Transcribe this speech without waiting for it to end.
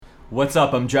What's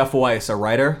up? I'm Jeff Weiss, a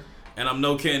writer. And I'm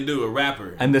No Can Do, a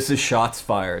rapper. And this is Shots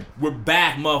Fired. We're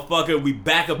back, motherfucker. We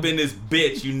back up in this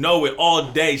bitch. You know it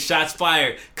all day. Shots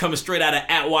Fired. Coming straight out of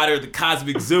Atwater, the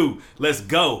Cosmic Zoo. Let's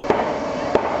go.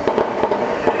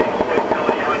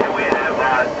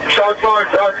 Shots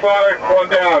fired, one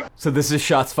down. So this is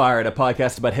Shots Fired, a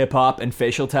podcast about hip-hop and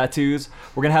facial tattoos.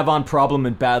 We're going to have on Problem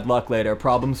and Bad Luck later.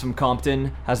 Problem's from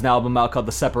Compton, has an album out called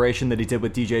The Separation that he did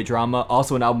with DJ Drama.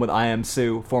 Also an album with I Am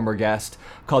Sue, former guest,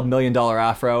 called $1 Million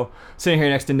Afro. Sitting here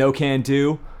next to No Can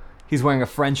Do. He's wearing a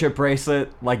friendship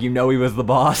bracelet, like you know he was the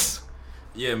boss.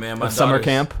 Yeah, man. My summer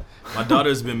camp. My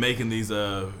daughter's been making these,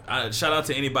 shout out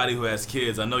to anybody who has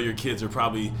kids. I know your kids are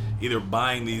probably either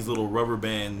buying these little rubber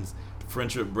bands,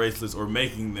 friendship bracelets, or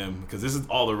making them, because this is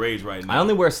all the rage right now. I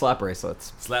only wear slap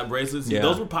bracelets. Slap bracelets? Yeah.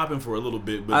 Those were popping for a little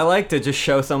bit. But I like to just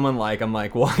show someone, like, I'm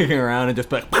like walking around and just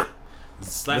be like,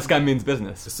 this guy means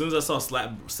business. As soon as I saw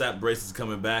slap bracelets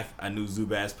coming back, I knew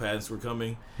Zubaz pads were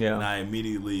coming. Yeah. And I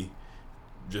immediately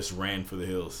just ran for the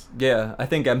hills. Yeah, I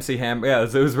think MC Hammer,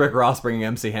 it was Rick Ross bringing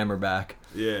MC Hammer back.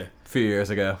 Yeah. A few years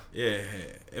ago. Yeah.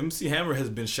 MC Hammer has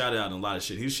been shouted out in a lot of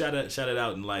shit. He was shouted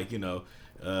out in, like,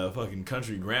 fucking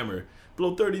country grammar.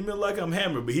 Blow 30 mil like I'm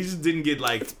Hammer, but he just didn't get,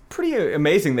 like... It's pretty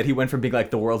amazing that he went from being, like,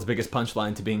 the world's biggest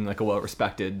punchline to being, like, a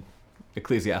well-respected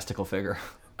ecclesiastical figure.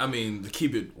 I mean, to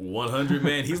keep it 100,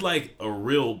 man, he's like a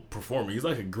real performer. He's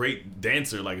like a great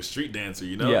dancer, like a street dancer,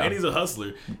 you know? Yeah. And he's a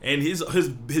hustler. And his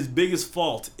biggest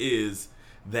fault is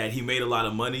that he made a lot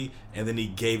of money and then he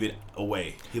gave it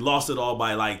away. He lost it all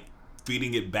by, like,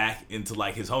 feeding it back into,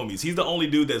 like, his homies. He's the only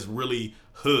dude that's really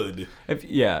hood. If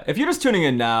you're just tuning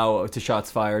in now to Shots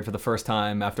Fired for the first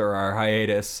time after our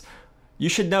hiatus, you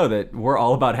should know that we're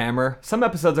all about Hammer. Some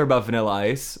episodes are about Vanilla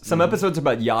Ice. Some episodes are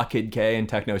about Ya Kid K and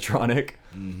Technotronic.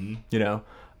 Mm-hmm. You know?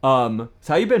 So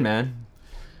how you been, man?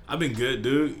 I've been good,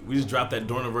 dude. We just dropped that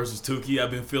Dorna versus Tukey.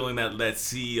 I've been feeling that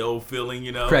CEO feeling,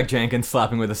 you know? Craig Jenkins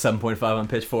slapping with a 7.5 on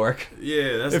Pitchfork.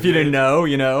 Yeah, that's If you didn't know,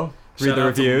 you know, read Shout the out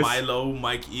reviews. to Milo,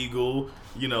 Mike Eagle,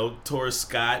 Torres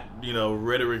Scott,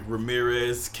 Rhetoric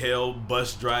Ramirez, Kale,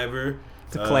 bus driver.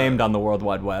 It's acclaimed on the World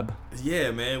Wide Web.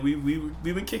 Yeah, man, we've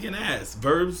been kicking ass.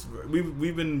 Verbs,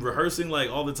 we've been rehearsing like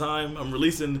all the time. I'm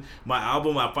releasing my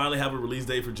album. I finally have a release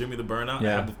date for Jimmy the Burnout. Yeah.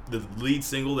 I have the lead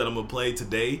single that I'm gonna play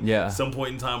today. Yeah. Some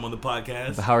point in time on the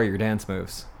podcast. How are your dance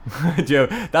moves? Joe,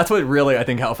 that's what really I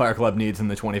think Hellfire Club needs in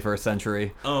the 21st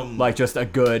century. Like just a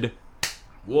good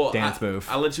dance move.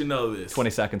 I'll let you know this.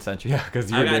 22nd century, yeah,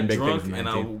 because you were doing big things in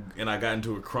 19. and I got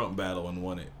into a crump battle and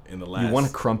won it in the last. You won a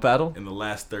crump battle? In the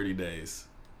last 30 days.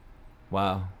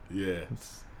 Wow. Yeah.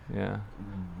 Yeah.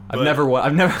 But,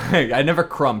 I never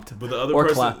crumped. But the other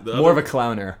person, more of a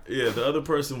clowner. Yeah, the other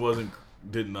person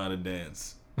didn't know how to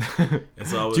dance. And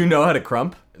so Do you know how to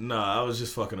crump? No, I was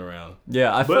just fucking around.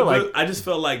 Yeah, I just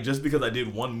felt like just because I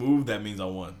did one move, that means I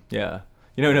won. Yeah.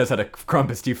 You know who knows how to crump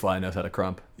is T-Fly knows how to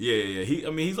crump. Yeah.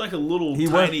 He's like a little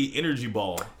tiny energy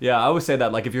ball. Yeah, I always say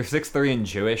that. Like, if you're 6'3" and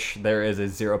Jewish, there is a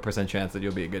 0% chance that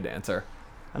you'll be a good dancer.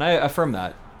 And I affirm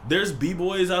that. There's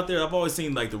b-boys out there. I've always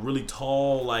seen like the really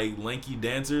tall, like lanky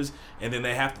dancers, and then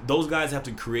those guys have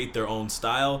to create their own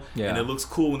style, and it looks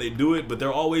cool when they do it. But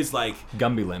they're always like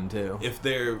Gumby Limb too. If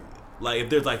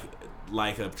there's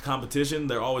like a competition,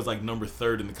 they're always like number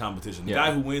 3rd in the competition. The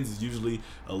guy who wins is usually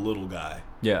a little guy.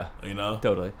 Yeah. You know?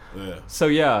 Totally. Yeah. So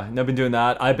yeah, I've been doing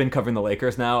that. I've been covering the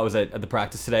Lakers now. I was at the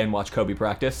practice today and watched Kobe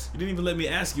practice. You didn't even let me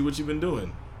ask you what you've been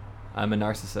doing. I'm a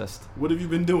narcissist. What have you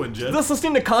been doing, Jeff? Just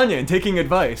listening to Kanye and taking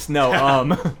advice. No,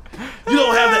 You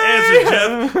don't have the answer,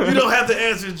 Jeff. You don't have the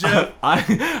answer, Jeff.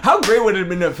 How great would it have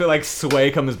been if like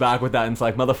Sway comes back with that and it's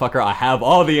like, motherfucker, I have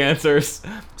all the answers.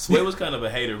 Sway was kind of a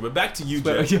hater, but back to you,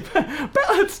 Jeff. But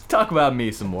let's talk about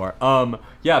me some more.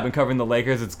 Yeah, I've been covering the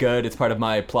Lakers. It's good. It's part of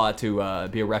my plot to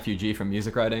be a refugee from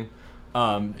music writing.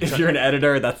 If you're an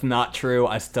editor, that's not true.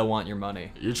 I still want your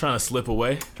money. You're trying to slip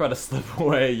away? Try to slip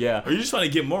away, yeah. Or you're just trying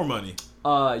to get more money?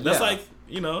 Yeah. That's like,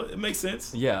 it makes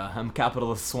sense. Yeah, I'm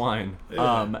capitalist swine.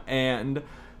 Yeah. And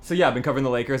so yeah, I've been covering the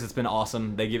Lakers. It's been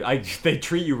awesome. They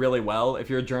treat you really well if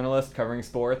you're a journalist covering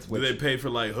sports. Do they pay for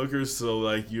like hookers so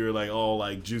like you're like all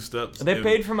like juiced up? They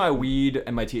paid for my weed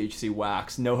and my THC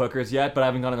wax. No hookers yet, but I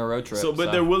haven't gone on a road trip. So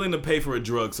they're willing to pay for a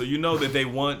drug. So you know that they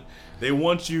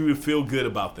want you to feel good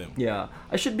about them. Yeah.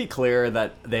 I should be clear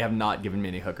that they have not given me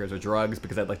any hookers or drugs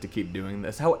because I'd like to keep doing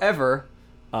this. However,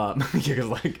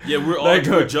 we're all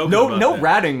joking. No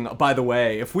ratting, by the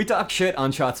way. If we talk shit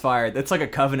on Shots Fired, that's like a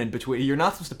covenant between. You're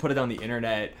not supposed to put it on the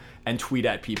internet and tweet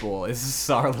at people. This is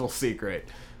our little secret.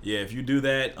 Yeah, if you do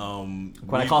that, when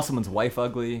I call someone's wife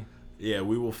ugly, yeah,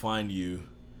 we will find you,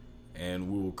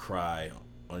 and we will cry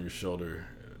on your shoulder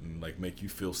and like make you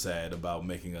feel sad about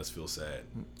making us feel sad.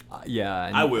 Yeah,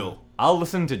 and I will. I'll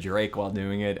listen to Drake while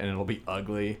doing it, and it'll be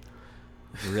ugly.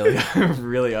 Really,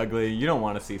 really ugly. You don't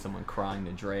want to see someone crying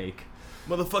to Drake.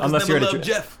 Motherfuckers Unless never you're at a loved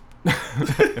Jeff.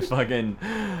 Fucking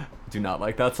do not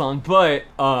like that song, but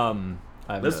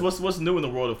What's new in the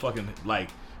world of fucking like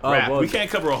Oh, rap? well, We can't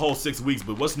cover a whole 6 weeks,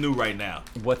 but what's new right now?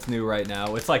 what's new right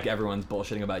now? It's like everyone's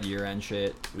bullshitting about year-end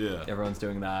shit. Yeah. Everyone's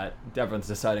doing that. Everyone's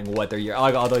deciding what their year.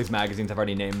 Like all those magazines have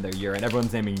already named their year-end.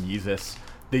 Everyone's naming Yeezus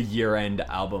the year-end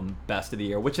album best of the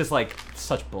year, which is like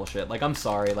such bullshit. Like I'm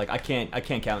sorry, like I can't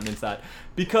countenance that,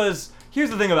 because here's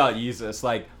the thing about Yeezus,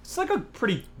 like it's like a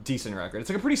pretty decent record. It's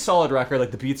like a pretty solid record.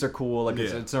 Like the beats are cool. Like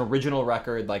it's an original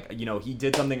record. Like, you know, he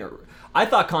did something. I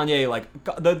thought Kanye, like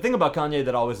the thing about Kanye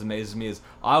that always amazes me is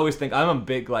I always think I'm a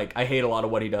big, like, I hate a lot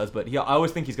of what he does, but I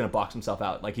always think he's gonna box himself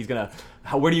out. Like he's gonna,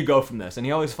 where do you go from this? And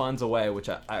he always finds a way, which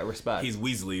I respect. He's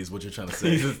Weasley, is what you're trying to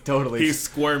say. He's totally. He's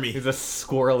squirmy. He's a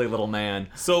squirrely little man.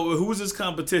 So who's his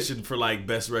competition for like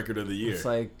best record of the year? It's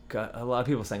like a lot of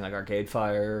people saying like Arcade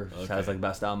Fire has like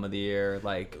best album of the year.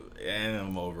 Like, and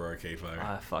I'm over Arcade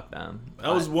Fire. Fuck them.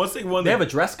 That was one thing. They have a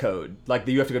dress code. Like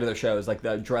you have to go to their shows. Like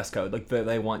the dress code. Like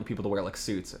they want people to wear like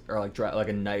suits or like like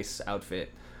a nice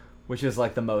outfit, which is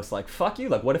like the most like fuck you.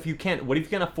 Like what if you can't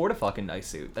afford a fucking nice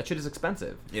suit? That shit is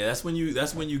expensive. Yeah, that's when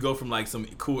you go from like some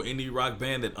cool indie rock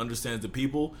band that understands the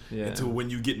people into when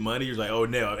you get money, you're like, oh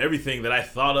no, everything that I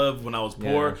thought of when I was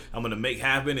poor, I'm gonna make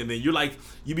happen, and then you're like,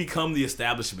 you become the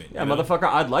establishment. Yeah, motherfucker,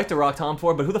 I'd like to rock Tom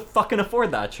Ford, but who the fuck can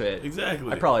afford that shit?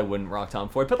 Exactly. I probably wouldn't rock Tom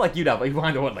Ford, but like you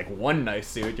want to want like one nice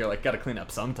suit. You're like, gotta clean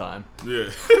up sometime. Yeah.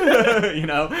 You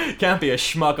know, can't be a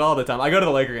schmuck all the time. I go to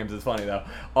the Laker games. It's funny though.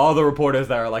 All the reporters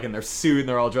that are like in their suit and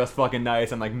they're all dressed fucking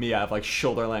nice, and like me, I have like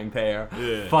shoulder length hair,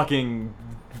 fucking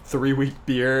 3-week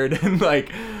beard, and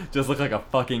like just look like a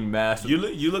fucking mess. You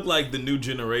look like the new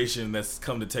generation that's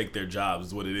come to take their jobs.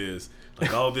 Is what it is.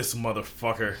 Like, oh, this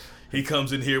motherfucker. He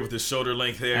comes in here with his shoulder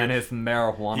length hair and his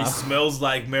marijuana. He smells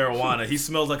like marijuana. He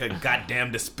smells like a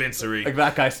goddamn dispensary. Like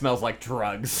that guy smells like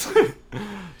drugs.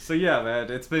 So yeah, man,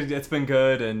 it's been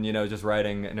good, and you know, just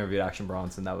writing interviewed Action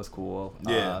Bronson, that was cool.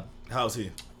 Yeah. How's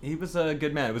he? He was a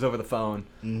good man. It was over the phone.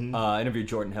 Mm-hmm. I interviewed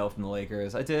Jordan Hill from the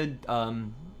Lakers. I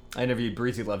interviewed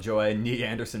Breezy Lovejoy and Nee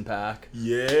Anderson Paak.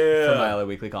 Yeah. From my LA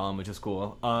Weekly column, which is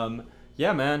cool.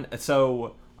 Yeah, man.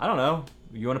 So I don't know.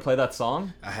 You want to play that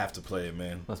song? I have to play it,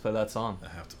 man. Let's play that song. I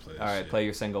have to play it. All right, play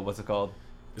your single. What's it called?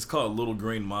 It's called Little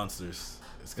Green Monsters.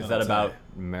 Is that about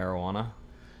marijuana?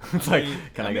 It's like,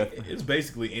 I go? It's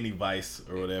basically any vice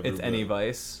or whatever. It's any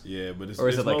vice. Yeah, but or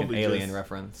is it like an alien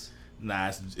reference?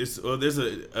 Nah, there's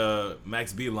a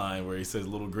Max B line where he says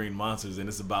 "Little Green Monsters" and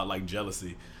it's about like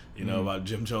jealousy. You know, about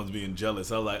Jim Jones being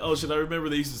jealous. I was like, oh, should I remember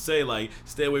they used to say, like,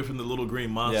 stay away from the little green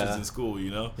monsters in school,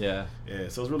 you know? Yeah. Yeah,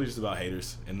 so it's really just about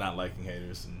haters and not liking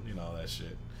haters and, you know, all that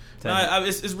shit. No,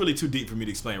 it's really too deep for me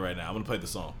to explain right now. I'm going to play the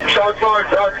song. Shots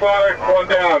fired, one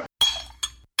down.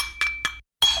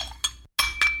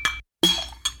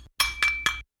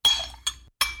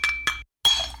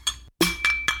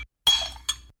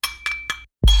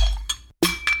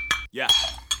 Yeah.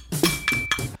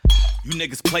 You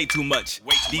niggas play too much.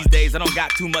 These days I don't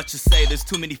got too much to say. There's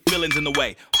too many feelings in the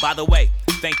way. By the way,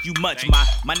 thank you much.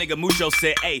 My nigga Mucho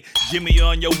said, hey, Jimmy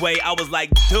on your way. I was like,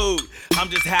 dude, I'm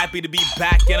just happy to be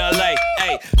back in LA.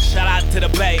 Hey, shout out to the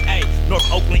Bay. Hey, North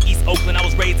Oakland, East Oakland. I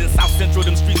was raised in South Central.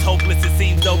 Them streets hopeless. It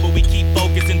seems though, but we keep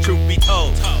focusing. Truth be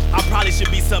told, I probably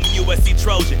should be some USC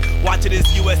Trojan. Watching this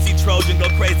USC Trojan go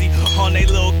crazy on they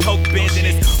little coke binge and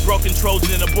it's broken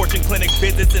Trojan and abortion clinic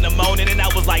visits in the morning. And I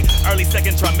was like early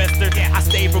second trimester. I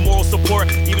stayed for moral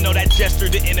support, even though that gesture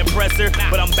didn't impress her.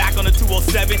 But I'm back on the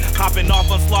 207, hopping off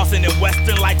on Slauson and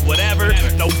Western like whatever.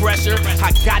 No pressure,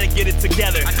 I gotta get it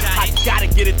together. I gotta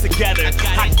get it together.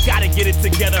 I gotta get it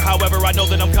together. However, I know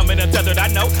that I'm coming untethered. I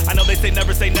know they say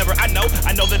never I know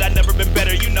that I've never been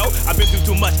better. You know, I've been through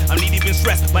too much. I'm knee deep in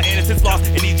stress. My innocence lost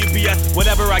in EGPS.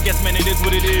 Whatever, I guess, man, it is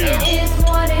what it is. It is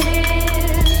what it is,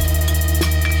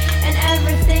 and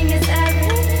everything is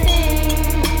everything.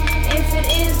 If it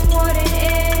is what it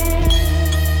is,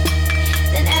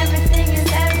 then everything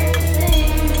is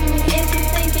everything. If you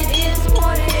think it is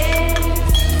what it is,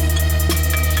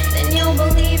 then you'll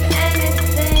believe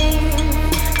anything.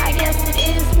 I guess it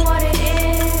is what it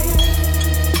is.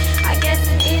 I guess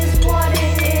it is what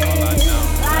it is.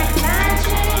 Like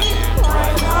magic,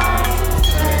 white lies,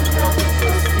 red velvet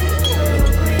pussy,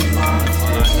 little green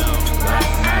monsters.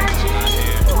 Like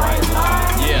magic, white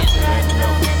lies, red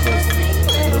velvet pussy,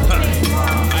 little green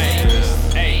monsters.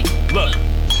 Hey, look,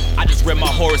 I just read my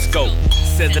horoscope.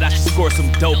 Says that I should score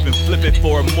some dope and flip it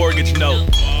for a mortgage note.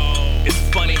 It's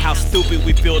funny how stupid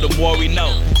we feel the more we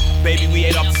know. Baby, we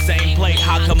ate off the same plate.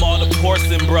 How come all the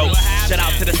porcelain broke? Shout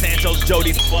out to the Santos,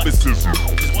 Jody's bro.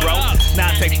 Now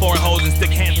I take foreign hoes and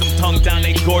stick handsome tongue down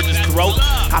they gorgeous throat.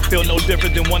 I feel no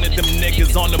different than one of them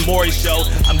niggas on the Maury show.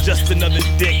 I'm just another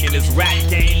dick and this rap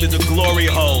game is a glory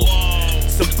hole.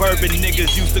 Suburban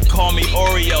niggas used to call me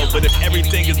Oreo, but if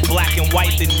everything is black and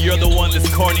white, then you're the one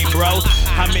that's corny, bro.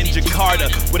 I'm in Jakarta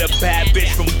with a bad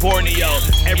bitch from Borneo.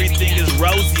 Everything is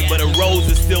rosy, but a rose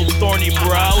is still thorny,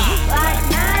 bro. Like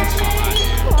magic,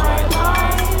 white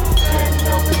lies, red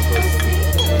velvet pussy,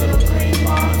 little green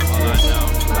monsters.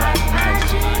 Like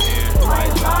magic,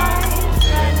 white lies,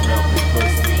 red velvet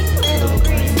pussy, little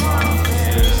green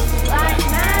monsters. Like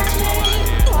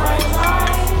magic, white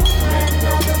lies, red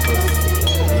velvet pussy,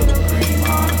 little green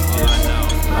monsters.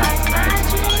 Like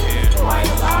magic,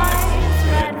 white lies,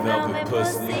 red velvet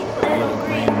pussy, little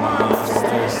green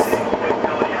monsters.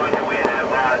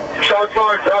 Shots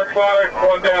fired,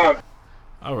 one down.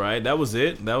 All right, that was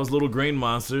it. That was Little Green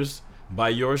Monsters by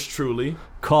yours truly.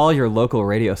 Call your local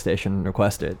radio station and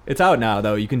request it. It's out now,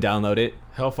 though. You can download it.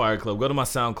 Hellfire Club. Go to my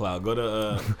SoundCloud. Go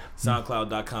to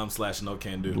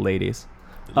soundcloud.com/nocando. Ladies.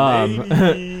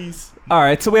 Ladies. All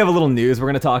right, so we have a little news we're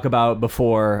going to talk about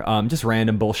before just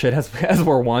random bullshit as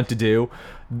we're wont to do.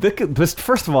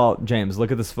 First of all, James,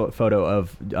 look at this photo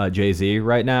of Jay-Z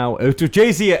right now.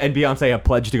 Jay-Z and Beyonce have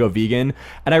pledged to go vegan,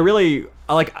 and I really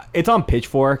like. It's on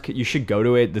Pitchfork. You should go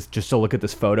to it just to look at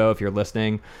this photo if you're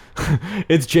listening.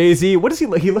 It's Jay-Z. What does he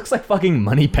look? He looks like fucking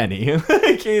Moneypenny.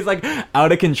 Like, he's like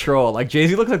out of control. Like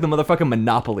Jay-Z looks like the motherfucking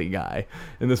Monopoly guy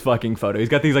in this fucking photo. He's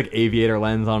got these like aviator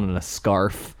lens on and a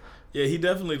scarf. Yeah, he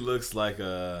definitely looks like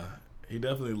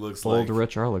Old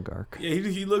rich oligarch. Yeah,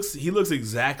 he looks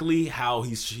exactly how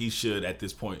he should at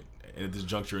this point, at this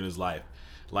juncture in his life.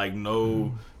 Like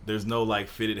there's no like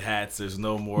fitted hats. There's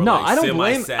no more. No, like, I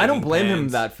don't blame him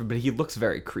pants. but he looks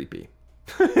very creepy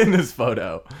in this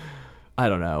photo. I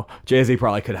don't know. Jay-Z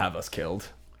probably could have us killed.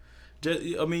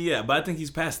 I mean, yeah, but I think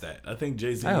he's past that. I think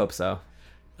Jay-Z. I hope so.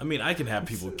 I mean, I can have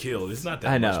people killed. It's not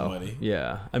that much money.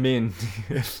 Yeah. I mean,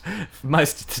 if my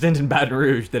stint in Baton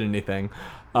Rouge did anything,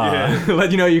 let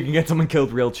you know you can get someone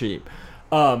killed real cheap.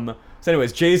 So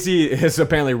anyways, Jay-Z has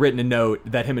apparently written a note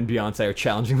that him and Beyonce are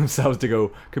challenging themselves to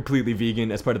go completely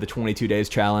vegan as part of the 22 Days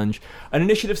Challenge, an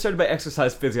initiative started by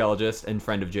exercise physiologist and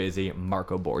friend of Jay-Z,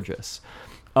 Marco Borges.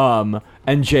 And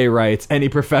Jay writes, any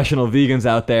professional vegans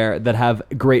out there that have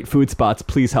great food spots,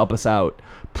 please help us out.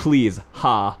 Please,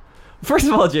 ha. First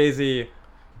of all, Jay-Z,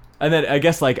 and then I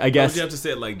guess. You have to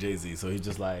say it like Jay-Z, so he's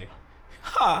just like,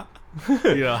 ha.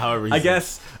 However he I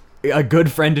guess a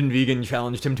good friend and vegan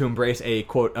challenged him to embrace a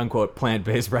quote-unquote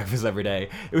plant-based breakfast every day.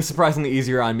 It was surprisingly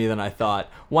easier on me than I thought.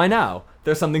 Why now?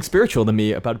 There's something spiritual to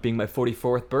me about it being my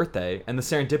 44th birthday and the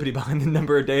serendipity behind the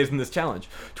number of days in this challenge.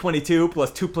 22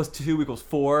 plus 2 plus 2 equals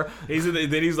 4.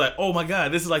 Then he's like, oh my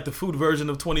god, this is like the food version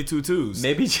of 22 twos.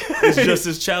 Maybe it's just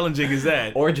as challenging as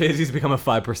that. Or Jay-Z's become a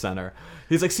 5%er.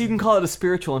 He's like, so you can call it a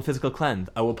spiritual and physical cleanse.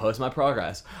 I will post my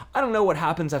progress. I don't know what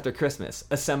happens after Christmas.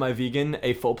 A semi-vegan,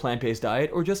 a full plant-based diet,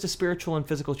 or just a spiritual and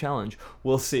physical challenge.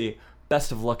 We'll see.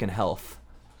 Best of luck and health.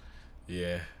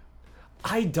 Yeah.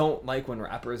 I don't like when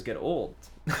rappers get old.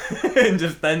 And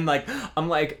just then, like, I'm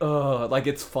like, ugh, like,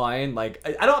 it's fine. Like,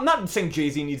 I'm not saying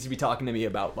Jay-Z needs to be talking to me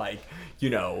about, like,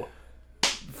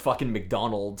 fucking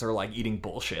McDonald's or, like, eating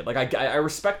bullshit. Like, I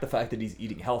respect the fact that he's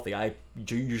eating healthy. I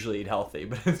usually eat healthy,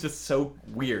 but it's just so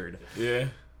weird. Yeah.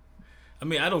 I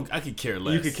mean, I could care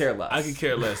less. You could care less. I could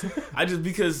care less.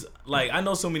 Because, like, I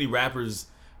know so many rappers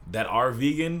that are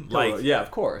vegan. Like, yeah, of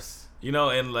course.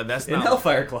 And like, that's not... In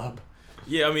Hellfire Club.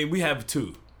 Yeah, I mean, we have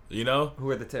two, Who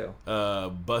are the two?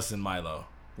 Bus and Milo,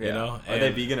 Are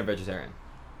they vegan or vegetarian?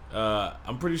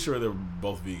 I'm pretty sure they're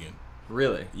both vegan.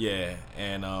 Really? Yeah,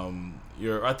 and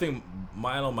I think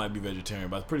Milo might be vegetarian,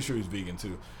 but I'm pretty sure he's vegan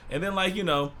too. And then, like,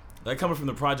 like coming from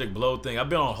the Project Blow thing, I've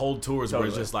been on whole tours where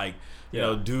it's just like,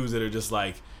 dudes that are just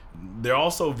like, they're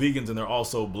also vegans and they're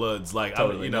also Bloods. Like,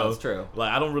 totally, it's true.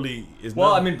 Like, I don't really...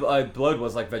 Blood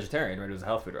was like vegetarian, right? It was a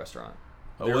health food restaurant.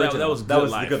 That was The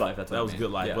Good Good Life. That's what that was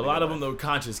Good Life. Yeah, but a lot of them were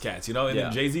conscious cats, And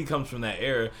then Jay-Z comes from that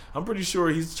era. I'm pretty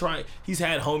sure he's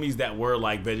had homies that were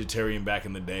like vegetarian back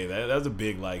in the day. That was a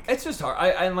big like. It's just hard.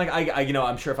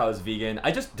 I'm sure if I was vegan, I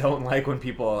just don't like when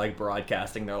people are like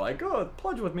broadcasting. They're like, "Oh,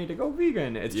 pledge with me to go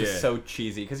vegan." It's just so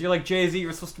cheesy because you're like Jay-Z.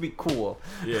 You're supposed to be cool.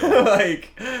 Yeah.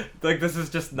 like this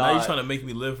is just not. Now you're trying to make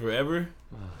me live forever.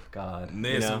 God.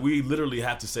 We literally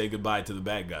have to say goodbye to the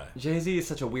bad guy. Jay-Z is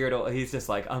such a weirdo. He's just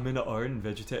like, I'm into art and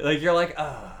vegetarian. Like, you're like,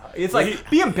 it's like,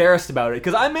 be embarrassed about it.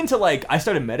 Because I'm into, like, I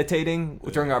started meditating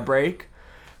during our break.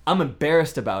 I'm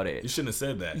embarrassed about You it. shouldn't have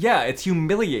said that. Yeah, it's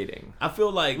humiliating. I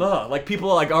feel like, Ugh, like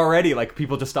people like already like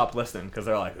people just stopped listening because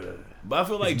they're like, ugh. but I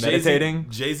feel like He's meditating.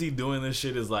 Jay-Z doing this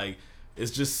shit is like,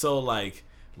 it's just so like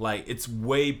it's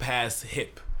way past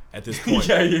hip at this point.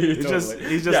 Yeah, It's just totally.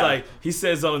 he's just Yeah. like, he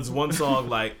says on his one song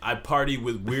like, I party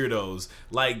with weirdos.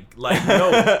 Like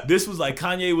no, this was like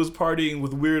Kanye was partying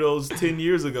with weirdos 10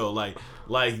 years ago. Like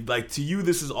to you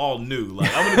this is all new.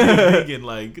 Like I'm gonna be thinking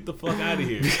like, get the fuck out of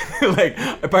here. Like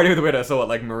a party with a widow. So what?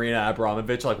 Like Marina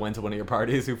Abramovich like went to one of your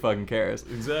parties. Who fucking cares?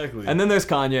 Exactly. And then there's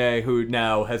Kanye, who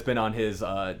now has been on his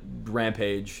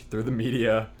rampage through the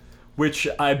media, which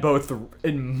I both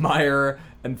admire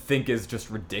and think is just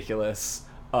ridiculous.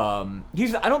 I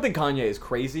don't think Kanye is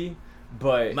crazy,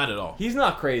 but Not at all. He's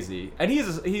not crazy, and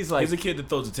he's like He's a kid that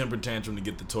throws a temper tantrum to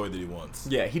get the toy that he wants.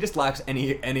 yeah, he just lacks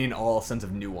any and all sense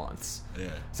of nuance. Yeah.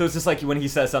 So it's just like when he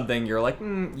says something, you're like,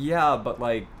 yeah, but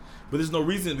like But there's no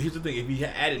reason. Here's the thing: if he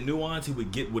had added nuance, he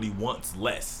would get what he wants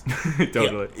less.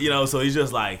 totally. Yeah, you know, so he's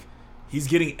just like, he's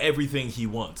getting everything he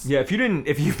wants. Yeah, if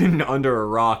you've been under a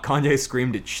rock, Kanye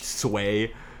screamed at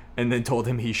Sway, and then told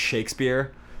him he's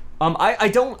Shakespeare.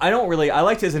 I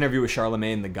liked his interview with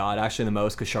Charlemagne the God actually the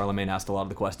most because Charlemagne asked a lot of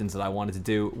the questions that I wanted to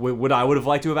do. What I would have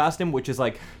liked to have asked him, which is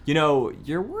like,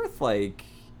 you're worth like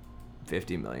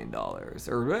 $50 million or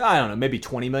I don't know, maybe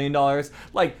 $20 million.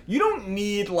 Like, you don't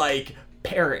need like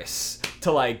Paris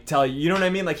to like tell you, you know what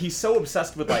I mean? Like, he's so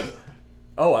obsessed with like,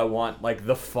 oh, I want like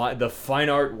the fine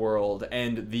art world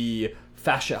and the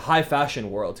high fashion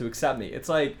world to accept me. It's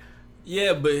like,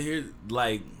 Yeah, but here,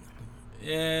 like,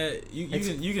 yeah,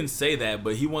 you can say that,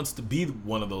 but he wants to be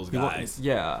one of those guys.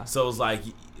 yeah. So it's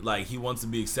like he wants to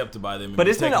be accepted by them. And But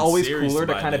be isn't it taken always seriously cooler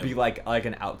to by kind of them. be like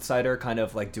an outsider, kind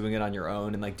of like doing it on your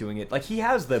own and like doing it like he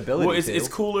has the ability Well, to. it's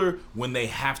cooler when they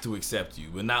have to accept you,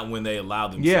 but not when they allow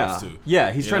yeah, themselves to.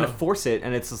 yeah. He's You trying know? to force it,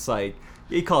 and it's just like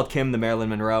he called Kim the Marilyn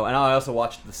Monroe, and I also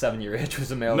watched the 7-Year Itch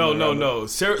was a Marilyn Monroe. No.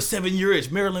 7-Year Itch.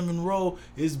 Marilyn Monroe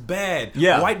is bad.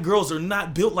 Yeah. White girls are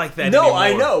not built like that No, anymore.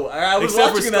 I know. I was Except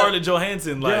for watching that- Scarlett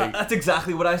Johansson. Yeah, Like, that's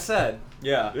exactly what I said.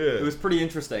 Yeah, Yeah. it was pretty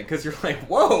interesting because you're like,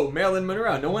 whoa, Marilyn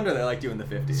Monroe. No wonder they like doing the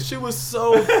 50s. she was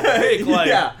so thick. Like,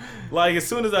 Yeah. like as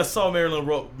soon as I saw Marilyn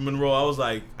Monroe, I was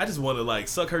like, I just want to like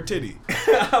suck her titty.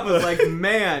 I was like,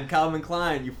 man, Calvin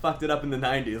Klein, you fucked it up in the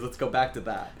 90s. Let's go back to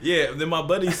that. Yeah. Then my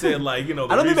buddy said like, you know,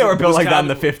 I don't think they were built like that in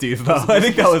the 50s, though. I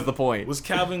think that was the point. Was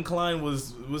Calvin Klein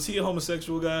was he a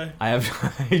homosexual guy? I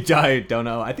don't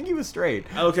know. I think he was straight.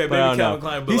 Okay, but I maybe don't Calvin know.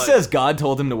 Klein, but He like- says God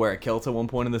told him to wear a kilt at one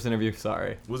point in this interview.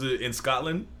 Sorry. Was it in Scotland?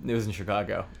 It was in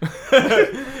Chicago.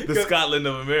 The Scotland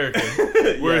of America,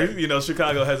 where Yeah. you know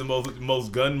Chicago has the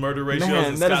most gun murder ratios, Man,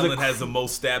 and that is Scotland a- has the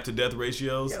most stab to death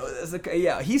ratios.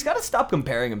 Yeah, he's got to stop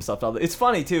comparing himself to all It's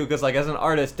funny, too, because, like, as an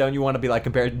artist, don't you want to be, like,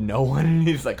 compared to no one? And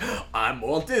he's like, I'm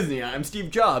Walt Disney, I'm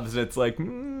Steve Jobs. And it's like,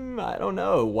 I don't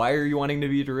know. Why are you wanting to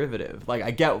be derivative? Like,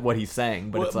 I get what he's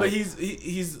saying, but Well, it's like... but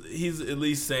he's at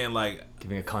least saying like,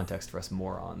 giving a context for us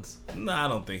morons. no, I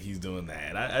don't think he's doing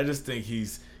that. I just think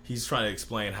he's trying to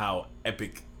explain how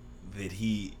epic that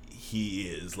he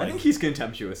is. I Like, think he's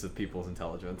contemptuous of people's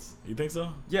intelligence. you think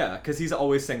so? Yeah, because he's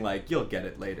always saying, like, you'll get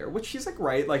it later. Which he's, like,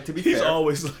 right. Like, to be He's fair.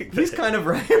 always like that. He's kind of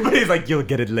right, but he's like, you'll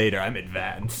get it later. I'm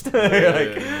advanced.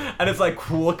 Like, and it's like,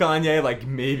 cool, Kanye. Like,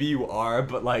 maybe you are,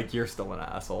 but like, you're still an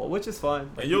asshole, which is fine.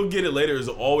 And you'll get it later is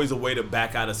always a way to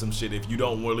back out of some shit if you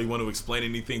don't really want to explain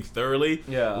anything thoroughly.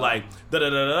 Yeah. Like da da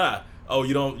da da da. Oh,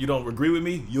 you don't agree with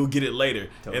me? You'll get it later.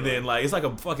 Totally. And then like it's like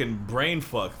a fucking brain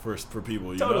fuck for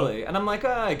people. You Totally. know? And I'm like,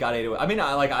 I got 808. I mean,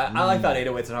 I like that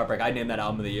 808s and Heartbreak. I named that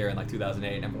album of the year in like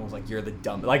 2008, and everyone was like, you're the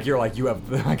dumb. Like, you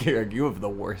have the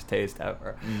worst taste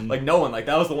ever. Like, no one, like,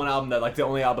 that was the one album that, like, the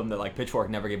only album that, like, Pitchfork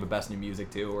never gave a best new music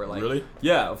to, or like, Really?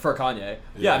 Yeah, for Kanye. Yeah,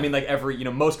 Yeah. I mean, like,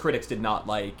 most critics did not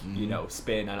like,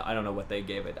 Spin. I don't know what they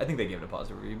gave it. I think they gave it a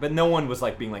positive review, but no one was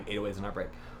like being like 808s and Heartbreak.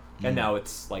 And now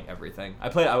it's like everything. I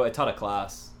taught a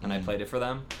class and I played it for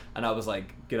them, and I was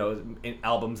like, in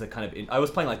albums that kind of I was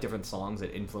playing like different songs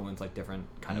that influence like different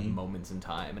kind of moments in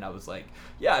time, and I was like,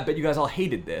 yeah, I bet you guys all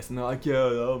hated this, and they're like, yeah,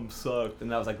 the album sucked,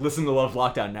 and I was like, listen to Love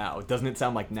Lockdown now, doesn't it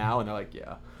sound like now? And they're like,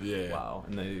 yeah, wow,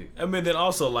 and they. I mean, then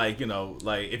also like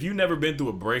like if you've never been through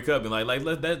a breakup and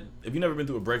if you've never been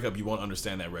through a breakup, you won't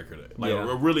understand that record. Like Yeah.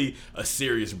 a really a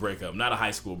serious breakup, not a high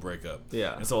school breakup.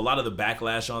 Yeah. And so a lot of the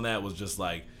backlash on that was just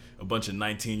like a bunch of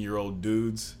 19-year-old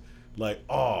dudes like,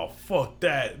 oh fuck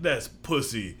that's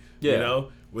pussy. Yeah. You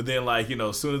know? But then like,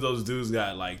 as soon as those dudes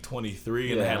got like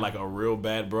 23 and Yeah. had like a real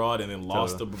bad broad and then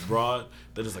lost Totally. the broad,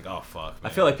 they're just like, oh fuck, I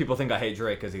man. feel like people think I hate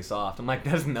Drake because he's soft. I'm like, that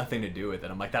has nothing to do with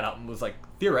it. I'm like, that album was like,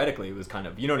 theoretically, it was kind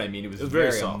of, you know what I mean? It was very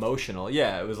very soft. emotional.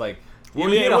 Yeah, it was like, Well,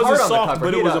 he yeah, had it a heart wasn't on the soft, cover.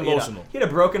 but He it had was a- emotional. He had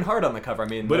a broken heart on the cover. I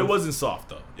mean, But it those- wasn't soft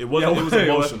though. It Yeah, wasn't. It was wasn't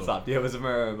emotional. soft. Yeah, it was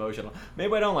very emotional.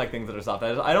 Maybe I don't like things that are soft.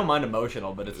 I don't mind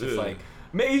emotional, but it's just Yeah. like,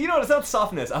 you know, it's not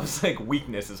softness. I was like,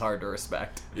 weakness is hard to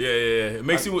respect, Yeah. It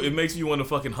makes you want to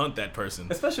fucking hunt that person.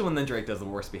 especially when then Drake does the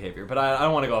worst behavior. But I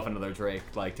don't want to go off another Drake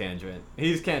like tangent.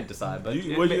 He just can't decide. But Don't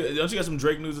you got some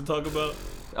Drake news to talk about?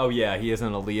 oh yeah, he is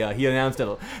an Aaliyah. He announced it.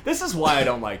 This is why I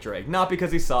don't like Drake. Not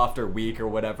because he's soft or weak or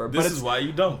whatever. This but is why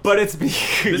you don't. But it's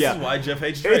because This yeah. is why Jeff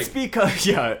hates Drake. It's because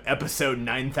episode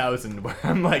 9,000 where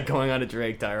I'm like going on a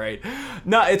Drake tirade.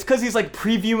 No, it's because he's like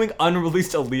previewing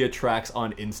unreleased Aaliyah tracks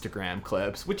on Instagram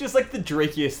clips, which is like the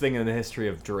Drakiest thing in the history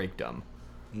of Drakedom.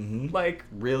 Mm-hmm. Like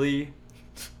really,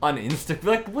 on Instagram?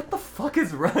 Like what the fuck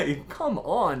is right? Come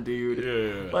on, dude.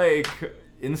 Yeah. Like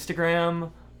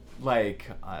Instagram, like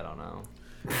I don't know.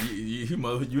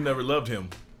 You never loved him.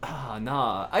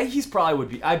 Nah. He's probably would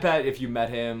be. I bet if you met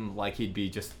him, like he'd be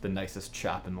just the nicest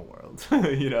chap in the world.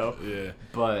 You know. Yeah.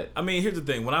 But I mean, here's the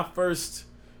thing.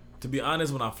 To be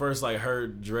honest, when I first like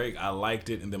heard Drake, I liked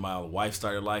it, and then my wife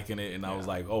started liking it, and I was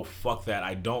like, "Oh fuck that!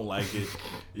 I don't like it."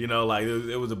 You know, like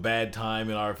it was a bad time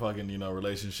in our fucking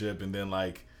relationship, and then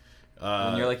like.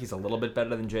 And you're like, he's a little bit better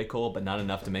than J. Cole, but not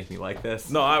enough to make me like this.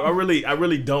 No, I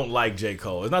really don't like J.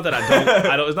 Cole. It's not that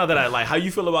I don't. It's not that I like. How you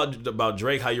feel about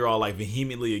Drake? How you're all like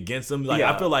vehemently against him? Like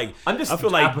Yeah. I feel like I'm just I feel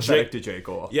like apathetic to J.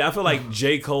 Cole. Yeah, I feel like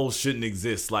J. Cole shouldn't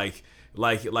exist. Like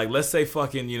let's say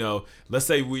fucking let's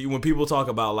say when people talk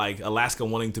about like Alaska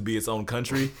wanting to be its own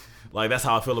country, like that's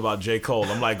how I feel about J. Cole.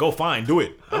 I'm like, go fine, do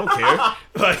it. I don't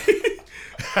care. Like.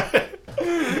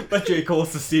 Let J. Cole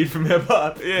secede from hip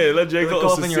hop. Yeah, let J. Cole Go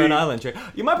off on secede. your own island, J.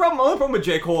 My only problem with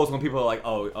J. Cole is when people are like,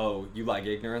 oh, you like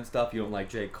ignorant stuff, you don't like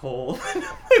J. Cole.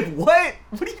 Like, what?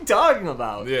 What are you talking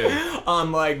about? Yeah.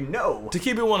 I'm like, no. To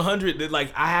keep it 100,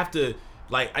 like I have to,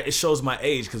 like it shows my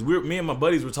age because me and my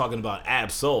buddies were talking about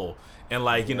Ab Soul, and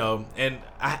like and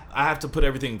I have to put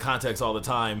everything in context all the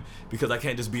time because I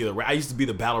can't just be I used to be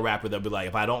the battle rapper that'd be like,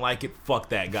 if I don't like it, fuck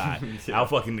that guy. Yeah.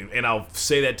 I'll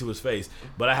say that to his face,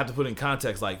 but I have to put in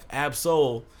context like Ab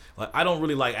Soul. Like I don't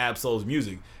really like Ab Soul's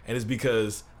music, and it's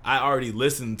because I already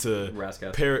listened to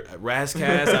Rascast.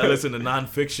 Rascast. I listen to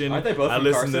Nonfiction. Aren't they both I from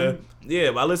listen Carson?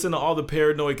 but I listen to all the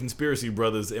Paranoid Conspiracy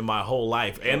Brothers in my whole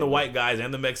life, and the white guys,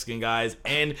 and the Mexican guys,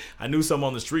 and I knew some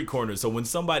on the street corner. So when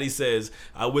somebody says,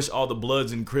 "I wish all the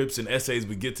Bloods and Crips and essays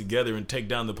would get together and take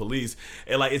down the police,"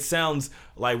 and like it sounds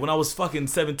like when I was fucking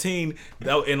 17,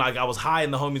 and like I was high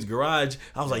in the homie's garage,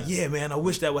 I was like, "Yeah, man, I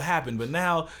wish that would happen," but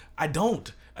now I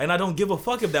don't. And I don't give a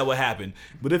fuck if that would happen.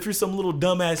 But if you're some little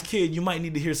dumbass kid, you might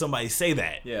need to hear somebody say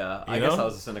that. Yeah, I You guess know? I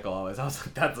was a cynical always. I was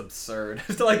like, that's absurd.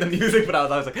 I still like the music, but I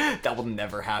was like, that will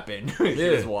never happen.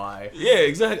 Here's why. Yeah,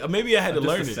 exactly. Maybe I had to I'm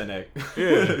learn just a it. cynic.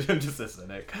 Yeah. I'm just a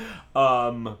cynic.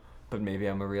 But maybe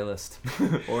I'm a realist.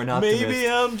 Or an optimist. Maybe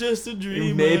I'm just a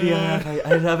dreamer. Maybe I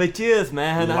have ideas,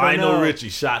 man. I don't Lionel know. Richie,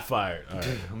 shot fired. All right.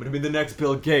 I'm gonna be the next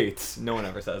Bill Gates. No one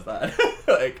ever says that.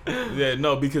 Like, Yeah,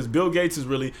 no, because Bill Gates is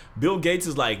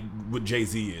like what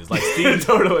Jay-Z is. Like Steve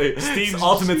totally. Steve- It's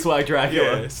ultimate swag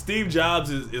Dracula. Yeah, Steve Jobs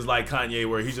is like Kanye,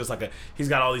 where he's just like he's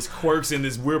got all these quirks and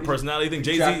this weird personality thing.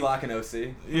 Jay-Z, Jack Black and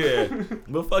OC. yeah,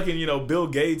 but fucking Bill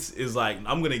Gates is like,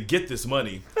 I'm gonna get this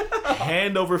money,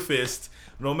 hand over fist.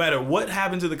 No matter what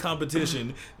happened to the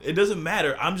competition, it doesn't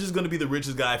matter. I'm just gonna be the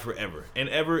richest guy forever and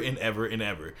ever and ever and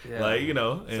ever. Yeah. Like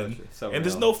and So and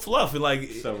there's real. no fluff and like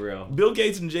So real. Bill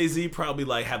Gates and Jay-Z probably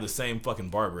like have the same fucking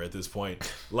barber at this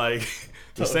point, like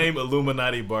the same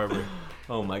Illuminati barber.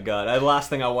 Oh my god. The last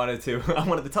thing I wanted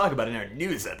to talk about in our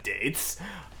news updates,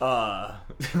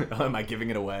 am I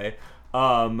giving it away?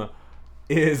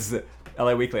 Is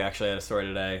LA Weekly actually had a story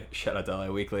today. Shout out to LA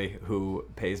Weekly, who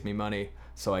pays me money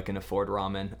so I can afford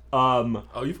ramen.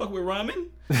 Oh, you fuck with ramen?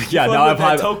 Yeah, fuck now with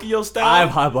that Tokyo style? I have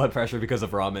high blood pressure because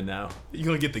of ramen now. You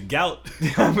gonna get the gout?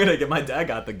 I'm gonna get my dad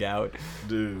got the gout.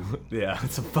 Dude. Yeah,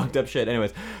 it's some fucked up shit.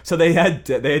 Anyways, so they had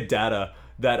data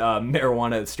that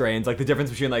marijuana strains, like the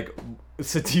difference between like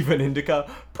sativa and indica,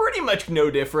 pretty much no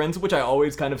difference, which I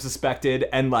always kind of suspected.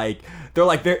 And like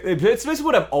it's basically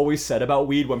what I've always said about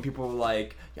weed when people were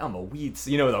like, yeah, I'm a weed,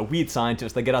 the weed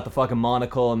scientist. They get out the fucking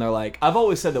monocle and they're like, I've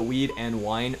always said that weed and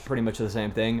wine pretty much are the same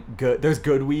thing. Good, there's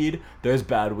good weed, there's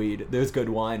bad weed, there's good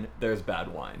wine, there's bad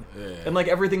wine, and like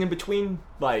everything in between,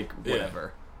 like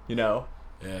whatever, Yeah,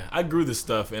 I grew this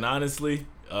stuff, and honestly,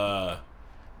 to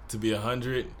be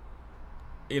 100,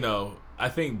 I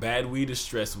think bad weed is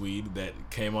stress weed that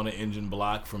came on an engine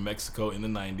block from Mexico in the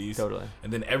 90s. Totally.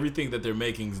 And then everything that they're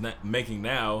making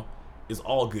now It's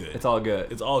all good. It's all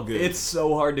good. It's all good. It's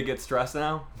so hard to get stressed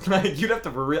now. Like you'd have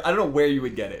to. I don't know where you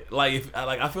would get it.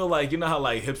 I feel like, you know how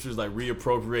like hipsters like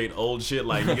reappropriate old shit.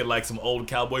 Like you get like some old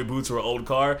cowboy boots or an old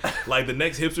car. Like the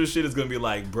next hipster shit is gonna be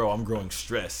like, bro, I'm growing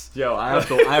stress. Yo, I have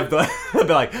the. I'd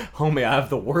be like, homie, I have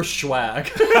the worst swag.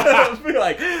 I'd be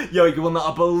like, yo, you will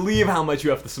not believe how much you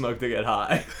have to smoke to get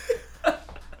high.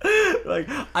 Like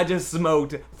I just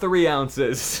smoked 3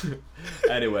 ounces.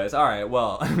 Anyways, all right.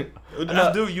 Well,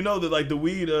 Dude, you know that like the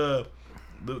weed,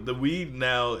 the weed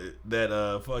now that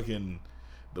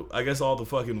I guess all the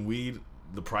fucking weed,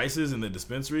 the prices in the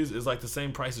dispensaries is like the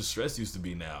same price as stress used to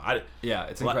be now. Yeah,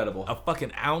 it's incredible. A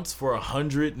fucking ounce for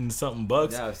 $100 and something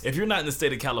bucks. Yeah, if you're not in the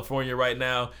state of California right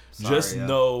now, just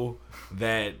know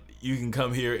that you can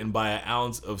come here and buy an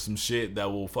ounce of some shit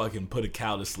that will fucking put a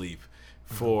cow to sleep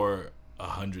for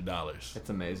 $100. It's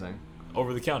amazing.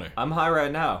 Over the counter. I'm high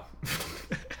right now.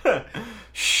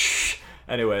 Shh.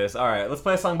 Anyways, all right. Let's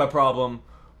play a song by Problem.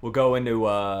 We'll go into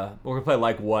we're gonna play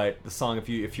Like What, the song. If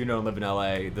you don't live in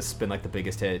LA, this has been like the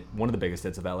biggest hit, one of the biggest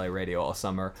hits of LA radio all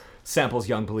summer. Samples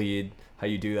Young Bleed. How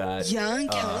you do that? Young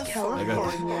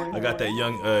California. I got that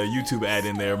young YouTube ad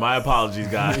in there. My apologies,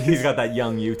 guys. He's got that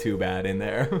young YouTube ad in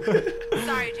there.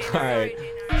 Sorry, Jane. All right.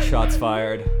 Shots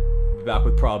fired. Be back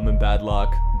with Problem and Bad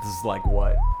Luck. This is Like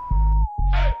What.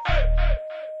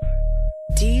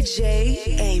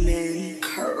 DJ Amen.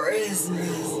 Charisma.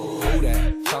 Who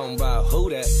that? Talking about who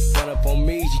that? Run up on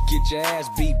me, you get your ass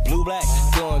beat blue black.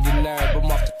 Go and get nerve,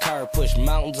 I'm off the curb, push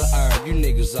mountains of herb. You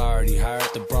niggas already heard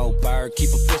the bro bird. Keep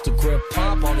a pistol grip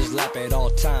pump on his lap at all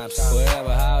times.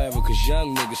 Wherever, however, cause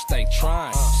young niggas stay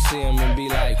trying. See him and be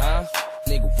like, huh?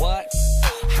 Nigga, what?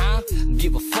 Huh?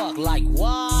 Give a fuck like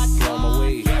what? Blow my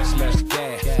weed, smash the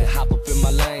gas, and hop up in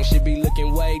my lane. Shit be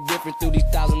looking way different through these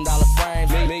 $1,000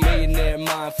 frames. Millionaire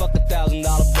mind, fuck $1,000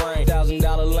 brain.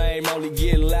 $1,000 lame, only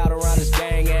get loud around this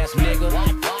gang ass nigga.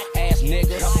 Ass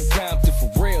nigga, I'm Compton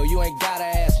for real, you ain't got a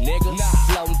ass nigga.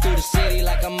 Floating through the city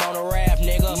like I'm on a raft,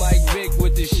 nigga. Mike Vick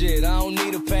with this shit, I don't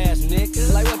need a pass,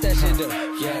 nigga. Like what that shit do?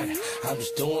 Yeah, I'm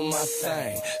just doing my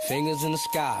thing. Fingers in the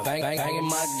sky, banging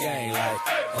my gang like,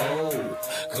 oh,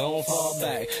 gon' fall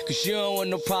back. Cause you don't want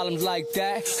no problems like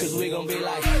that. Cause we gon' be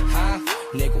like, huh?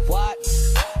 Nigga, what?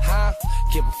 Huh?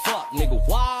 Give a fuck, nigga,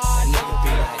 what? Nigga be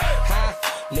like, huh?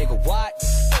 Nigga, what?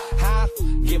 Huh?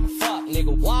 Give a fuck,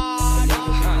 nigga, what?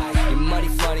 Nigga be like, you money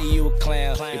funny, you a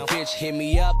clown. If bitch hit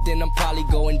me up, then I'm probably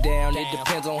going down. It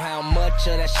depends on how much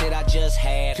of that shit I just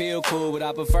had. Feel cool, but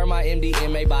I prefer my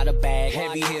MDMA by the bag.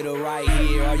 Heavy hitter right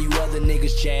here, are you other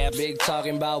niggas jabs? Big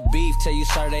talking about beef, tell you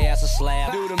sir they ass a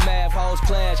slab. Do the math, hoes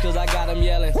clash, cause I got them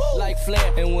yelling like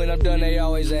Flair. And when I'm done, they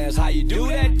always ask, how you do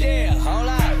that there? Hold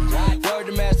on, word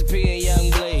to Master P and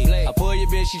Young Bleed. I pull your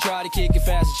bitch, she try to kick it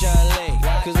fast as Chun-Li.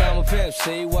 Cause I'm a pimp,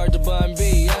 see, word to Bun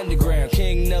B, underground.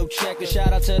 King no checker,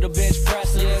 shout out to the bench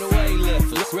presser. Yeah, the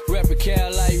weightlifters, rep a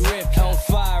cal like Rip. On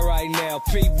fire right now,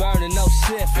 P burning, no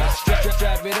sipping.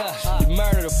 Strap it up, you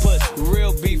murder the pussy.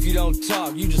 Real beef, you don't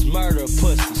talk, you just murder a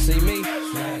pussy. See me?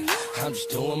 Man, I'm just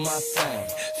doing my thing.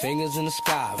 Fingers in the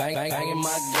sky, banging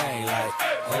my gang like,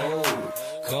 oh,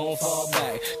 gon' fall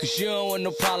back. Cause you don't want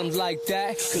no problems like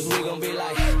that. Cause we gon' be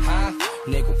like, huh?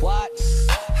 Nigga, what?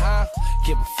 Huh?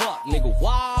 Give a fuck, nigga,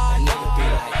 what? Nigga be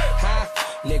like, huh?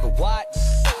 Nigga, what?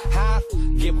 Huh?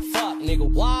 Give a fuck,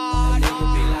 nigga, what?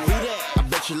 Nigga be like, who that? I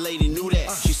bet your lady knew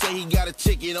that. She say he got a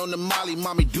ticket on the Molly,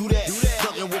 mommy, do that.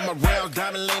 Ducking with my rounds,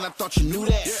 diamond lane, I thought you knew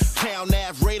that. Town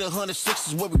Ave, Raider, 106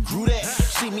 is where we grew that.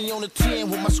 See me on the 10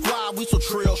 with my squad, we so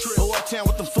trill. Go uptown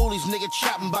with them foolies, nigga,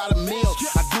 chopping by the meal.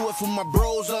 I do it for my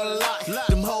bros on lock,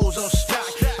 them hoes on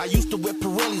stock. I used to whip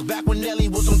Pirellis back when Nelly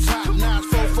was on top. Now it's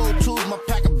 442s, my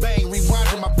pack of bang,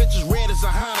 rewinding. My bitches red as a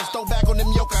Honda, throw back on them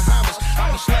Yokohamas.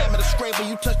 I be slamming the scraper,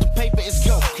 you touch the paper, it's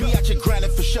go. Me out your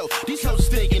grinding for show. These hoes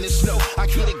thinking it's snow. I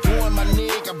get it going, my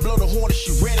nigga. I blow the horn if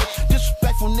she ready.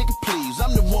 Disrespectful nigga, please.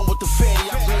 I'm the one with the fatty.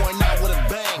 I'm going out with a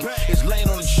bang. It's laying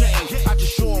on the chain. I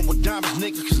just show 'em with diamonds,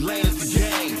 nigga, cause lane is the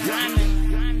game.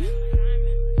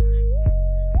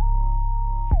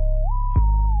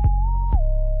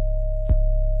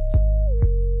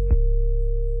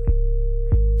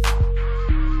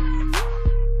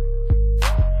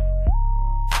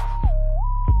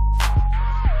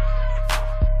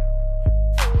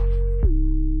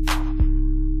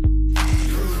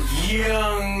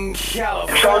 Young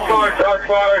California. Shots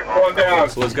fired, one down.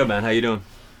 So what's good, man? How you doing?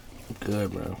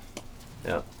 Good, bro.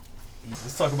 Yeah.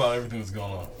 Let's talk about everything that's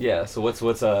going on. Yeah. So what's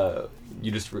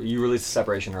you released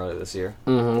Separation earlier this year.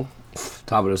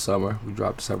 Top of the summer, we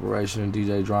dropped Separation,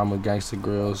 DJ Drama, Gangsta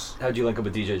Grills. How'd you link up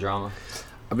with DJ Drama?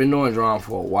 I've been doing drama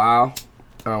for a while.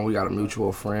 We got a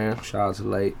mutual friend. Shout out to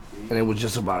Late. And it was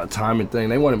just about a timing thing.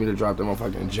 They wanted me to drop that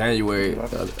motherfucker in January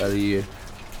of the year.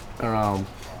 It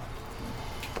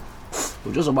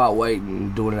was just about waiting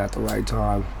and doing it at the right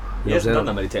time. He hasn't done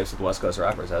that many tapes with West Coast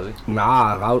rappers, has he?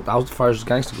 Nah, I was the first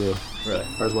Gangsta Grill. Really?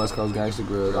 First West Coast Gangsta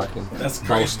Grill. I can That's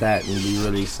post that and be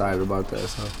really excited about that.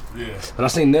 So. Yeah. But I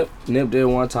seen Nip did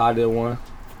one, Ty did one.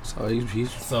 So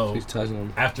he's touching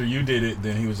them. After you did it,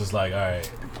 then he was just like, all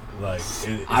right, like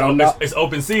I don't know. It's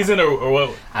open season or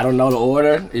what? I don't know the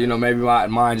order. You know, maybe my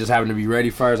mine just happened to be ready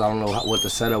first. I don't know what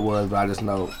the setup was, but I just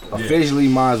know officially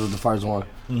mine was the first one.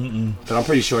 Mm-mm. But I'm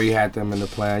pretty sure he had them in the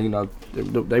plan. You know,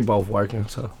 they both working.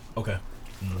 So okay.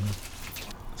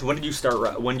 So when did you start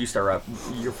rap?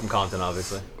 You're from Compton,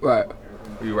 obviously. Right.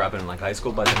 Were you rapping in like high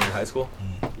school, by the end of high school?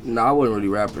 No, I wasn't really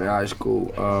rapping in high school.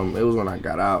 It was when I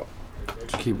got out.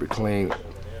 To keep it clean.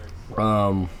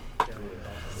 I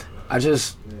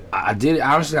did it.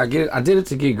 Honestly, I did it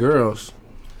to get girls.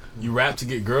 You rap to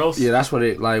get girls? Yeah, that's what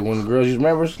it like. When the girls, you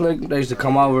remember Slick? They used to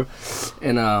come over,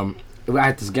 and I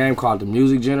had this game called the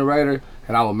Music Generator,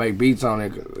 and I would make beats on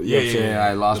it. You know what I'm saying?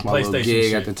 I lost my little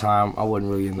gig at the time. I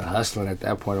wasn't really into hustling at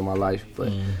that point in my life,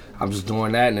 but I'm just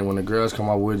doing that. And then when the girls come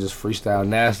over, we'll just freestyle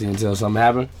nasty until something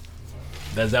happened.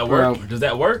 Does that work? Does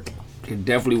that work? It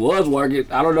definitely was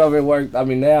working. I don't know if it worked. I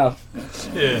mean, now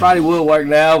probably would work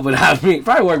now, but I mean,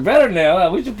 probably work better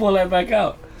now. We should pull that back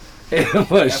out.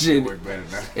 But shit, work better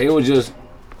now. It was just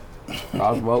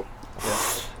I smoke.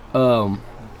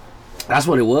 That's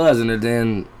what it was, and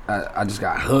then I just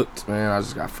got hooked, man. I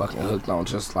just got fucking hooked on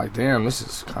just like, damn, this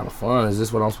is kind of fun. Is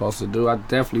this what I'm supposed to do? I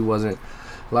definitely wasn't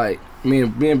like me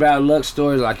and being Bad Luck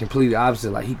stories. Like completely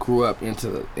opposite. Like he grew up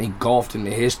engulfed in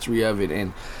the history of it,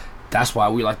 and that's why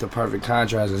we like the perfect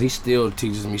contrast, because he still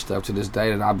teaches me stuff to this day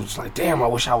that I was just like, damn, I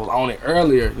wish I was on it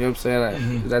earlier. You know what I'm saying?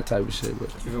 Like, that type of shit. But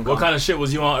what kind of shit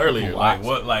was you on earlier? Like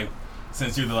what? Like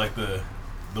since you're the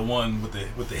one with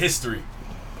the history.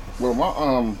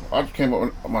 Well, I came up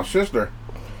with my sister.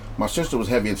 My sister was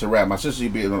heavy into rap. My sister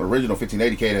used to be an original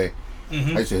 1580 K-Day.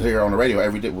 I used to hear her on the radio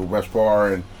every day with Rush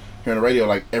Bar and hear on the radio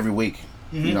like every week.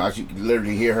 You know, I should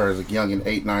literally hear her as a young and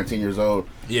 8, 9, 10 years old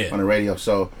on the radio.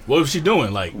 So what was she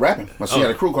doing? Like rapping. She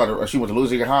had a crew called. She went to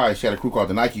Louisiana High. She had a crew called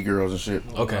the Nike Girls and shit.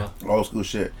 Okay. Old school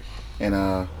shit.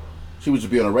 And she would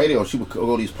just be on the radio. She would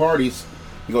go to these parties,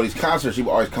 go to these concerts. She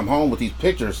would always come home with these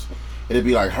pictures. It'd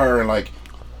be like her and like,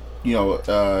 you know,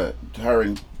 her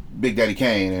and Big Daddy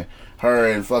Kane and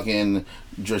her and fucking.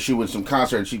 She went to some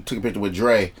concert and she took a picture with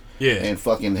Dre. Yeah. And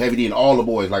fucking Heavy D and all the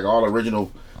boys, like all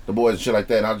original. The boys and shit like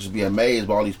that, and I'd just be amazed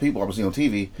by all these people I would see on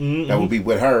TV that would be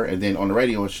with her, and then on the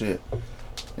radio and shit.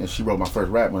 And she wrote my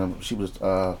first rap when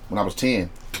I was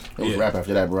 10. It was rap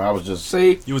after that, bro. I was just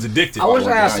you was addicted. I wish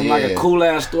I had some like a cool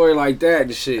ass story like that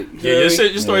and shit. Your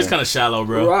story's kind of shallow,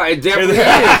 bro. Right, it definitely is.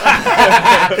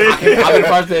 I've been the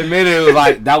first to admit it. It was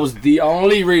like that was the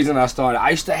only reason I started. I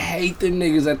used to hate them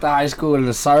niggas at the high school in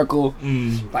the circle.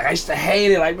 Like I used to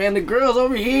hate it. Like, man, the girls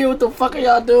over here, what the fuck are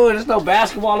y'all doing? There's no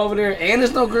basketball over there, and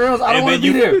there's no girls. I don't want to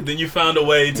be there. Then you found a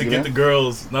way to get the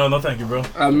girls. No, thank you, bro.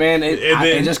 Man,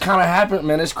 it just kind of happened,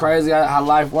 man. It's crazy how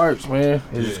life works, man.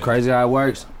 It's just crazy how it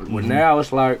works. But now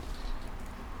it's like,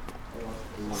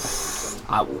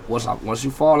 once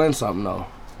you fall in something, though.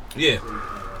 Yeah.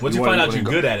 Once you find out you're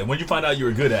good at it. When you find out you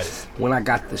were good at it. When I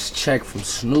got this check from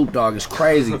Snoop Dogg, it's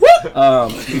crazy. My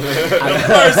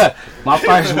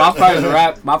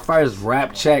first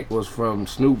rap check was from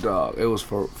Snoop Dogg. It was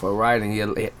for writing.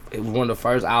 It was one of the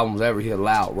first albums ever he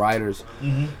allowed writers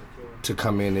to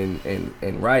come in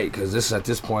and write, because at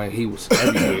this point he was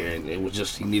everywhere, and it was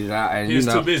just he needed out. And he was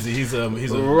too busy. He's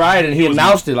right, and he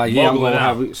announced it like, I'm gonna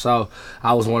have it. So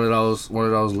I was one of those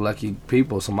lucky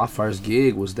people. So my first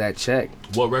gig was that check.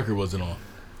 What record was it on?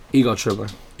 Ego Trippin'.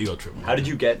 How did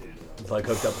you get like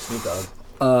hooked up with Snoop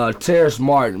Dogg? Terrence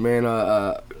Martin, man.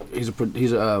 He's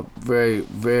a very,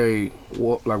 very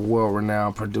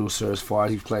world-renowned producer as far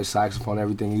as he plays saxophone and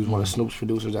everything. He was one of Snoop's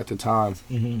producers at the time.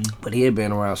 But he had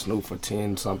been around Snoop for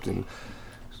 10,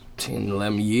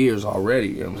 11 years already,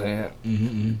 you know what I'm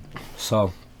saying?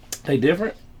 So, they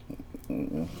different?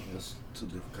 It's two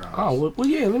different kinds. Oh, well,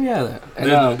 yeah, let me have that.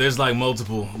 And, there's like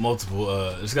multiple.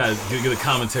 Just gotta get a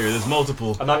commentary. There's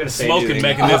multiple. I'm not gonna say smoking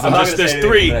anything. mechanisms. There's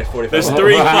three. There's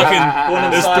three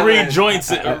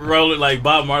joints rolling, like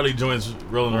Bob Marley joints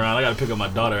rolling around. I gotta pick up my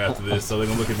daughter after this, so they're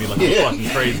gonna look at me like I'm fucking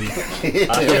crazy.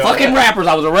 Fucking rappers.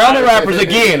 I was around the rappers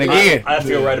again. I have to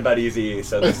go right about Eazy-E,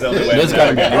 so this is the only way. This is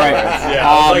gonna be great.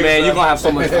 Oh man, you're gonna have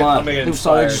so much fun. It was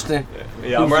so interesting.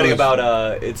 Yeah, I'm writing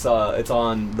about it's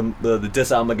on the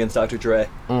diss album against Dr. Dre.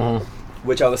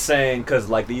 which I was saying because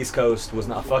like the East Coast was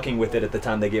not fucking with it at the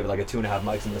time. They gave it like a 2.5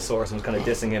 mics in the source and was kind of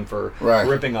dissing him for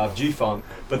ripping off G-Funk.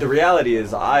 But the reality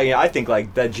is, I think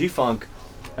like that G-Funk,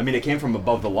 I mean, it came from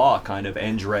above the law, kind of,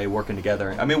 and Dre working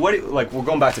together. I mean, like we're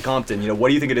going back to Compton. You know, what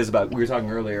do you think it is about? We were talking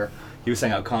earlier. He was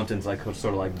saying how Compton's like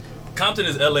sort of like Compton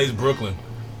is LA's Brooklyn.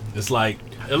 It's like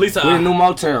at least we're in New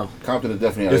Motown. Compton is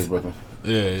definitely LA's Brooklyn.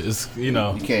 Yeah, it's you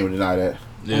know you can't even deny that.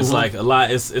 It's like a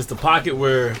lot. It's the pocket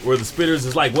where the spitters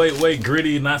is like way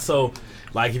gritty, not so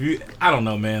like if you I don't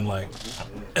know, man. Like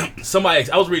somebody,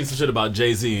 I was reading some shit about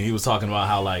Jay-Z and he was talking about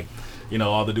how like you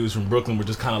know all the dudes from Brooklyn were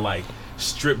just kind of like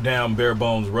stripped down, bare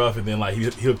bones, rough, and then like he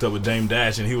hooked up with Dame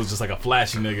Dash and he was just like a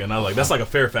flashy nigga, and I was like that's like a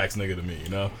Fairfax nigga to me, you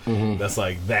know. That's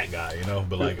like that guy, you know.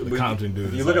 But like the Compton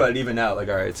dude. You look at it even now, like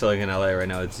all right, so like in LA right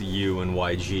now, it's you and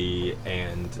YG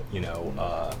and you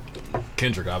know.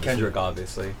 Kendrick,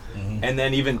 obviously. And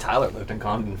then even Tyler lived in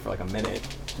Compton for like a minute.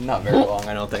 Not very long,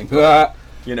 I don't think.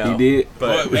 You know, he did.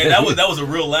 But man, that was a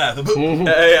real laugh.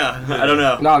 Yeah, I don't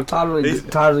know. No, Tyler's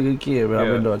a good kid, but I've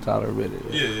been doing Tyler a minute.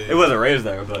 Yeah. It wasn't raised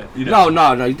there, but you know.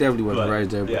 No, he definitely wasn't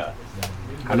raised there. But yeah,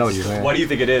 I know what you're saying. What do you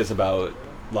think it is about?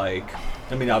 Like,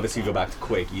 I mean, obviously you go back to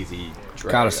Quick, Easy.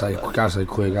 Dre, gotta say Quick. Gotta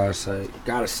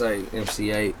say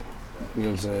MC8. You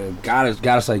know what I'm saying?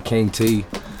 Gotta say King T.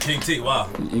 King T, wow.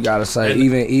 You gotta say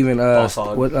even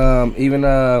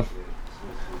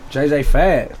JJ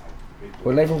Fad.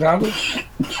 Wasn't they from Compton?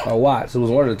 Or Watts? It was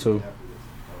one of the two.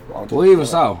 Well, even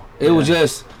so, it was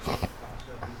just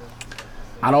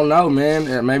I don't know,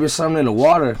 man. Maybe it's something in the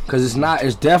water because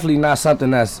it's definitely not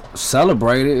something that's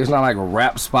celebrated. It's not like a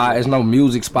rap spot. It's no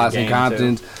music spots in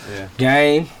Compton.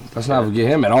 Game. Let's not forget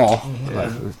him at all.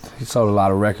 Like, he sold a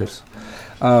lot of records.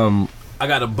 I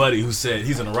got a buddy who said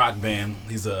he's in a rock band.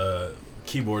 He's a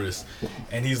keyboardist,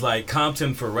 and he's like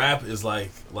Compton for rap is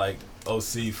like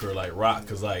OC for like rock,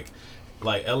 cause like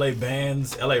LA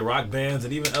bands, LA rock bands,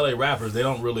 and even LA rappers, they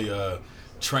don't really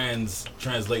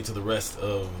translate to the rest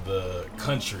of the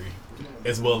country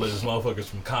as well as motherfuckers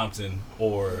from Compton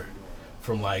or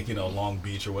from like you know Long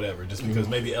Beach or whatever. Just because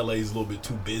maybe LA is a little bit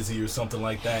too busy or something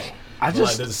like that.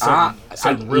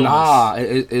 Certain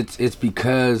realness. It's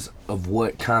because of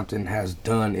what Compton has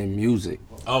done in music.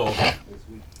 Oh, okay.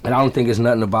 And I don't think it's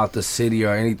nothing about the city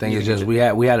or anything. It's just we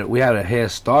had a head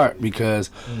start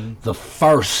because the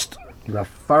first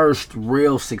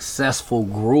real successful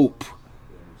group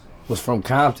was from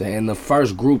Compton, and the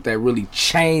first group that really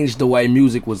changed the way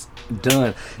music was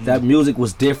done. That music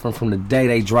was different from the day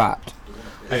they dropped.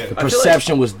 The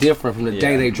perception was different from the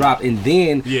day they dropped, and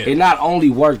then it not only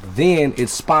worked then, it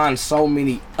spawned so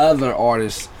many other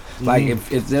artists. Like if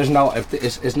there's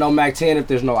no Mac 10 if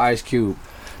there's no Ice Cube.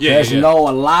 There's a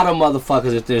lot of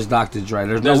motherfuckers if there's Dr. Dre.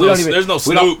 There's no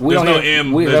Snoop. There's no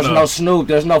M. There's no Snoop.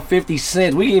 There's no 50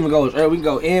 Cent. We can even go. We can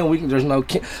go in. There's no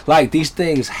like these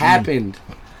things happened.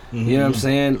 You know what I'm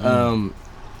saying?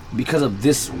 Because of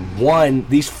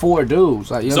these four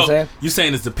dudes. Like you know what I'm saying? You're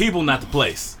saying it's the people, not the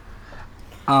place.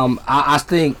 I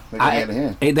think they go hand in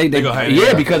hand. They go hand in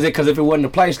hand. Because if it wasn't the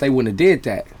place, they wouldn't have did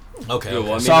that. Okay.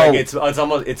 Well, I mean, so it's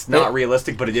almost not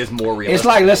realistic, but it is more realistic. It's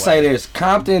like let's say this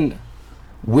Compton.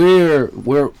 They're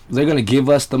gonna give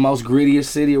us the most grittiest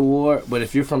city award, but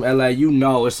if you're from LA, you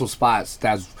know it's some spots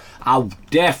that's I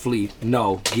definitely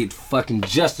know get fucking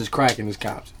just as cracking as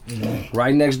Compton.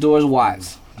 Right next door is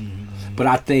Watts. But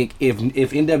I think if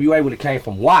NWA would have came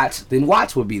from Watts, then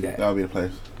Watts would be that. That would be the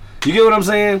place. You get what I'm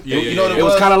saying? Yeah, you know what it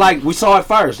was kind of like we saw it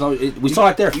first. We saw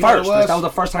it there first. That was the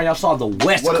first time y'all saw the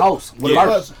West Coast. What it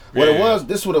was.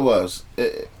 This is what it was.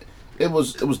 It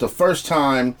was the first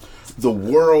time the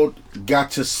world got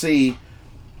to see.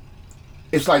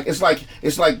 It's like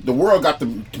the world got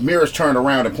the mirrors turned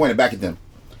around and pointed back at them.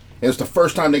 It was the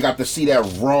first time they got to see that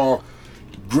raw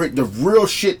grit, the real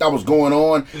shit that was going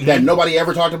on that nobody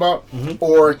ever talked about,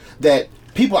 or that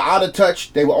people out of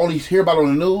touch, they will only hear about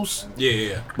on the news.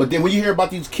 Yeah. But then when you hear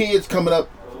about these kids coming up,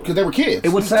 because they were kids, it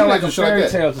would sound like a fairy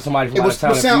tale to somebody. It would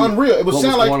sound unreal. It would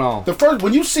sound like the first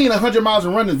when you seen 100 Miles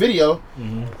and Running video,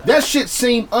 that shit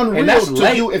seemed unreal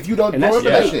to you if you don't grow up with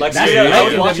that shit. I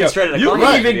was watching straight at you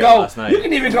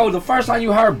can even go the first time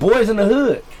you heard Boys in the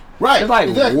Hood. Right. It's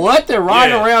like, what? They're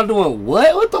riding around doing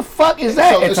what? What the fuck is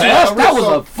that? And to us, that was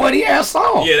a funny ass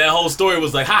song. Yeah, that whole story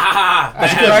was like, ha ha ha.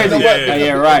 That's crazy.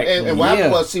 Yeah, right. And what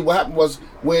happened was,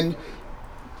 when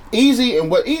Easy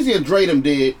and Dre them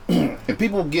did, and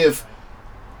people don't get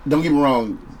me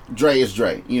wrong, Dre is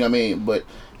Dre. You know what I mean? But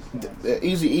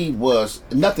Eazy-E was,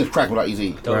 nothing's cracking without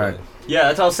Eazy-E. Right. Yeah,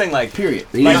 that's what I was saying. Like, period.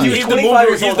 Like, he's the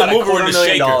mover. He's the mover and the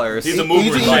shaker. He's the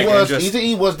mover.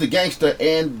 Eazy-E was the gangster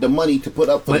and the money to put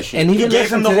up for the shit. And he gave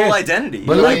him the whole identity.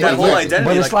 But that whole identity.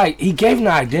 But it's like he gave him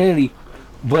the identity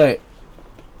but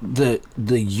the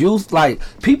youth, like,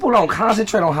 people don't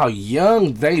concentrate on how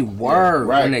young they were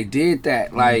when they did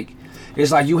that. Like,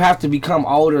 it's like you have to become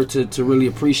older to really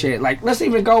appreciate it. Like, we can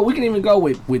even go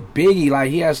with Biggie.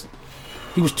 Like,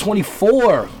 he was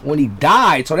 24 when he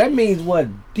died, so that means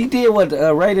he did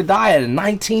ready to die at a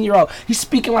 19-year-old. He's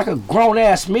speaking like a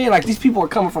grown-ass man. Like, these people are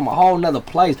coming from a whole nother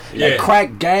place. That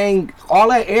crack gang, all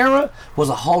that era was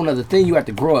a whole nother thing. You have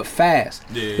to grow up fast.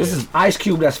 This is Ice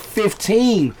Cube that's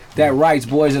 15 that writes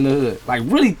Boys in the Hood. Like,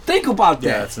 really think about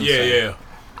that. Yeah.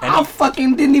 I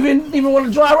fucking didn't even want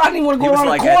to drive. I didn't want to go around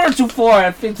the corner too far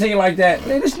at 15 like that.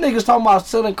 Man, this nigga's talking about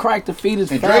selling crack to feed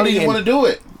his and family. Dre didn't want to do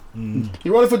it. He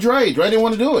wrote it for Dre. Dre didn't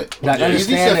want to do it. He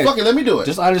said, "Fuck it, let me do it."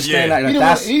 Just understand that.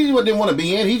 He didn't want to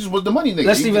be in. He just was the money nigga.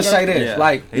 Let's even say this.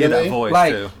 Like, he had that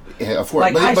voice too. Yeah, of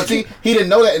course. But see, he didn't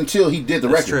know that until he did the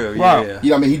record. True. You know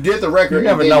what I mean? He did the record,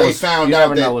 and then they found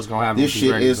out that this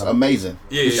shit is amazing.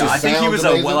 Yeah. I think he was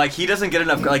he doesn't get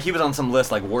enough. Like, he was on some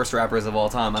list like worst rappers of all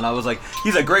time, and I was like,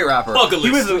 he's a great rapper.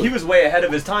 He was way ahead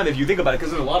of his time if you think about it,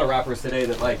 because there's a lot of rappers today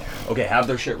that have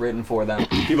their shit written for them.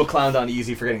 People clowned on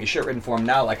Easy for getting his shit written for him.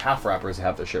 Now like half rappers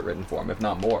have their shit written for him, if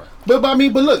not more. But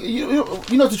look, you know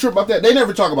what's the truth about that? They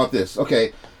never talk about this.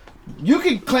 Okay. You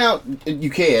can clown, I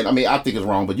mean, I think it's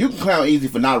wrong, but you can clown Easy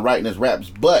for not writing his raps,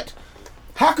 but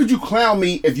how could you clown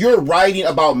me if you're writing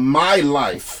about my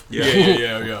life?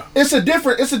 Yeah. It's a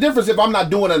difference if I'm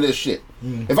not doing none of this shit.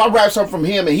 If I rap something from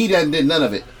him and he doesn't did none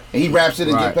of it, and he raps it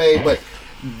and get paid, but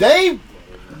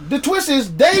the twist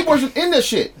is, they wasn't in this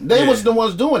shit. They wasn't the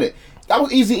ones doing it. That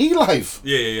was Eazy-E life.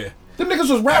 Yeah. Them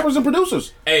niggas was rappers and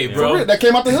producers. Hey, bro. That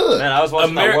came out the hood. Man, I was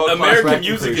watching American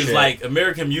music is like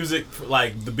American music.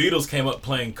 Like the Beatles came up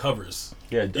playing covers.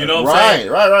 Yeah, you know what I'm saying?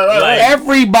 Right. Like,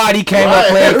 everybody came up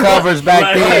playing covers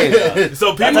back then.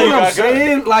 So people, you know what I'm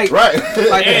saying? Like,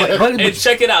 and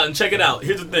check it out.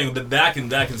 Here's the thing that I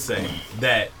can say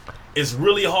that it's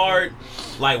really hard.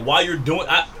 Like while you're doing,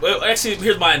 actually,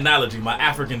 here's my analogy, my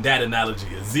African dad analogy.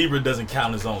 A zebra doesn't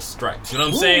count his own stripes. You know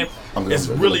what I'm saying? It's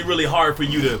really, really hard for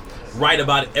you to write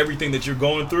about everything that you're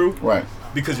going through, right?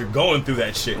 Because you're going through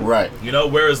that shit, right? You know,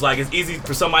 whereas like it's easy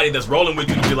for somebody that's rolling with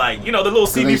you to be like, you know, the little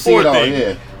CB4 thing.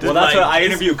 Yeah. Well, that's what I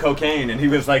interviewed Cocaine, and he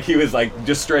was like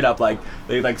just straight up like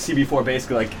CB4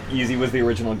 basically like Easy was the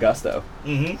original Gusto.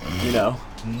 Mm-hmm. You know,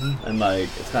 and like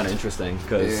it's kind of interesting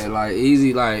because like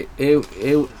Easy like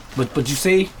it. But you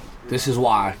see, this is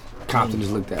why Compton is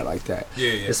looked at like that.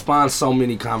 Yeah. It spawns so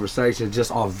many conversations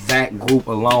just off that group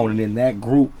alone, and then that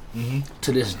group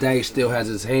to this day still has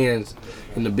its hands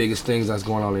in the biggest things that's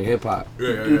going on in hip hop.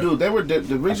 Dude, they were the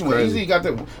reason when Eazy got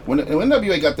that when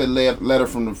NWA got that letter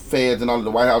from the feds and all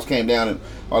the White House came down and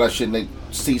all that shit and they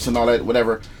seats and all that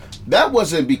whatever. That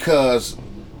wasn't because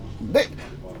they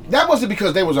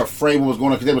was afraid what was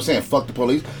going on because they were saying fuck the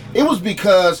police. It was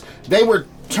because they were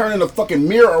turning the fucking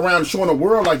mirror around and showing the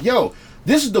world like, yo,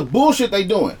 this is the bullshit they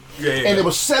doing. And it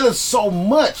was selling so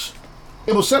much.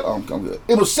 It was selling. I'm good.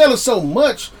 It was selling so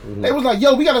much. They was like,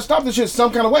 yo, we gotta stop this shit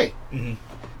some kind of way. You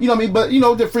know what I mean? But you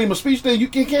know the freedom of speech thing, you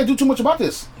can't do too much about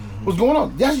this. What's going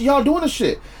on? That's y'all doing this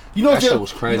shit. You know that shit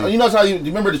was crazy. You know how you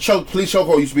remember the police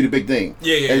chokehold used to be the big thing.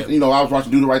 And, you know, I was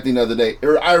watching Do the Right Thing the other day.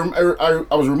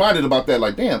 I was reminded about that.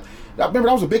 Like, damn. I remember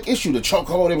that was a big issue. The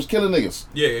chokehold, they was killing niggas.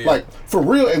 Like for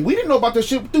real, and we didn't know about this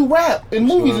shit through rap and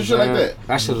movies and shit like that.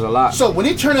 That shit was a lot. So when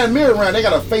they turn that mirror around, they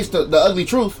gotta face the ugly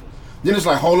truth. Then it's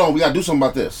like, hold on, we gotta do something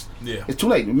about this. It's too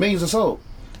late. Millions of sold.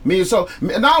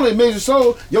 Not only millions of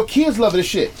sold, your kids love this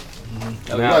shit.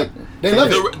 Like they love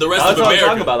it. The rest that's of what America. I'm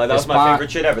talking about. Like, that was my favorite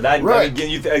shit ever. That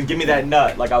give me that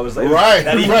nut. Like I was like,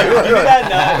 give me that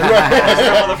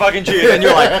nut. Motherfucking cheese. And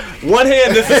you're like, one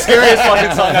hand, this is the scariest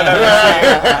fucking song I've ever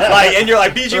seen. Like, and you're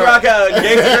like, BG Rock,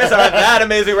 Gangsta Chris are that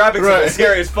amazing rapping song,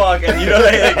 scary as fuck. And you know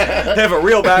they have a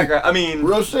real background. I mean,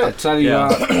 real shit. I tell you,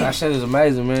 that shit is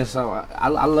amazing, man. So I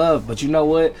love, but you know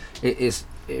what? It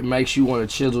makes you want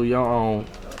to chisel your own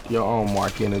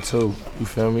mark in it too. You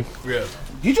feel me? Yeah.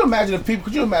 Could you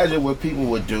imagine what people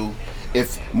would do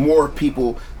if more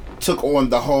people took on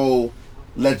the whole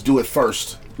let's do it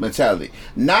first mentality?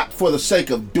 Not for the sake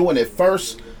of doing it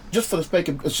first, just for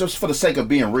the sake of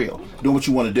being real, doing what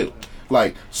you want to do.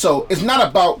 Like, so it's not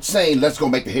about saying let's go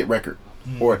make the hit record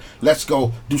or let's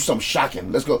go do something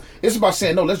shocking. It's about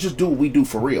saying no, let's just do what we do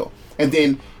for real. And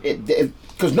then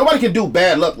because nobody can do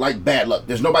bad luck like bad luck.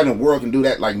 There's nobody in the world can do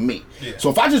that like me. Yeah. So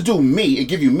if I just do me and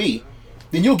give you me,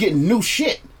 then you'll get new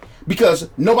shit because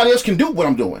nobody else can do what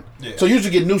I'm doing. Yeah. So you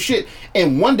just get new shit,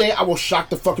 and one day I will shock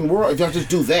the fucking world if y'all just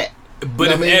do that. But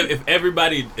You know what I mean?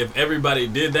 if everybody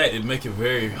did that, it'd make it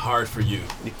very hard for you.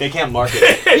 They can't market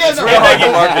it. Yeah, no,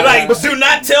 Like, do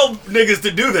not tell niggas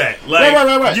to do that. Like,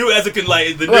 Right. you as a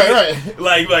like the Right,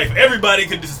 niggas, like if everybody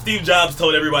could. Steve Jobs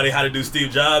told everybody how to do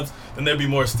Steve Jobs, then there'd be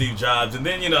more Steve Jobs, and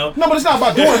then No, but it's not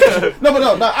about doing. No,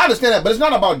 I understand that, but it's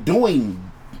not about doing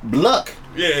luck.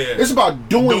 Yeah. It's about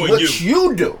doing what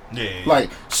you do. Yeah.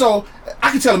 Like, so I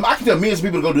can tell millions of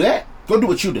people to go do that. Go do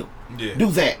what you do. Yeah. Do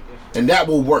that, and that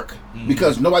will work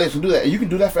because nobody else can do that, and you can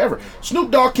do that forever.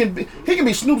 Snoop Dogg can be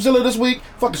Snoopzilla this week,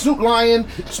 fucking Snoop Lion,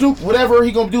 Snoop whatever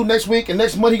he gonna do next week, and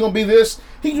next month he gonna be this.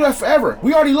 He can do that forever.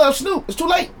 We already love Snoop. It's too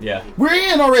late. Yeah. We're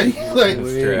in already. Like,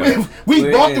 we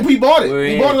bought it. We bought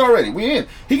it already. We in.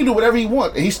 He can do whatever he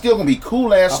wants, and he's still gonna be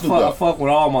cool ass Snoop I Dogg. fuck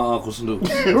with all my Uncle Snoop.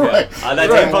 Right. That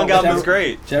Daft Punk album was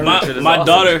great.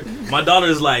 My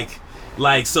daughter's like,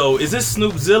 so is this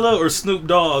Snoopzilla or Snoop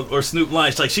Dogg or Snoop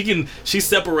Lion? Like she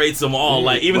separates them all,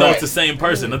 like even though it's the same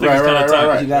person. I think it's kind of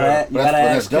tough. You gotta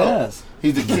ask us.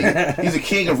 He's the king. He's the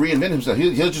king of reinventing himself.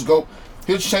 He'll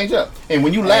just change up. And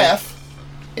when you laugh,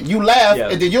 and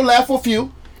then you'll laugh for a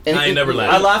few. And I ain't never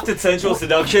laughed. I laughed at Sensual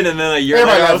Seduction, and then a year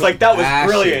Everybody later, I laughed. was like, that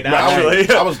was brilliant,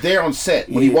 actually. I was there on set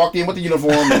when he walked in with the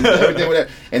uniform and everything with that.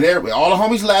 And all the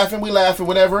homies laughing, we laughing,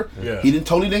 whatever. Yeah. He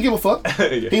totally didn't give a fuck.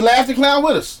 He laughed and clowned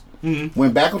with us.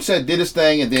 Went back on set, did his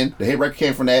thing, and then the hit record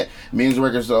came from that. Millions of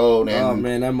records sold. And Oh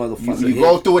man, that motherfucker. you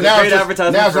go through it now. Great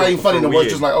advertisement Now it's not for- even funny for no more. It's weed.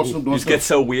 just like, oh, Snoop doing You just get Snoop.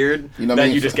 so weird You know what I that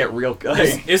mean? you just get real. Like,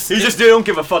 it's- you just don't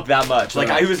give a fuck that much. Like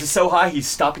he was so high, he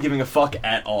stopped giving a fuck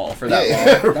at all for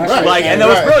that long. Right. Like, and that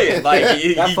was Right. brilliant. Like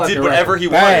he That did fucking whatever he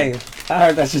record. wanted. Bang. I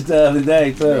heard that shit the other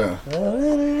day too.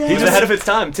 Yeah. He was ahead of its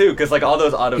time too, because like all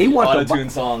those He wanted auto-tune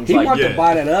songs. He like, wanted yeah. to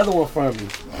buy that other one from me.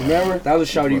 Remember? That was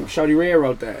Shorty Red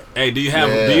wrote that. Hey, do you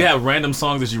have random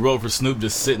songs that you wrote for Snoop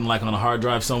just sitting like on a hard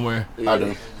drive somewhere? I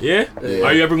do. Yeah? Yeah.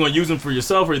 Are you ever going to use them for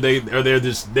yourself, or they're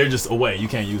just away? You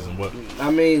can't use them. What?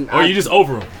 I mean, Or you just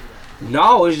over them?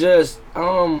 No, it's just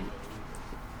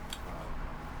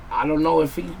I don't know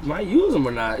if he might use them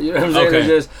or not. You know what I'm saying? Okay.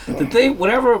 It's just the thing.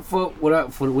 Whatever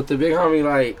with the big homie,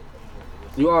 like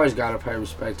you always gotta pay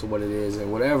respect to what it is,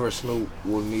 and whatever Snoop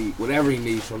will need, whatever he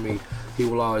needs from me, he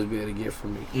will always be able to get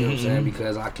from me. You know what I'm saying?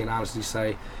 Because I can honestly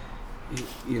say,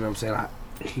 you know what I'm saying.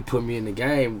 He put me in the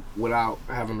game without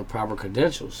having the proper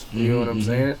credentials. You know what I'm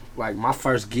saying? Like my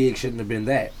first gig shouldn't have been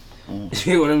that.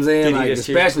 You know what I'm saying? Did he Like just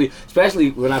especially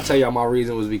when I tell y'all my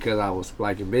reason was because I was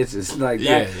liking bitches. Like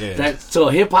that. Yeah. That's so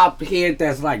a hip hop head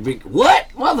that's like big what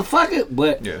motherfucker.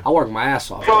 But Yeah. I work my ass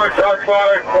off. Shot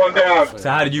fired, one down. So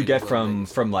how did you get from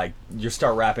like you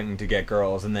start rapping to get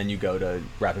girls, and then you go to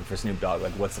rapping for Snoop Dogg?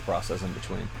 Like, what's the process in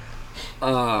between?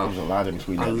 There's a lot in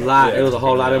between that. A lot. Yeah, It was a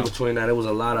whole lot in yeah. between that. It was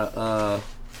a lot of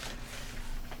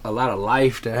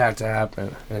life that had to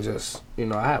happen, and just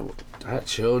I had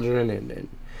children, and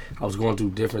I was going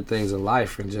through different things in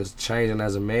life, and just changing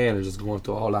as a man, and just going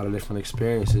through a whole lot of different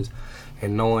experiences,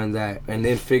 and knowing that, and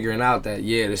then figuring out that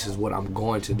this is what I'm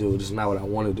going to do. This is not what I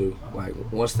want to do. Like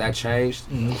once that changed.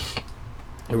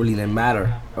 It really didn't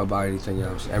matter about anything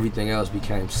else. Everything else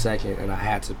became second, and I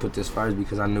had to put this first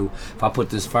because I knew if I put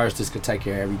this first, this could take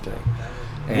care of everything.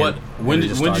 And When it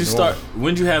did just you going.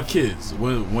 when did you have kids?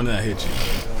 When did that hit you?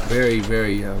 Very,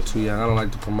 very young. Too young. I don't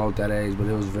like to promote that age, but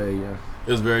it was very young.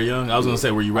 It was very young. I was gonna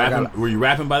say, were you rapping? Were you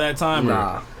rapping by that time?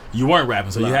 Nah. Or you weren't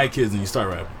rapping, so you had kids and you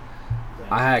started rapping.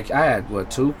 I had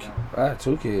two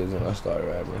kids when I started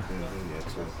rapping.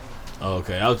 Oh,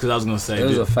 okay, because I was gonna say, It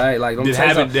was a fact. Like, did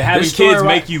having kids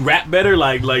make you rap better?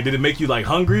 Like, did it make you like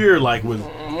hungrier? Like, with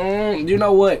You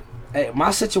know what? Hey,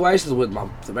 my situations with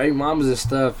the baby mamas and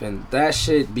stuff, and that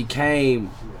shit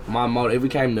became my motive. It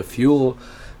became the fuel.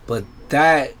 But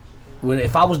that,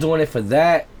 if I was doing it for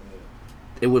that,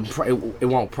 it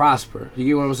won't prosper. You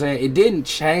get what I'm saying? It didn't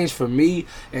change for me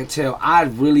until I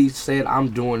really said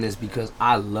I'm doing this because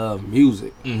I love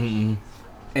music. And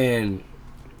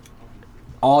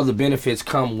all the benefits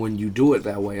come when you do it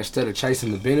that way. Instead of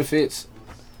chasing the benefits,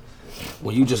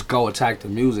 when you just go attack the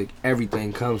music,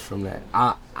 everything comes from that.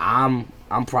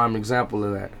 I'm prime example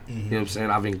of that. You know what I'm saying?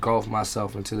 I've engulfed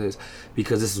myself into this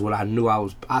because this is what I knew I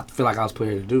feel like I was put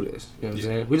here to do this. You know what I'm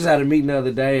saying? We just had a meeting the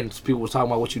other day and people was talking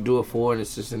about what you do it for and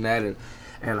it's this and that,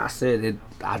 and I said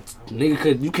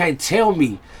you can't tell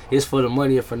me it's for the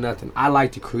money or for nothing. I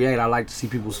like to create. I like to see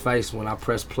people's face when I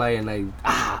press play and they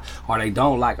or they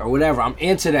don't like or whatever. I'm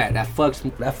into that. That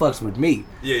fucks with me.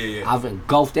 Yeah. I've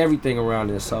engulfed everything around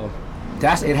this, so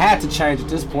it had to change at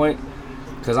this point.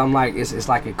 Cause I'm like it's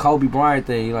like a Kobe Bryant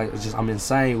thing. Like it's just I'm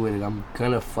insane with it. I'm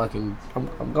gonna fucking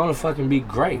be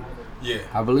great. Yeah.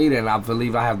 I believe that, and I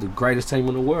believe I have the greatest team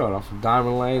in the world. I'm from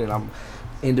Diamond Lane, and I'm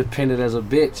independent as a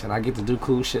bitch, and I get to do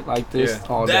cool shit like this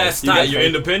all day. That's tight. You're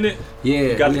independent? Yeah.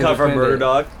 You got the cover of Murder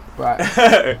Dog. Right.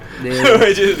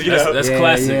 Which is, you know, that's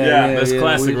classic. That's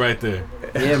classic right there.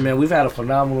 Yeah, man, we've had a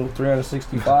phenomenal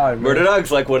 365. Man. Murder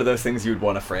Dog's like one of those things you'd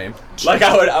want to frame. Like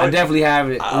I would definitely have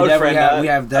it. I would frame that. We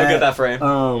have that. I'll get that frame. I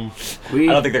don't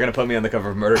think they're gonna put me on the cover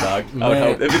of Murder Dog. I would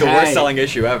hope. It'd be the worst selling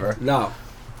issue ever. No.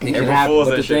 It can happen,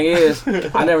 but the thing is,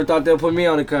 I never thought they'll put me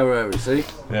on the cover of it. See?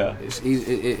 Yeah.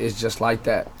 It's just like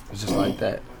that. It's just like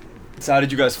that. So how did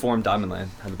you guys form Diamond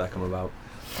Land? How did that come about?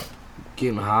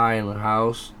 Getting high in the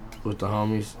house with the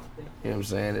homies. You know what I'm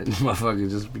saying? And motherfuckers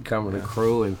just becoming a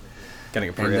crew and getting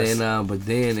a Prius. And then, but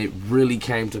then it really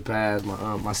came to pass.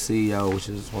 My CEO, which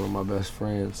is one of my best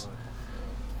friends,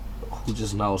 who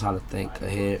just knows how to think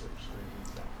ahead,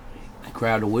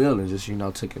 grabbed the wheel and just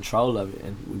took control of it.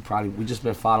 And we just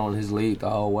been following his lead the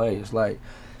whole way. It's like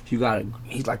he's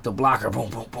like the blocker,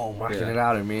 boom, boom, boom, rocking it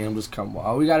out, and me and him just come.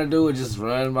 All we gotta do is just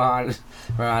run behind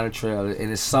the trail,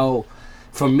 and it's so.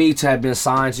 For me to have been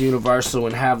signed to Universal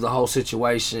and have the whole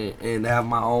situation and have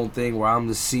my own thing where I'm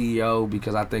the CEO,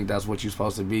 because I think that's what you're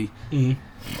supposed to be. Mm-hmm.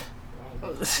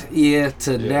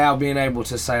 Now being able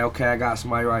to say, okay, I got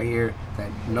somebody right here that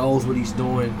knows what he's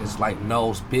doing. It's like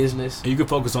knows business. And you can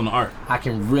focus on the art. I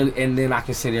can really, and then I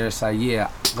can sit here and say,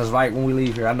 because right when we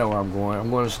leave here, I know where I'm going. I'm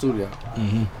going to the studio.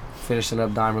 Mm-hmm. Finishing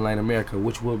up Diamond Lane America,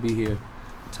 which will be here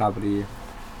top of the year.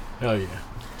 Hell yeah.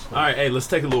 All right, hey, let's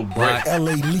take a little break.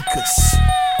 LA Leakers.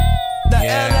 The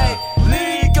LA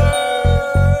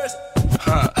Leakers.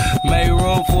 Made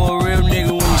room for a real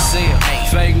nigga when you see him.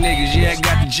 Fake niggas,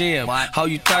 got the gym. How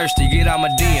you thirsty, get out my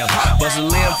DM. Bust a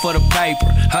limb for the paper.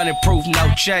 100 proof,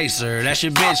 no chaser. That's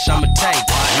your bitch, I'ma take.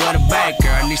 What a baker,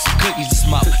 I need some cookies to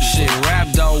smoke. Shit, rap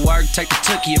don't work, take the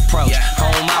tookie approach.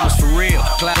 Home mamas for real.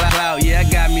 Cloud, I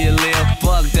got me a lil.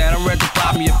 Fuck that, I'm ready to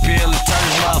pop me a pill and turn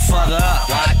this motherfucker up.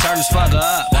 Turn this fucker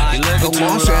up. You looking the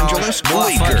Los Angeles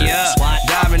boy, fuck you up.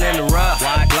 Diamond in the rough,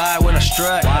 glide when I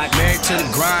strut. Married to the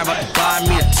grind, about to buy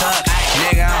me a tux.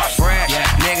 Nigga, I'm fresh,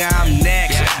 nigga, I'm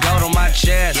next. Gold on my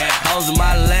chest, hoes on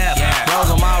my left, rose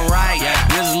on my right.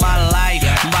 This is my life.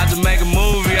 I'm about to make a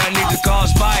movie, I need to call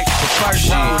Spike. But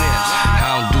first, know this. I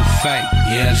don't do fake,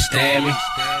 you understand me?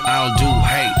 I don't do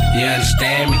hate, you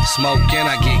understand me? Smoking,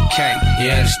 I get cake,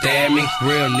 you understand me?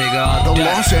 Real nigga all day, the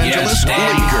Los Angeles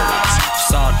Lakers.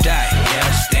 It's all day, you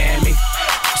understand me?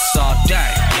 It's all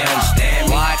day, you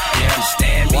understand me? What? You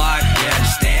understand me? What? You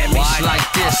understand me? It's like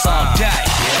this all day,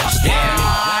 you understand me?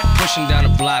 Pushing down the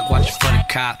block, watching for the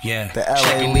cop,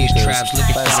 Checking these traps,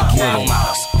 looking for the kill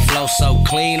mouse. Flow so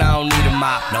clean, I don't need a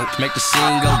mop. Nope, make the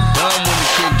scene go dumb when the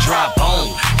kick drop.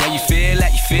 Boom, yeah, you feel that?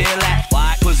 You feel that?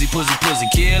 What? Pussy,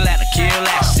 kill that, kill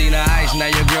that. Seen the ice, now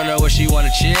your girl know where she wanna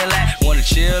chill at. Wanna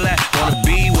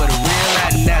be with a real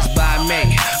at, and that's by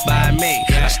me.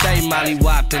 I stay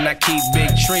molly-whopped and I keep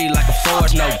big tree like a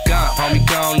forest, no gun. Homie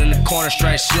gone in the corner,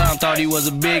 straight slump. Thought he was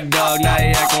a big dog, now he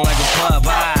acting like a pup.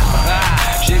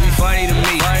 Shit be funny to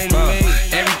me.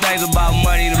 Everything's about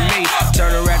money to me.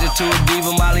 Turn a ratchet to a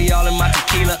diva, Molly all in my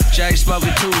tequila. Jay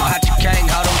smoking too hot, you can't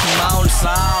hold on to my own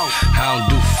song. I don't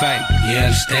do fake, you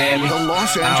understand me? The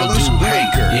Los I don't Angeles do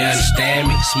hate, Lakers. you understand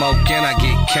me? Smoking, I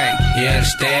get cake, you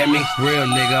understand me? Real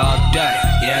nigga all day,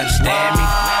 you understand me?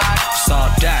 It's all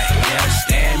day, you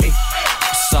understand me?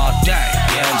 It's all day,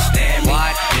 you understand me?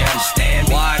 What? You understand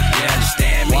me? What? You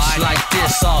understand me? It's like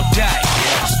this all day,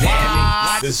 you understand me?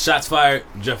 This is Shots Fired.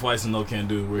 Jeff Weiss and No Can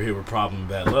Do. We're here with Problem and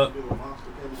Bad Luck.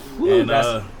 Woo, and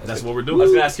that's what we're doing. I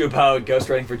was gonna ask you about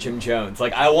ghostwriting for Jim Jones.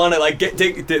 Like, I want to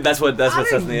that's what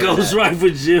says in the internet. Ghostwrite for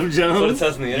Jim Jones. That's what it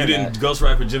says in the You internet. didn't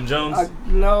ghostwrite for Jim Jones?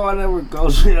 No, I never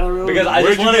ghostwrite. Because I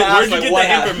just wanted to ask, where'd you get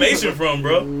that information from,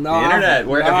 bro? No, the internet,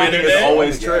 where everything is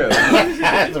always true.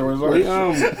 That's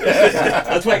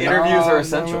why interviews are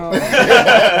essential.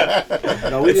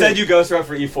 It said you ghostwrote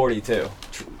for E40 too.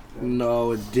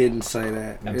 No, it didn't say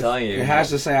that. I'm telling you. It has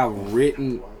to say I've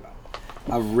written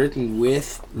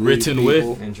with.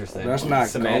 Interesting. That's not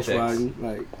semantics.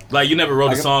 ghostwriting. Like you never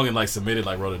wrote a song and submitted,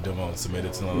 wrote a demo and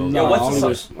submitted to one of those. No,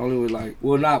 what's only with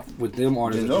not with them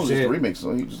artists. No, just a remix.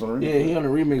 So he just on a remix. Yeah, he on a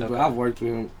remix, but I've worked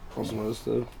with him on some other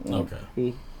stuff. Okay.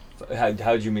 How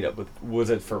did you meet up with?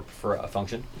 Was it for a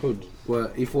function?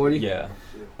 What, E40? Yeah.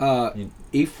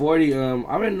 E40.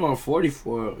 I've been doing 40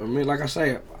 for. I mean, like I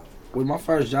say, with my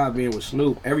first job being with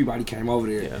Snoop, everybody came over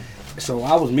there. Yeah. So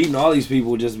I was meeting all these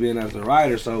people just being as a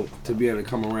writer. So to be able to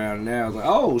come around now, I was like,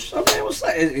 oh, man, what's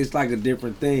that? It's like a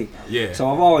different thing. Yeah. So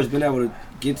I've always been able to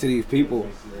get to these people,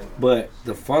 but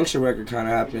the function record kind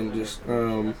of happened. Just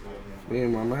me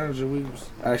and my manager, we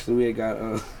had got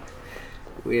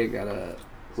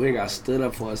we got stood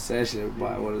up for a session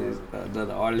by one of these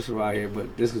another artist from out here,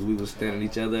 but just because we was standing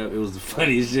each other up, it was the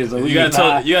funniest shit. So you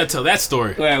gotta tell that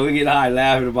story. Yeah, we get high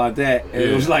laughing about that, and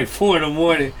it was like 4 in the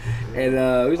morning, and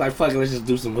we was like, "Fuck it, let's just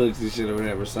do some hooks and shit or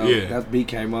whatever." So that beat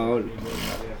came on.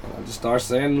 I just started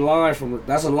saying the line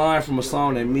that's a line from a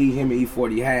song that me, him, and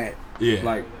E40 had. Yeah.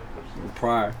 Like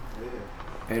prior.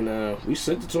 And we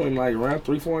sent it to him like around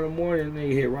 3, 4 in the morning, and then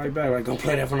he hit right back like, "Don't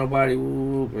play that for nobody."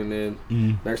 Whoop. And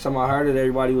then next time I heard it,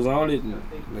 everybody was on it, and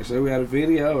they said we had a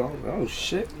video. Oh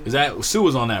shit! Is that Sue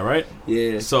was on that, right?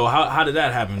 Yeah. So how did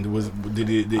that happen? Did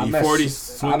E40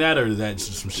 swing that, or is that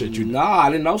just some shit you? Nah, I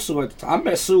didn't know Sue at the time. I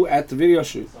met Sue at the video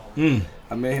shoot.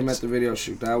 I met him at the video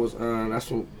shoot. That was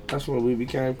that's when we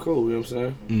became cool. You know what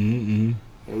I'm saying?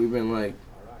 And we've been like.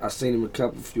 I seen him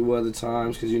a few other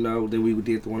times because, then we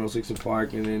did the 106 in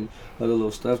Park and then other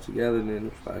little stuff together. And then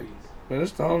it's like, man,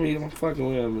 that's the homie. I'm fucking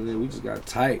with him. And then we just got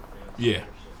tight. Yeah.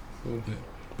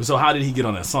 But so how did he get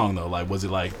on that song, though? Like, was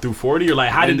it like through 40 or like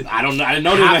how did... I don't know. I didn't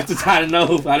know them at the time.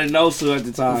 I didn't know Sue at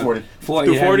the time. 40.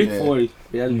 Through 40? Yeah, 40.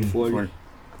 Yeah, 40.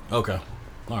 Okay.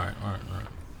 All right.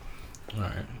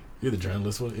 You're the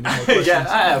journalist. What, any more questions? Yeah,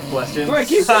 I have questions. Go ahead,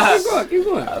 keep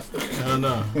going. I don't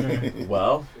know.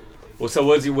 Well, so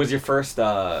was your first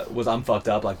was I'm Fucked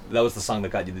Up, like that was the song that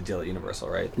got you the deal at Universal,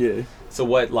 right? Yeah. So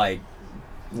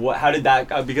how did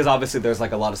that because obviously there's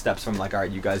like a lot of steps from like, all right,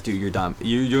 you guys do you're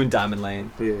doing Diamond Lane.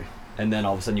 Yeah. And then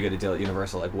all of a sudden you get a deal at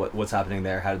Universal. Like what's happening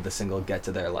there? How did the single get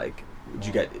to there? Like did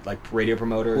you get like radio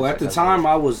promoters? Well, at the time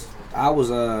I was with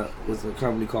a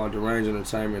company called Derange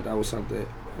Entertainment. That was something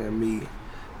that me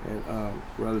and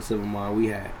relative of mine we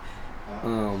had.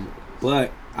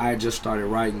 But I had just started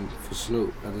writing for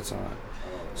Snoop at the time,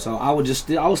 so I would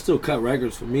still cut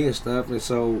records for me and stuff. And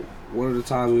so one of the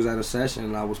times we was at a session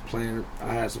and I was playing,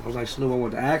 I was like, "Snoop, I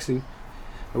wanted to ask him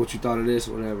what you thought of this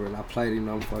or whatever." And I played him,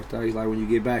 I'm fucked up. He's like, "When you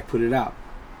get back, put it out."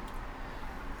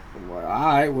 I'm like, "All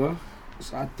right, well."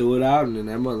 So I threw it out and then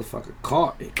that motherfucker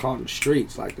caught in the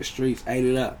streets. Like the streets ate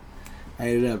it up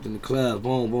in the club.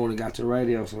 Boom, boom, it got to the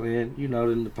radio. So then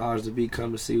then the powers that be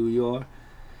come to see who you are.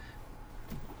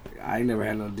 I ain't never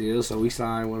had no deal, so we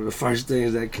signed one of the first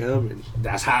things that come, and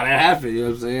that's how that happened, you know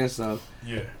what I'm saying? So,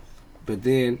 yeah. But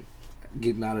then,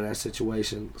 getting out of that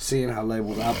situation, seeing how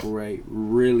labels operate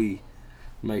really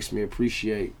makes me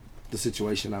appreciate the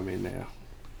situation I'm in now,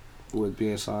 with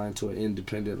being signed to an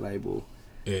independent label,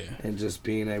 and just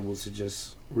being able to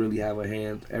just really have a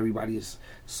hand. Everybody is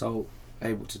so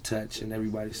able to touch, and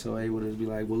everybody's so able to be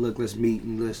like, well, look, let's meet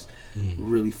and let's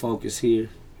really focus here.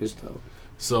 It's dope.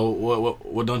 So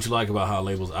what don't you like about how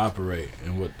labels operate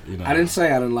and what I didn't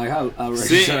say I didn't like how operate.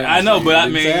 See, I know, but I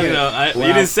mean,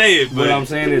 you didn't say it. But what I'm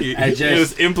saying is, it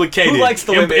was implicated. Who likes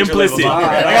the way major implicit? labels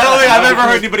operate? Like, I don't think I've ever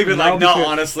heard anybody be like, "No,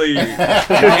 honestly,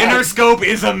 Interscope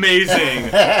is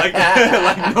amazing." Like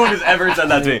no one has ever said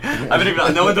that to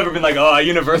me. No one's ever been like, "Oh,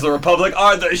 Universal Republic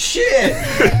are the shit."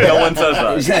 No one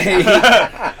says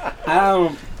that.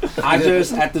 I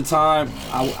just at the time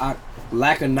I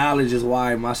lack of knowledge is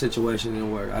why my situation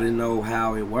didn't work. I didn't know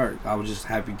how it worked. I was just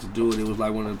happy to do it. It was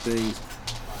like one of the things,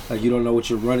 like you don't know what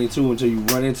you're running to until you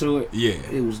run into it. Yeah.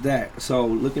 It was that. So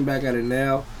looking back at it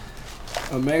now,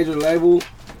 a major label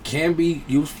can be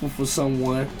useful for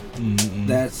someone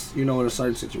that's, in a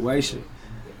certain situation.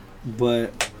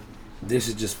 But this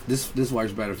is just, this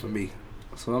works better for me.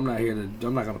 So I'm not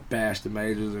gonna bash the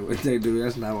majors and what they do.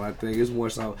 That's not what I think. It's more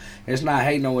so, it's not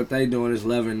hating on what they doing, it's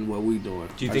loving what we doing.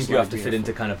 Do you think you have to fit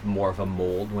into kind of more of a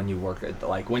mold when you work at,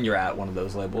 like when you're at one of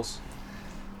those labels?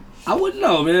 I wouldn't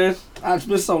know, man. It's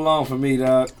been so long for me,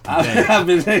 dog. I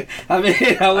feel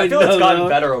it's gotten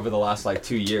better over the last like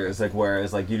 2 years. Like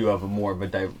whereas like you do have more of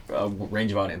a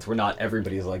range of audience. Where not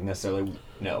everybody's like necessarily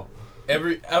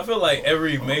I feel like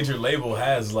every major label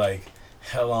has like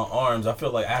hell on arms. I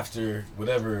feel like after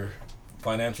whatever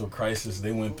financial crisis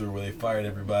they went through where they fired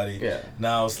everybody,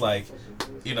 now it's like,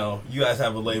 you guys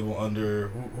have a label under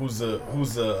who's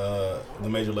the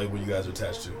major label you guys are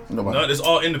attached to? Nobody. No, it's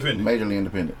all independent. Majorly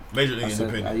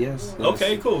independent. Yes.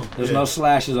 Okay, cool. There's no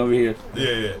slashes over here.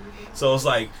 Yeah. So it's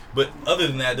like, but other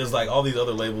than that, there's like all these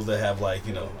other labels that have like,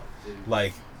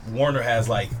 like Warner has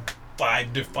like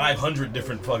 500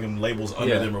 different fucking labels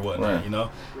under them or whatnot,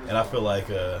 And I feel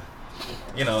like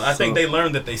I think they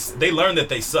learned that they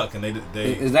suck, and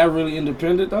they. Is that really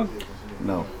independent though?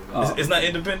 No. It's not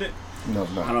independent. No,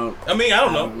 it's not. I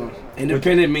don't know.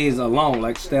 Independent means alone,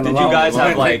 like stand alone. Did you guys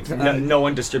have like no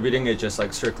one distributing it, just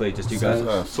like strictly just you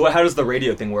guys? So how does the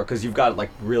radio thing work? Because you've got like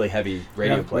really heavy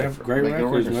radio play. Great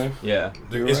records, man. Yeah.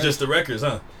 It's just the records,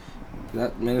 huh?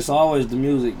 Man, it's always the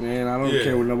music, man. I don't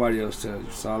care what nobody else tells you.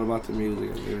 It's all about the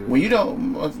music. When you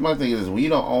don't, my thing is, when you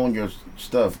don't own your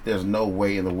stuff, there's no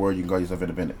way in the world you can call yourself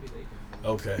independent.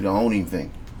 Okay. You don't own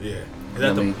anything. Yeah. Is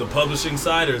that the publishing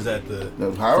side or is that the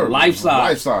life side?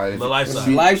 Life side. The life side.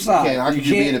 Life side. How could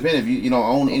you be independent if you don't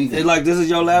own anything? It's like, this is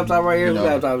your laptop right here. Whose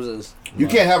laptop is this? You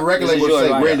can't have a record label say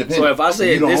we're independent. So if I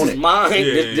say this is mine,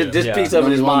 this piece of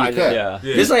it is mine.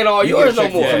 This ain't all yours no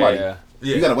more.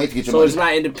 You gotta wait to get your so money. it's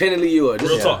not independently yours. This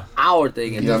is our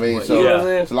thing. You know what I mean? So, you know what I'm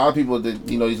saying? So a lot of people that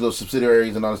these little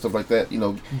subsidiaries and all that stuff like that,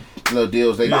 little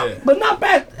deals. They but not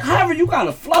bad. However, you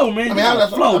gotta flow, man. I mean, I'm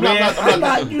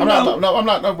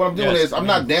not. What I'm doing is I'm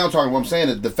not down talking. What I'm saying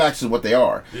is the facts is what they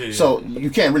are. So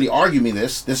you can't really argue me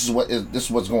this. This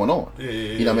is what's going on.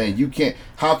 You know what I mean? You can't.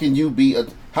 How can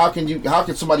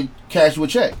somebody cash you a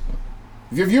check?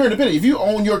 If you're independent, if you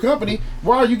own your company,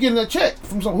 why are you getting a check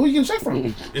from someone? Who are you getting a check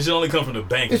from? It should only come from the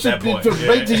bank It at that point. It's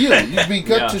straight to you. You should be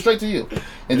cut straight to you.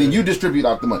 And then you distribute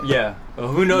out the money. Yeah. Well,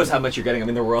 who knows how much you're getting? I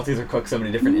mean, the royalties are cooked so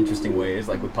many different interesting ways,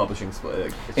 like with publishing.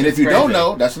 And if you don't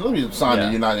know, that's another sign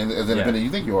that you're not as independent as you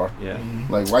think you are. Yeah.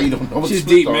 Like, why you don't know what She's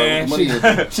the deep, split man. money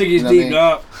is. She gets deep,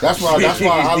 dog. That's why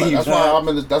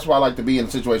I like to be in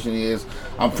the situation he is.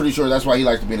 I'm pretty sure that's why he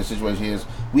likes to be in the situation he is.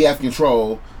 We have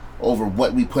control over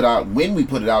what we put out, when we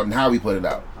put it out, and how we put it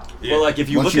out. Yeah. Well, like if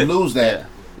you once you lose that,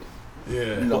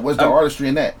 what's the artistry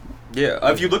in that?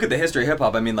 Yeah, if you look at the history of hip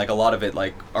hop, I mean, like a lot of it,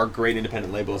 like are great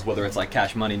independent labels, whether it's like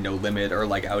Cash Money, No Limit, or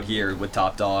like Out Here with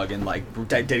Top Dog, and like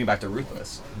dating back to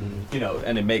Ruthless.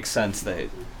 And it makes sense that.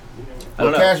 I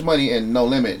don't know. Cash Money and No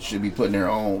Limit should be putting their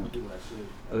own.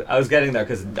 I was getting there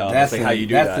because that's like how you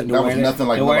do that. That was nothing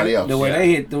like nobody else. The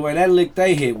way that lick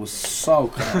they hit was so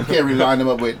cool. You can't really line them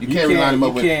up with.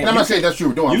 And I'm not saying that's what you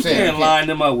were doing. I'm saying you can't line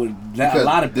them up with a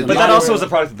lot of. But that also was a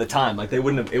product of the time. Like it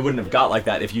wouldn't have got like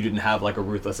that if you didn't have like a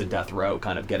Ruthless and Death Row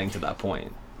kind of getting to that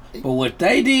point. But what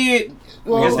they did,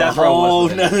 because Death Row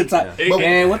was another time.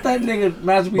 Man, what that nigga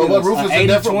Master P was, but Ruthless and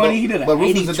Death Row, he did an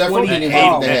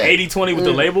 80-20 with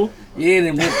the label.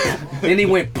 Yeah, then he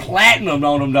went platinum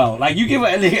on them though. Like you give a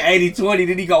nigga 80-20,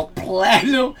 then he go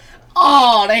platinum.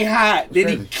 Oh, they hot. Then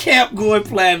he kept going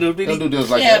platinum. Then he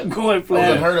kept going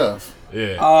platinum. Unheard of.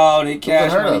 Yeah. Oh, they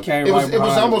Cash Money came It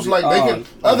was almost like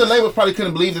other labels probably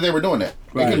couldn't believe that they were doing that.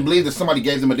 They couldn't believe that somebody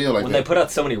gave them a deal like that. When they put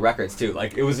out so many records too,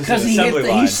 like it was just because an assembly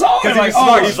line. He saw it. Like,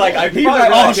 smart. He's like,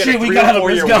 oh shit, we got him.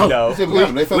 Let's go.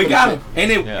 We got him, and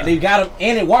they got him,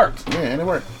 and it worked. Yeah, and it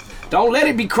worked. Don't let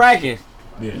it be cracking.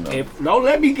 Yeah. Don't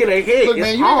let me get a hit. Look,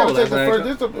 man, you gotta take the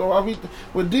first.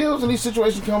 When deals and these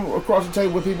situations come across the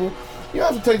table with people, you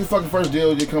have to take the fucking first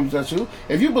deal that comes at you.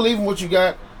 If you believe in what you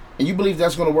got, and you believe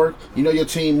that's going to work, your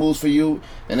team moves for you,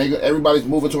 and everybody's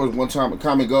moving towards one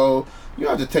common goal. You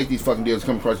have to take these fucking deals that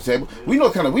come across the table. We know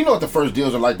what the first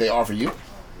deals are like. They offer you,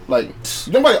 like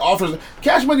nobody offers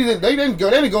Cash Money. They didn't go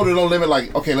to No Limit.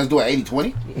 Like, okay, let's do an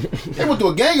 80-20. They went through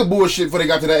a gang of bullshit before they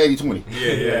got to that 80-20.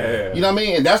 Yeah. You know what I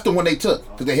mean? And that's the one they took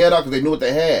because they held out because they knew what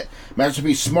they had. Master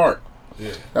P smart.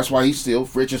 Yeah. That's why he's still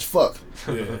rich as fuck.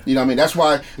 Yeah. You know what I mean? That's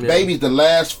why Baby's the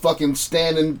last fucking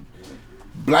standing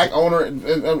black owner in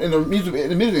the music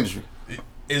industry.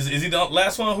 Is he the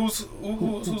last one? Who's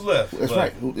left? That's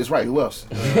right. That's right. Who else?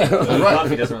 That's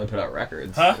right. He doesn't really put out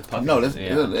records. Huh? No, he's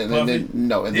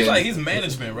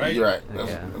management, right? You're right.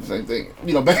 That's the same thing.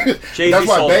 That's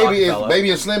why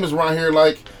Baby and Slim is around here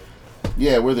like,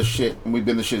 yeah, we're the shit, and we've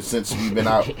been the shit since we've been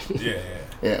out. Yeah,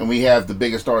 and we have the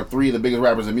biggest three of the biggest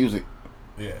rappers in music.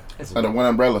 Yeah. Under one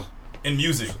umbrella. In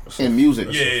music. Yeah.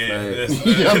 That's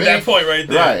that point right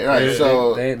there. Right. Yeah.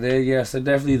 So they're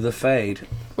definitely the fade.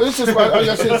 But it's just like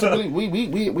I said. We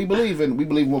believe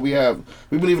in what we have.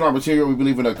 We believe in our material. We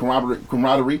believe in the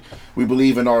camaraderie. We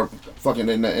believe in our fucking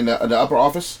in the upper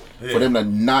office for them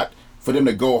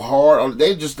to go hard.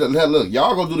 They just look.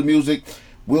 Y'all go do the music.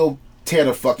 We'll tear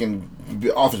the fucking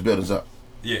office buildings up.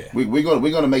 Yeah. We're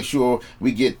gonna make sure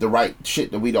we get the right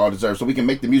shit that we all deserve, so we can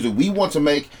make the music we want to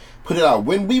make. Put it out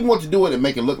when we want to do it and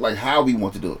make it look like how we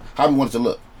want to do it, how we want it to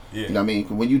look. Yeah. You know what I mean?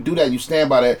 When you do that, you stand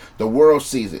by that. The world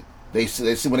sees it. They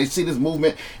see when they see this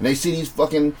movement and they see these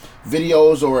fucking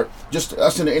videos or just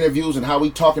us in the interviews and how we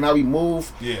talk and how we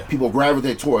move. Yeah. People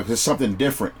gravitate toward because it's something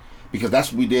different. Because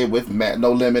that's what we did with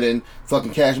No Limit and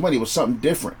fucking Cash Money. It was something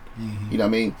different. Mm-hmm. You know what I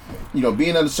mean?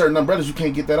 Being under certain umbrellas, you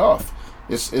can't get that off.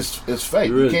 It's fake.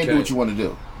 You can't do what you want to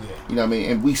do. Yeah. You know what I mean?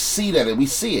 And we see that and we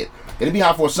see it. It'll be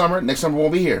hot for a summer. Next summer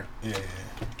won't be here. Yeah.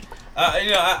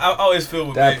 I always feel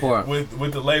with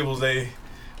the labels, they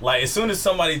like as soon as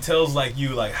somebody tells like you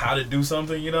like how to do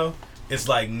something, it's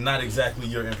like not exactly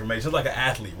your information. It's like an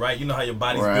athlete, right? You know how your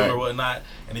body's built or whatnot,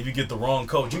 and if you get the wrong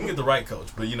coach, you can get the right coach,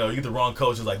 but you get the wrong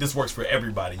coach. It's like this works for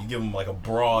everybody. You give them like a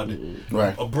broad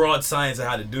science of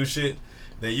how to do shit.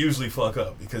 They usually fuck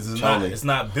up because it's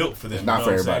not built for them. It's not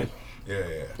for everybody.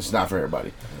 Yeah. It's not for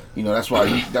everybody. That's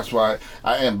why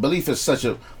and belief is such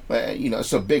a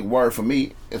it's a big word for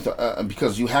me. It's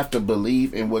because you have to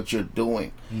believe in what you're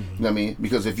doing. You know what I mean?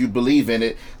 Because if you believe in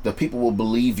it, the people will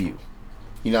believe you.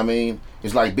 You know what I mean?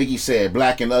 It's like Biggie said,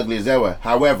 black and ugly as ever.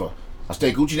 However, I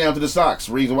stay Gucci down to the socks.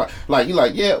 Reason why, like you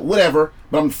like, yeah, whatever.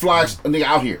 But I'm fly a nigga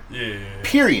out here. Yeah.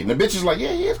 Period. And the bitch is like,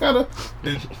 yeah, it's gotta.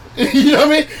 You know what I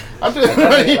mean? I'm just,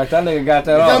 like that nigga got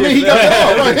that off. I mean, he got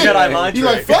that off. Right? Jedi mind He's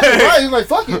like, fuck it, right? He's like,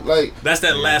 fuck it, like. That's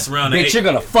that last round. Bitch, you're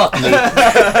gonna fuck me.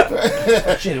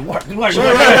 Shit, it worked. Come on,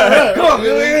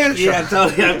 yeah, I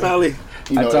totally.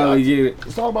 I totally get it.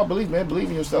 It's all about belief, man. Believe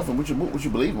in yourself and what you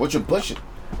believe, what you're pushing.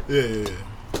 Yeah.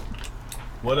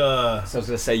 What So I was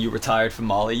gonna say you retired from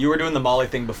Molly. You were doing the Molly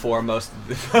thing before most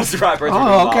rappers.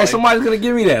 Oh, okay. Somebody's gonna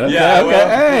give me that. Okay, yeah,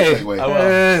 okay. Hey, I will.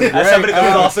 As somebody that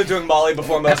was also doing Molly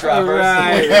before most rappers.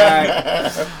 Right.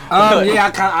 Yeah,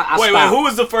 I wait. Who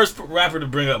was the first rapper to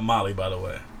bring up Molly? By the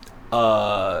way.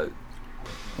 Oh,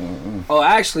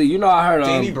 actually, I heard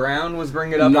Danny Brown was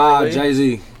bringing it up. Nah,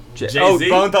 Jay-Z. Oh,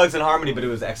 Bone Thugs and Harmony, but it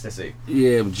was Ecstasy.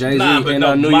 Yeah, Jay-Z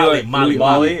in New York.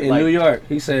 Molly in New York.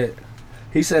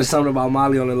 He said something about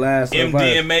Molly on the last.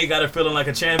 MDMA got her feeling like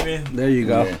a champion. There you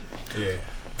go. Yeah. Okay.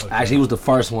 Actually, he was the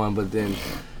first one, but then,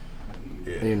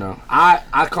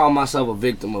 I call myself a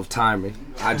victim of timing.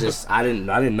 I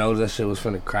didn't know that shit was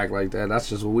finna crack like that. That's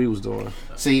just what we was doing.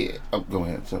 See, go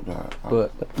ahead.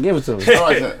 But give it to me. All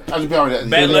right, I just be all right.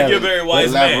 Bad luck, you're a very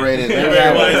wise man. Let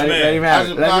him have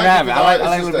it. I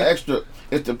like the extra.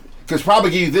 Because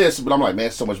probably give you this, but I'm like,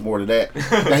 man, so much more to that.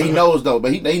 That he knows though,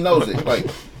 but he knows it. Like,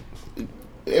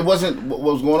 it wasn't what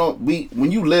was going on.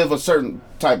 When you live a certain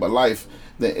type of life,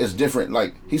 that is different.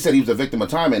 Like he said, he was a victim of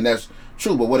time, and that's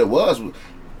true. But what it was,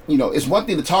 it's one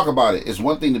thing to talk about it. It's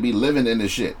one thing to be living in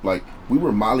this shit. Like we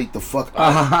were mollied the fuck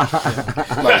out.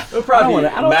 Like, probably.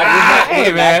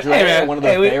 Hey man. One of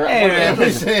the we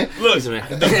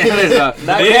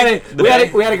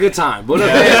had a good time. But to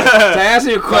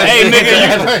answer your question, hey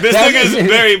nigga, this nigga is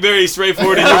very, very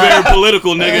straightforward. And you're very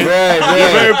political, nigga.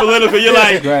 You're very political. You're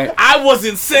like, I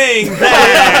wasn't saying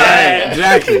that.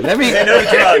 Exactly. Let me.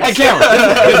 Hey,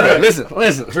 Cameron. Listen.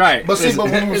 Right. But see,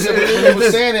 when we were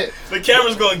saying it, the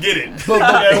camera's gonna get it.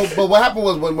 But what happened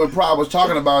was when Prod was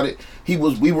talking about it,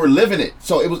 we were living it,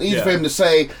 so it was easy for him to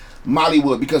say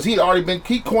Mollywood because he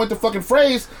coined the fucking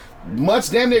phrase months,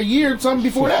 damn near a year, something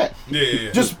before that.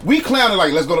 Yeah. Just we clowned it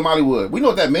like, let's go to Mollywood. We know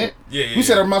what that meant. We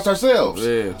said it amongst ourselves.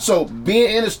 Yeah. So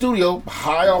being in the studio,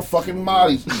 high off fucking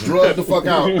Molly's, drugged the fuck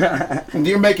out, and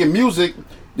you're making music.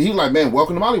 He was like, man,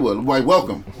 welcome to Mollywood. Like,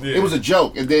 welcome. Yeah. It was a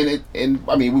joke, and then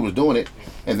we was doing it,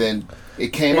 and then.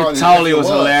 It came out. It totally was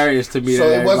hilarious to me. So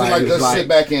it wasn't like let's sit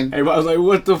back and. Everybody was like,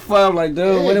 "What the fuck?" I'm like,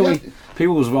 dude, when did we?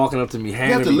 People was walking up to me,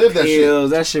 handing me pills.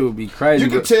 That shit would be crazy.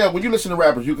 You can tell when you listen to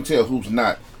rappers. You can tell who's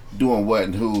not doing what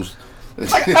and who's.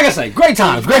 Like I say, great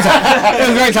times. It was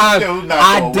great times.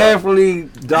 I definitely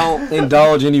don't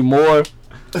indulge anymore.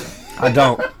 I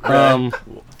don't. But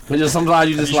just sometimes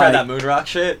you just tried that moon rock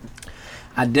shit.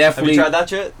 I definitely. Have you tried that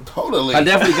shit? Totally. I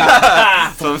definitely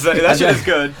got. So I'm saying that shit is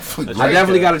good. I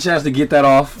definitely got a chance to get that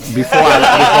off before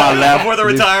I left. Before the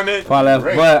retirement. Before I left,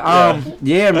 but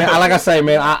yeah, man. Like I say,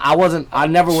 man, I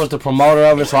never was the promoter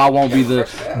of it, so I won't be the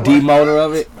demoter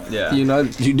of it. Yeah. You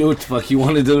do what the fuck you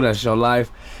want to do. That's your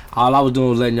life. All I was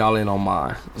doing was letting y'all in on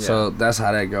mine. Yeah. So that's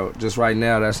how that go. Just right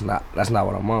now, that's not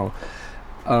what I'm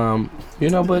on.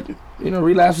 But.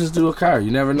 Relapses do occur. You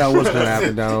never know what's gonna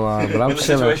happen down the line. But I'm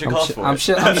chilling.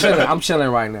 I'm chilling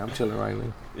right now.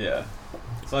 Yeah.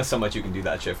 It's only so much you can do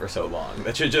that shit for so long.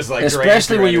 That shit just like.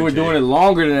 Especially when you were doing it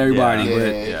longer than everybody.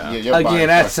 Yeah. Again,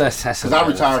 that's. Because I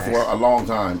retired for a long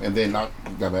time and then I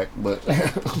got back, but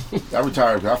I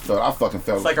retired because I fucking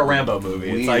felt. It's like a Rambo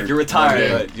movie. It's like you're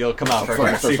retired, but you'll come out for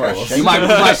a sequel. You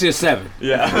might see a 7.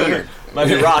 Yeah. Weird. Might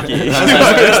be Rocky.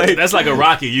 That's like a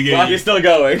Rocky. Rocky's still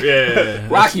going. Yeah.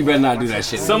 Rocky better not do that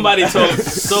shit. Somebody told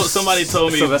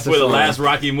me for the last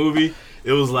Rocky movie,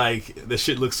 it was like the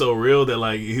shit looked so real that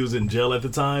like he was in jail at the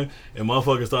time, and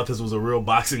motherfuckers thought this was a real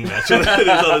boxing match. It was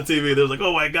on the TV. They was like,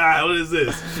 "Oh my god, what is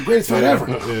this?" It's the greatest fight ever.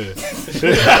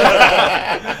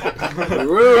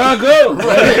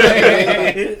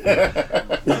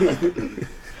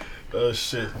 Oh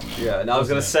shit. Yeah, and I was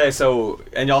gonna say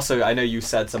and also I know you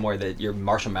said somewhere that your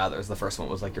Marshall Mathers, the first one,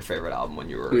 was like your favorite album when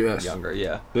you were younger.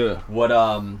 Yeah. Yeah.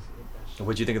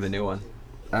 What'd you think of the new one?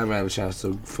 I haven't had a chance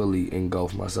to fully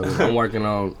engulf myself. I'm working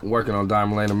on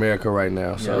Diamond Lane America right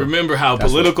now. So remember how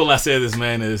political I said this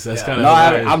man is. That's kind of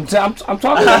I'm talking. Am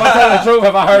I telling the truth?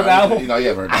 Have I heard the album? No, you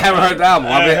haven't heard. I haven't heard the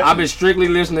album. I've been strictly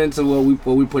listening to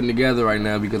what we putting together right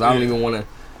now because I don't even want to.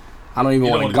 I don't even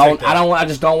want to go. I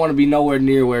just don't want to be nowhere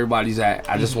near where everybody's at.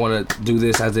 I just want to do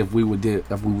this as if we would do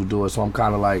it. So I'm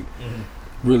kind of like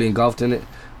really engulfed in it.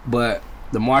 But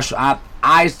the Marshall, I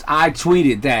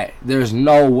tweeted that there's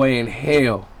no way in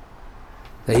hell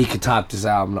that he could top this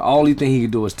album. The only thing he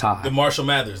could do is tie. The Marshall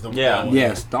Mathers.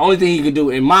 Yes. The only thing he could do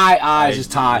in my eyes is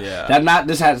tie. Yeah.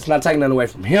 It's not taking nothing away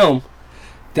from him.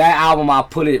 That album, I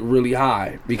put it really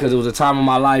high because it was a time in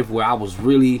my life where I was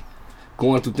really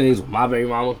going through things with my baby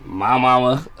mama, my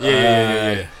mama.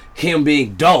 Him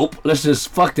being dope. Let's just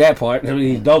fuck that part. I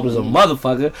mean, he's dope as a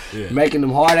motherfucker. Yeah. Making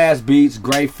them hard ass beats,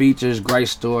 great features, great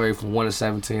story. From 1 to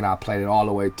 17, I played it all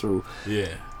the way through. Yeah.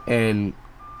 And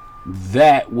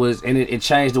that was, and it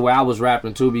changed the way I was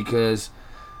rapping too because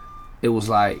it was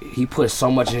like he put so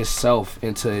much of himself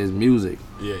into his music.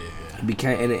 Yeah. It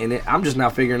became, and I'm just now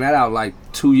figuring that out like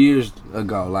 2 years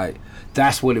ago. Like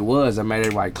that's what it was that made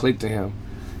everybody click to him.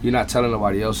 You're not telling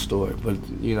nobody else's story, but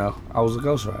you know, I was a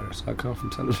ghostwriter, so I come from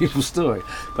telling people's story.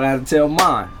 But I had to tell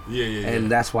mine.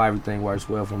 And that's why everything works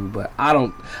well for me. But I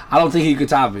don't think he could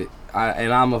top it.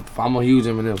 I'm a huge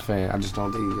Eminem fan. I just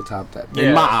don't think he could top that.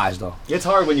 In my eyes, though. It's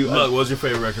hard when you. What was your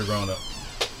favorite record growing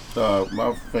up?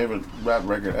 My favorite rap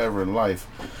record ever in life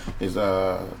is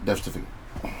Death Certificate.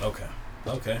 Okay.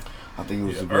 I think it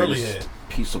was the greatest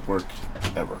piece of work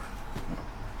ever.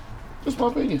 That's my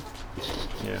opinion.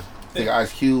 Yeah. I think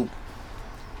Ice Cube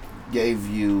gave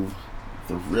you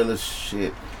the realest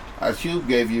shit. Ice Cube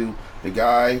gave you the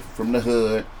guy from the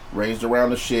hood, raised around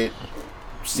the shit,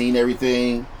 seen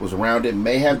everything, was around it,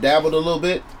 may have dabbled a little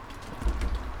bit,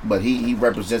 but he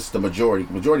represents the majority.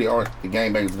 Majority aren't the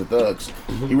gangbangers and the thugs.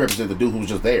 He represents the dude who's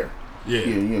just there. Yeah.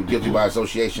 You know, guilty by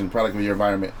association, product of your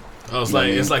environment. Oh,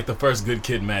 it's like the first Good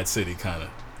Kid, Mad City kind of.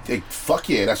 Fuck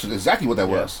yeah, that's exactly what that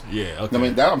was. Yeah, okay. I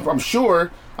mean, I'm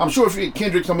sure if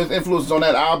Kendrick, some of his influences on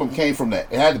that album came from that.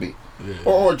 It had to be. Yeah.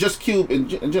 Or just Cube in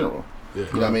general. Yeah.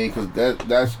 You know what I mean?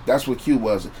 Because that's what Cube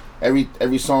was.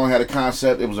 Every song had a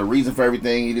concept. It was a reason for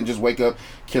everything. He didn't just wake up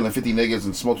killing 50 niggas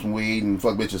and smoke some weed and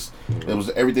fuck bitches.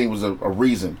 Everything was a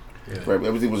reason. Yeah.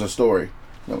 Everything was a story.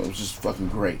 It was just fucking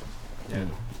great. Yeah.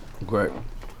 Great.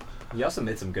 He also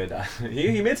made some good.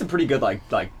 He made some pretty good like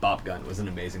Bop Gun was an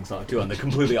amazing song too on the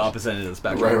completely opposite end of the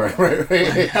spectrum. Right.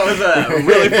 That was a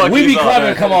really fucking. We be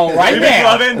clubbing. Come on, right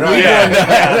now. Clubbing.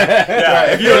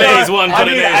 Yeah. If you A's one, put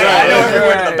an A. I know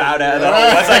everyone about it.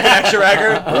 What's like an extra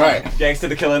record? Right. Gangsta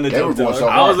the Killing the Dope Dealer. So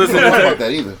I was listening to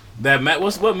that either. That Mac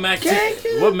 10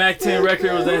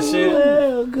 record was that shit?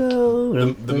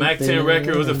 The Mac 10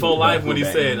 record was it For Life when he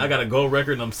said I got a gold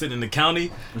record and I'm sitting in the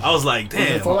county. I was like,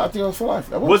 damn. I think it was For Life.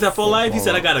 Was that For Life? He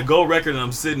said I got a gold record and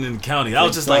I'm sitting in the county. I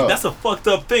was just like, that's a fucked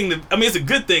up thing. I mean, it's a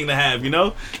good thing to have, you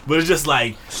know. But it's just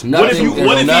like, what if he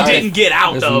didn't get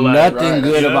out though? There's nothing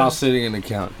good about sitting in the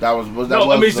county.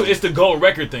 It's the gold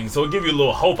record thing, so it give you a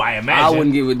little hope. I imagine. I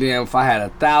wouldn't give a damn if I had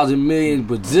 1,000 million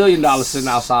bazillion dollars sitting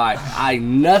outside.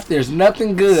 There's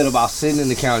nothing good about sitting in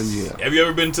the county jail. Have you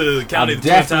ever been to the county? I've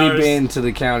definitely been to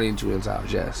the county Twin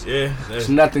Towers. Yes. Yeah. There's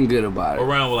nothing good about it.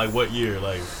 Around like what year?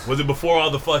 Like was it before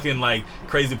all the fucking like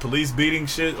crazy police beating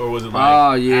shit, or was it like?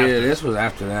 Oh yeah, this was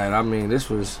after that. I mean, this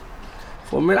was.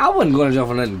 Well, man, I wasn't going to jump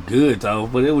for nothing good though,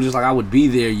 but it was just like I would be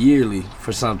there yearly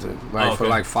for something. Like for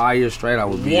like 5 years straight, I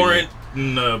would be warrant. A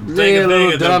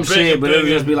little dumb shit, but it would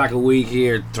just be like a week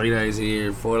here, 3 days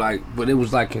here, but it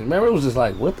was like, remember, it was just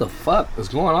like, what the fuck is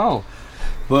going on?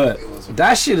 But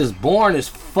that shit is boring as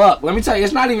fuck. Let me tell you,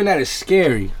 it's not even that it's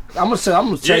scary. I'm gonna tell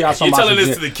y'all something. You're telling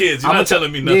this to the kids. You're not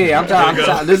telling me nothing. Yeah, I'm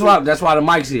telling. That's why the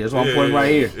mic's here. That's why I'm pointing right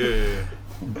here.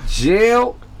 Yeah.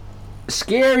 Jail,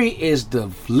 scary is the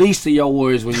least of your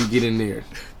worries when you get in there.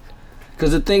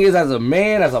 Because the thing is, as a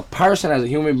man, as a person, as a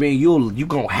human being, you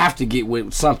gonna have to get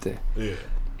with something. Yeah.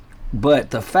 But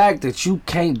the fact that you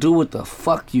can't do what the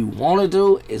fuck you want to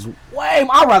do is way.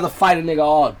 I'd rather fight a nigga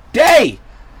all day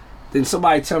than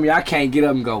somebody tell me I can't get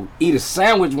up and go eat a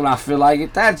sandwich when I feel like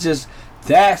it.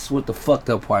 That's what the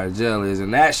fucked up part of jail is,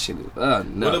 and that shit is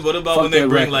no. What about fuck when they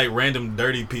bring like random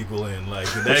dirty people in? Like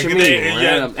what you mean,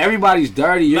 random? Everybody's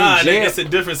dirty. You're in jail. It's a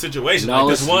different situation. No,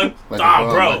 like this one,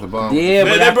 bro. Yeah,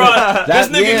 man, they brought this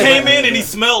nigga came in and he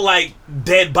smelled like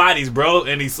dead bodies, bro,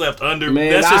 and he slept under.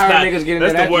 Man, that's just not. Niggas getting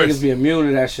that's the worst. Niggas be immune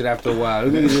to that shit after a while.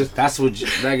 That's what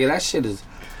that shit is.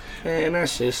 Man, that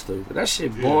shit's stupid. That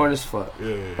shit boring as fuck.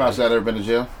 Yeah. Probably ever been to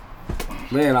jail?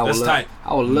 Man, I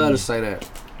would love to say that.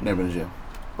 Never been to jail.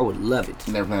 I would love it.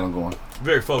 Never plan on going.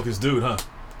 Very focused dude, huh?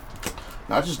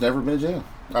 I just never been in jail.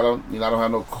 I don't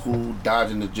have no cool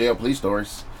dodging the jail police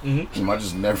stories. I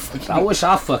just never. I wish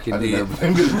I fucking did. Never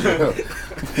been to jail.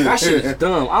 That shit is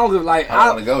dumb. I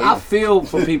don't give I feel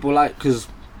for people like, cause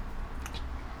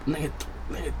nigga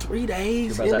 3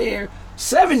 days in there,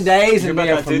 7 days in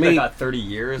there for me. That got 30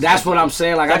 years. That's what I'm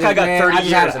saying. Like, that guy got 30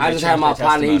 years. I just had my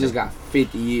partner. He just got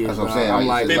 50 years. That's what I'm saying. I'm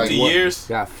like 50 years.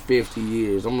 Got 50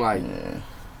 years. I'm like,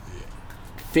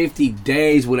 50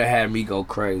 days would have had me go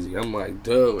crazy. I'm like,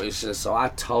 dude, it's just so I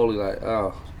totally like,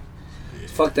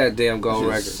 fuck that damn gold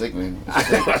record. Sickening.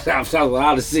 I'm talking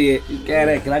about to see it.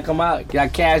 Can I come out? Can I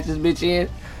cash this bitch in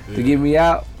to get me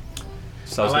out?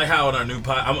 So I like how in our new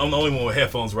pod, I'm the only one with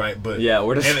headphones, right? But yeah,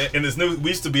 we're just and this new.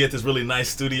 We used to be at this really nice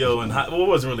studio, and well, it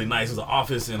wasn't really nice. It was an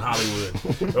office in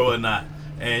Hollywood or whatnot.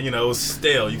 And you know, it was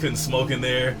stale. You couldn't smoke in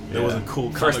there. It wasn't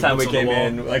cool. First time we came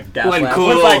in, like gas wasn't cool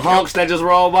little honks that just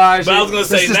roll by. But I was gonna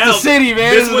say this now, is the city,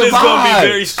 man. This one is gonna be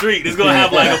very street. It's gonna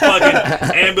have like a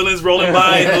fucking ambulance rolling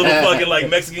by, a little fucking like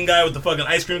Mexican guy with the fucking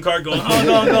ice cream cart going,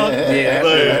 Yeah,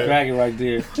 that's cracking right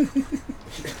there.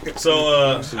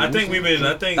 So I think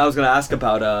I was gonna ask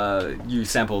about you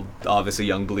sampled obviously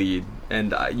Young Bleed,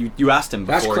 and you asked him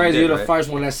before. That's crazy. You did, You're the right? first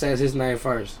one that says his name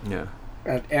first. Yeah.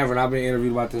 Ever. I've been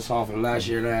interviewed about this song for the last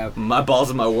year and a half. My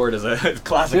Balls and My Word is a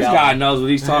classic. This album. guy knows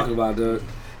what he's talking about, dude.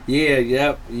 Yeah,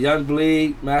 yep. Young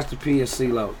Bleed, Master P, and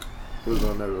CeeLo. It was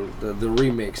on the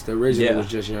remix. The original was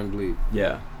just Young Bleed.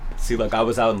 Yeah. See, like I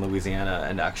was out in Louisiana,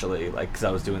 and actually, like, because I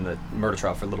was doing the murder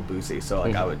trial for Little Boosie, so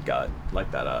like I would got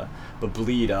like that. But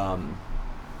Bleed, I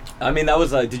mean, that was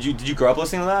did you grow up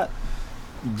listening to that?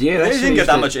 Yeah, that it shit didn't get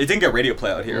that to, much. It didn't get radio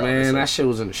play out here. Man, obviously. that shit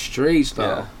was in the streets though.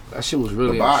 Yeah. That shit was really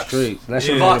The in the box. streets. That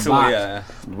shit Yeah. was in the box. Yeah.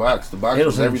 The box It was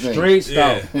was in everything. the streets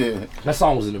though. Yeah. That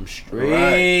song was in them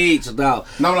streets though.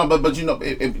 No, but you know,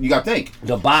 if you got to think.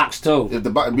 The box too. If the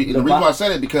reason why I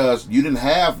said it because you didn't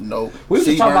have no We was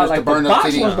CD talking about burners like to burn the up box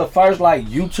CD. was the first like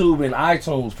YouTube and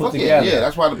iTunes put together. Yeah,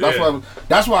 that's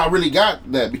why I really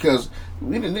got that because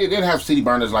they didn't have CD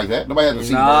burners like that. Nobody had the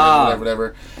CD burners,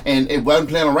 whatever. And it wasn't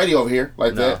playing on radio over here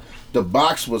like that. The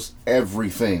box was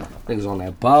everything. Niggas on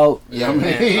that boat. Yeah, I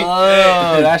mean,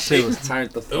 that shit was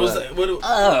turned the fuck. It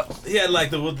was he had like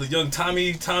the young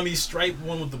Tommy Stripe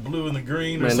one with the blue and the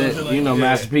green or something like that.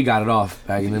 Master P got it off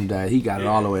back in them days. He got it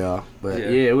all the way off. But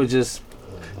it was just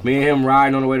me and him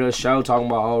riding on the way to the show talking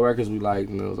about all records we like.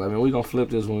 And it was like, man, we gonna flip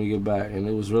this when we get back. And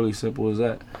it was really simple as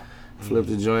that. Flipped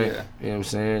the joint. You know what I'm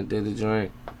saying? Did the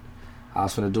joint. I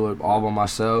was finna do it all by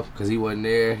myself because he wasn't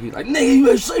there. He's like, nigga, you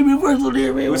better say me first on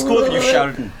there, man. It was cool that you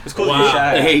shouted. It was cool that you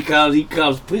shouted. He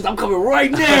comes. Please, I'm coming right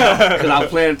now. Because I'm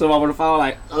playing to him on the phone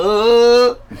like,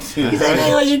 He's like,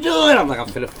 hey, what you doing? I'm like, I'm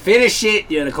finna finish it.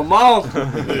 You gotta come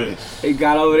on. He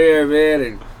got over there, man,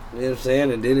 and you know what I'm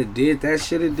saying? And then it did that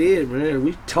shit it did, man.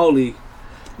 We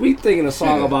thinking a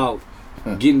song about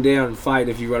getting down and fighting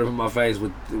if you run up in my face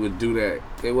would do that.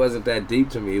 It wasn't that deep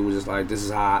to me. It was just like, this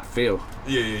is how I feel.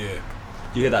 Yeah.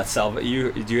 You hear that Salva? Do you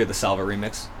hear the Salva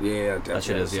remix? Yeah, that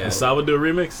shit is. Yeah. The Salva do a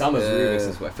remix. Salva's remix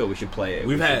is what I feel we should play it.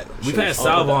 We've had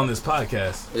Salva on this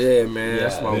podcast. Yeah, man,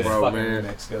 that's my bro, man.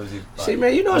 Remix goes See,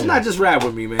 man, you know it's not just rap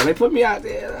with me, man. They put me out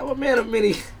there. I'm a man of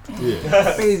many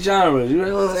genres. You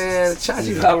know what I'm saying?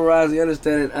 Chachi Paparazzi,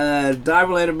 understand it.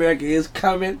 Diamond Land America is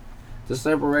coming. The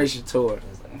Separation Tour.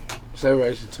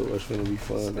 Separation Tour is gonna be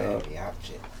fun, dog.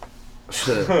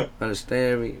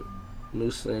 Understand me?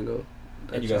 New single.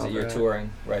 And you're touring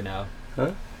right now.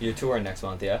 Huh? You're touring next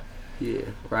month, yeah? Yeah,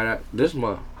 right out this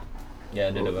month. Yeah,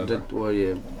 in November.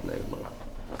 Next month.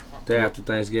 Day after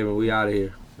Thanksgiving, we out of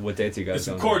here. What dates you guys It's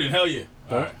going? recording, hell yeah.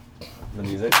 Huh? All right. The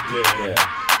music? Yeah.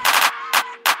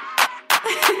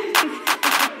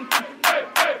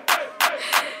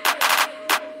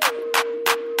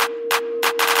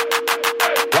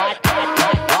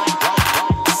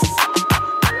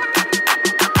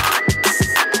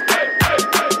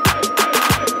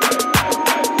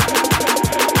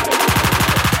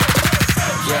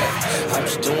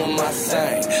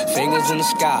 In the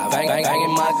sky,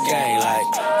 banging my gang like,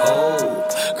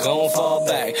 gon' fall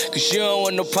back. Cause you don't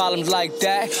want no problems like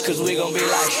that. Cause we gon' be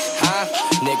like,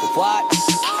 nigga, what?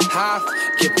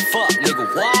 Give a fuck, nigga,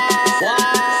 what?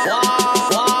 That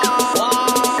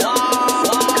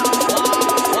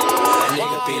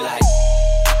nigga be like,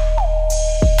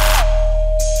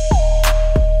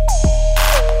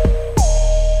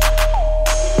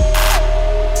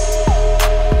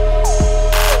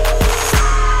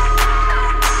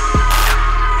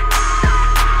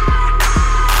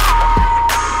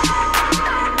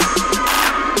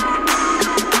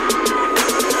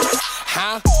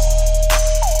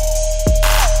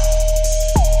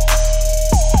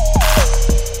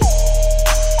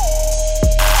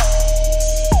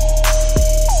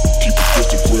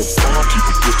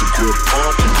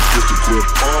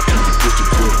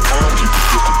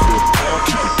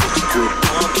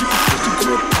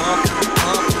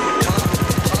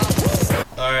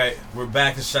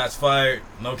 back to Shots Fired.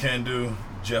 No Can Do.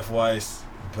 Jeff Weiss.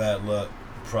 Bad Luck.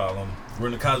 Problem. We're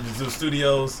in the College Zoo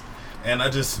Studios, and I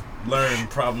just learned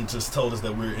Problem just told us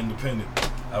that we're independent.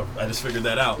 I just figured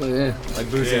that out. Yeah. Like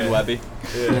Boosie and Webby.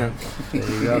 Yeah. There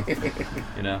you go.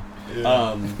 You know.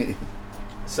 Yeah.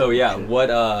 So yeah, what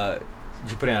did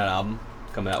you put in an album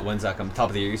coming out? When's that coming? Top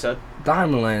of the year, you said?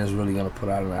 Diamond Lane is really gonna put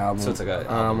out an album. So it's like a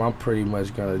I'm pretty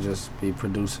much gonna just be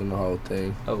producing the whole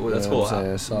thing. Oh, well, that's You know cool. what I'm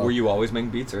saying? So, Were you always making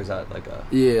beats, or is that like a?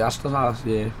 Yeah, that was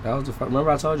the first.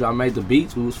 Remember I told you I made the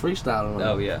beats. We was freestyling.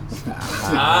 Oh yeah.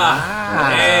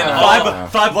 And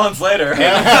five months later.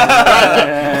 Hey,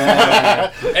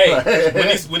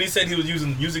 when he said he was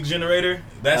using Music Generator,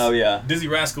 that's Dizzy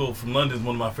Rascal from London is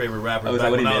one of my favorite rappers. Oh, is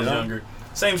back that what when he I was did, younger.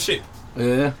 Same shit.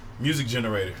 Yeah. Music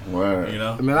Generator. Word. You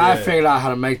know? I mean, I figured out how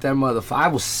to make that motherfucker. I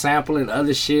was sampling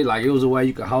other shit. Like, it was a way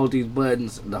you could hold these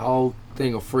buttons, the whole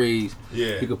thing will freeze.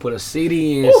 Yeah. You could put a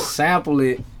CD in, sample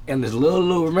it, and this little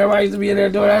loop. Remember I used to be in there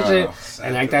doing that shit?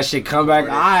 And like that shit come back.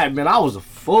 I was a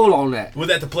fool on that. Was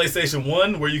that the PlayStation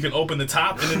 1 where you can open the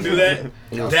top and then do that?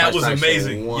 That was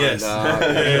amazing. One, yes.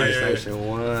 PlayStation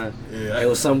 1. Yeah. It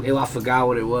was something, I forgot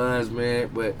what it was,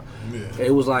 man. But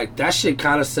it was like, that shit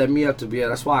kind of set me up to be,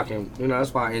 that's why I can,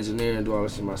 that's why I engineer and do all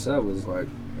this shit myself. It's like,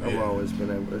 I've always been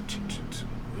able to.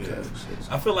 Yeah.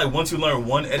 I feel like once you learn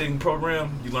one editing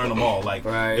program, you learn them all. Like,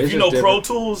 right. if you know Pro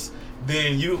Tools,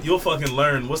 then you'll fucking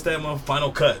learn what's that one? Final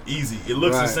Cut, easy. It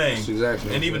looks the same.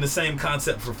 Exactly. And even the same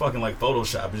concept for fucking like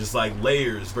Photoshop. It's just like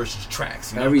layers versus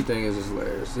tracks. You know? Everything is just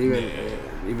layers.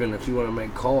 Even if you want to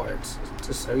make cards,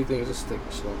 just everything is just sticking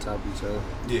shit on top of each other.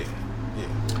 Yeah.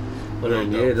 But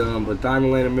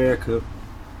Diamond Lane America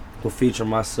will feature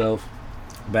myself,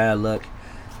 Bad Luck,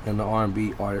 and the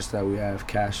R&B artist that we have,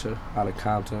 Kasha, out of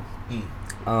Compton.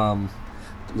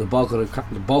 The bulk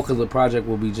of the project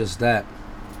will be just that.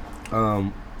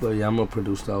 But yeah, I'm gonna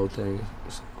produce the whole thing.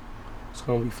 It's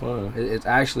gonna be fun. It's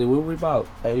actually we're about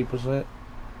 80%.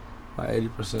 Like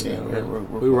 80%.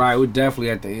 Yeah, we're definitely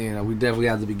at the end. We definitely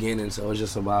at the beginning. So it's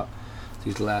just about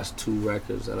these last 2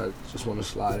 records that I just want to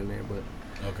slide in there. But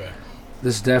okay,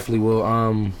 this definitely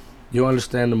will. You'll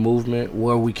understand the movement,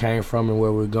 where we came from, and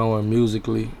where we're going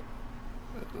musically.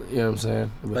 You know what I'm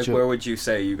saying? But like, where would you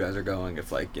say you guys are going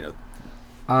if, like,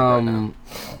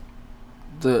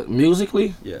 the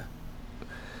musically? Yeah.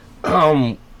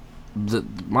 My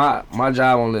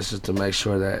job on this is to make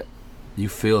sure that you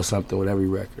feel something with every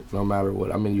record, no matter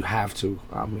what. I mean, you have to.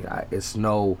 I mean, it's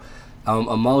no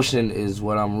emotion is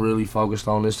what I'm really focused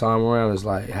on this time around. Is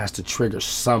like, it has to trigger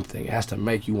something. It has to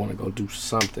make you want to go do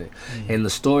something. And the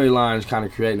storyline is kind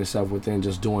of creating itself within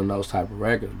just doing those type of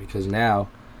records, because now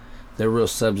they're real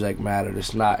subject matter.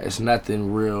 It's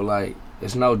nothing real, like,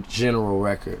 it's no general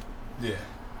record. Yeah.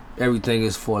 Everything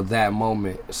is for that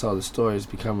moment, so the story is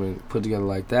becoming put together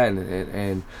like that,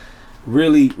 and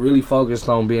really focused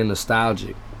on being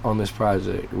nostalgic on this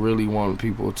project. Really wanting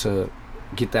people to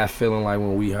get that feeling like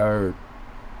when we heard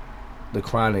The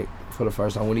Chronic for the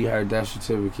first time, when he heard Death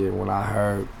Certificate, when I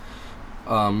heard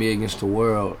Me Against the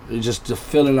World. It's just the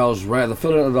feeling of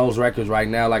those records right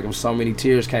now, like if so many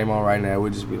tears came on right now,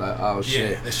 we'd just be like, oh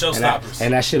shit. Yeah, it's showstoppers.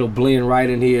 And that shit'll blend right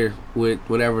in here with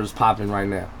whatever's popping right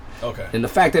now. Okay. And the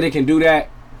fact that it can do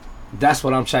that, that's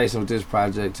what I'm chasing with this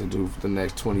project to do for the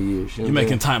next 20 years. You're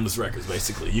making timeless records,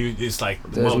 basically. It's like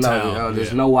there's Motown.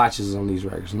 There's no watches on these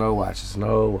records. No watches.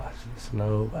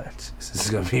 This is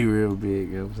gonna be real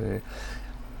big. You know what I'm saying?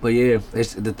 But yeah,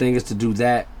 the thing is to do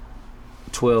that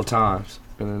 12 times,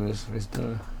 and then it's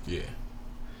done. Yeah,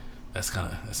 that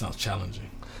sounds challenging.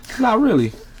 Not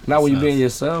really. Not when you're being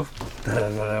yourself.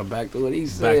 Back to what he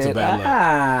said. Back to Bad Luck.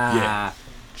 Yeah.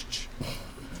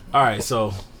 All right,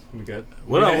 so we good.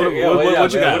 What you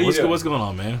got? What's going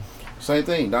on, man? Same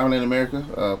thing. Diamond Lane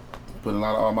America. Putting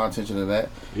all my attention to that.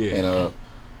 Yeah. And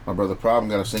my brother Problem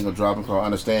got a single dropping called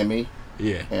Understand Me.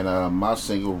 Yeah. And my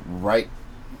single right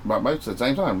at the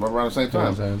same time, around the same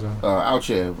time. Out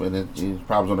here, and then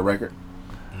Problem's on the record.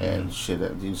 And shit,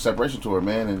 the Separation Tour,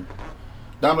 man. And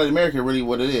Diamond Lane America really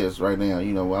what it is right now.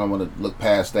 You know, I don't want to look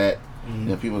past that.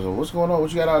 And people say, "What's going on?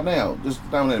 What you got out now?" Just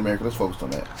Diamond Lane America. Let's focus on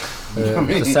that. You know what I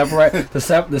mean?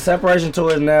 The Separation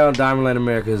Tour is now. Diamond Lane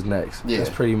America is next. Yeah.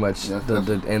 That's pretty much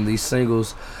and these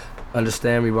singles,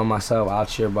 Understand Me by myself,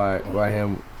 Out Here by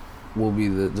him, will be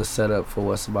the setup for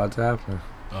what's about to happen.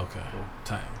 Okay.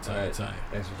 Tight. Thanks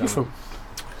for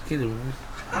coming.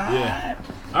 Yeah.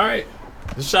 All right.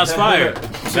 This shot's fired.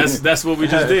 That's what we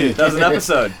just did. That was an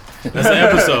episode. That's an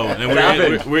episode, and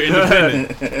we're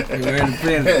independent. We're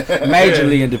independent.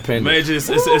 Majorly independent. Major, it's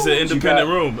an independent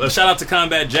room. Shout out to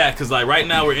Combat Jack, because like right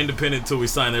now we're independent until we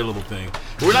sign their little thing.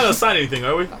 But we're not gonna sign anything,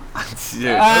 are we? The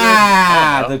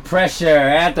pressure.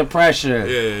 At the pressure.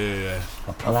 Yeah.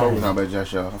 I fuck with Combat Jack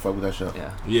show. I fuck with that show.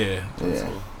 Yeah.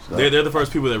 So they're the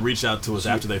first people that reached out to us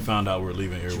after they found out we were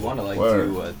leaving here. Do you want to like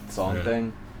do a song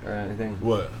thing or anything?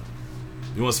 What?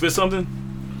 You want to spit something?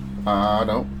 I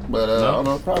don't, but I don't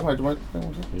know. Probably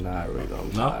Nah, I really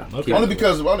don't. No. Okay. Only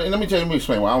because, and let me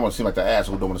explain why I don't want to seem like the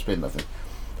asshole who don't want to spit nothing.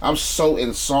 I'm so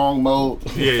in song mode.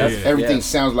 Everything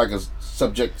sounds like a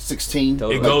Subject 16.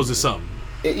 It goes to something.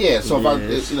 So if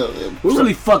we're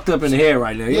really fucked up in the head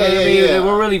right now. You know what I mean?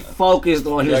 We're really focused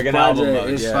on this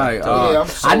project. It's like,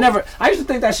 I used to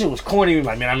think that shit was corny.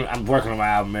 Like, man, I'm working on my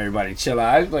album. Everybody chill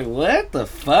out. I was like, what the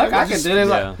fuck? I can do this.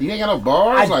 Like, you ain't got no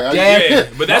bars. But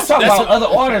that's talking about other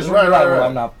artists. Right. Well,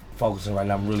 I'm not focusing right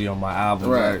now. I'm really on my album.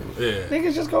 Right.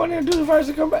 Niggas just go in there and do the verse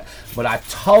and come back. But I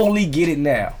totally get it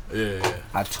now.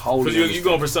 I totally. Because you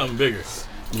going for something bigger.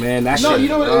 Man, that shit. You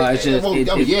know what? It's just, you're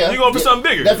going for something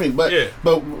bigger. Definitely,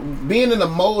 but being in the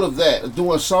mode of that,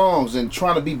 doing songs and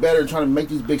trying to be better, trying to make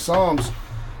these big songs,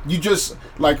 you just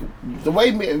like the way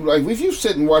if you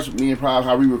sit and watch me and Prime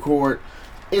how we record,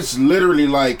 it's literally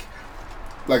like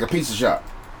a pizza shop.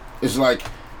 It's like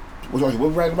what we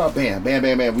writing about? Bam, bam,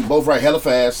 bam, bam. We both write hella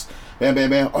fast. Bam, bam,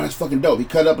 bam. Oh, that's fucking dope. He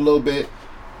cut up a little bit.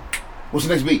 What's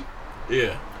the next beat?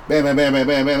 Yeah. Bam, bam, bam, bam,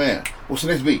 bam, bam, bam. What's the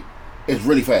next beat? It's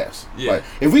really fast. Yeah. Like,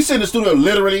 if we sit in the studio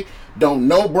literally, don't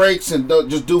no breaks and don't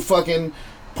just do fucking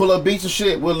pull up beats and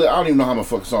shit, I don't even know how much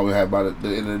fucking song we have by the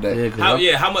end of the day. How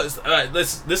much? All right,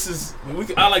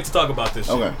 I like to talk about this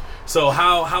shit. Okay. So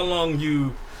how long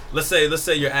you? Let's say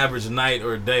your average night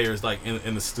or day is like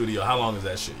in the studio. How long is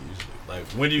that shit usually? Like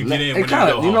when do you get in? When do you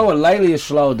go home? You know what? Lately it's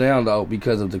slowed down though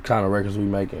because of the kind of records we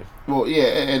making. Well, yeah,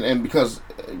 and because,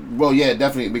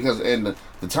 definitely because in the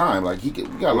time, like we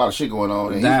got a lot of shit going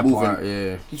on, and that he's moving. Part,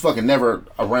 he's fucking never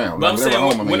around. But I'm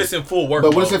saying when it's in full work.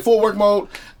 But when it's in full work mode,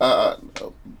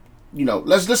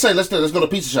 let's go to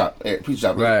pizza shop,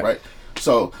 right?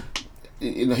 So,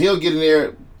 he'll get in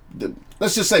there.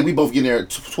 Let's just say we both get in there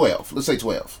at 12. Let's say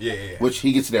 12. Yeah. Which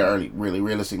he gets there early, really,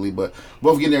 realistically. But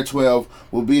both get in there at 12.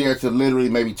 We'll be there till literally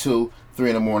maybe 2, 3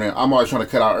 in the morning. I'm always trying to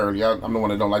cut out early. I'm the one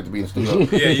that don't like to be in the studio.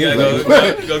 You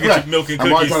gotta go get your milk and cookies.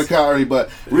 I'm always trying to cut out early. But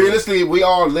realistically, we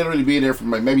all literally be there from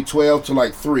like maybe 12 to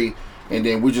like 3. And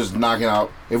then we're just knocking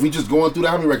out. If we just going through that,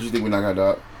 how many records you think we knock out,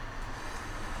 dog?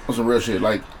 On some real shit.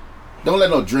 Like, don't let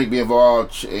no drink be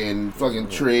involved and fucking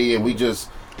tree. And we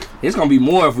just... It's gonna be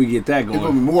more if we get that going. It's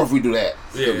gonna be more if we do that.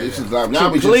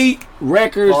 Complete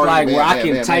records where I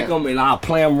can take them and I'll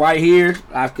play them right here.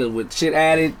 With shit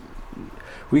added,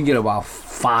 we can get about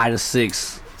 5 to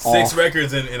 6. 6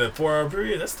 records in a 4-hour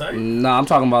period. That's tight. No, I'm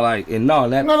talking about like from 12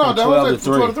 to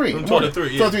 3. From 12 to 3.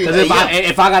 Because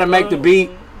if I gotta make the beat,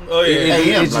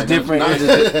 it's just different.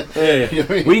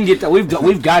 We can get that.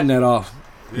 We've gotten that off,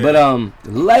 but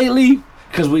lately.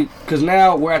 Because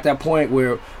now we're at that point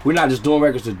where we're not just doing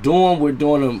records to do them, we're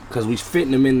doing them because we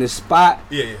fitting them in this spot.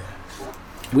 Yeah.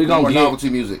 We're gonna get novelty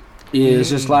music. Yeah, it's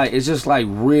just like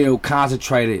real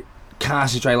concentrated.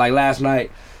 Like last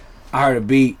night, I heard a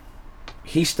beat.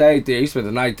 He stayed there. He spent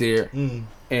the night there,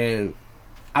 and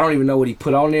I don't even know what he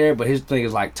put on there. But his thing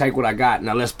is like, take what I got.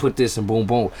 Now let's put this and boom,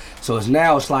 boom. So it's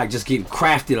like just getting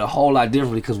crafted a whole lot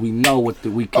differently because we know what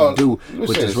we can do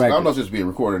with this record. I don't know if it's being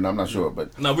recorded. And I'm not sure,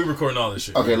 but no, we recording all this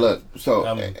shit. Okay, look. So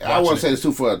I want to say this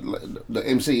too for the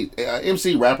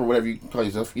MC rapper, whatever you call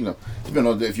yourself. Depending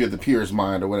on if you're the purest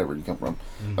mind or whatever you come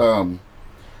from.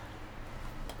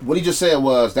 What he just said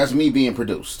was that's me being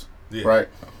produced, right?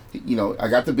 I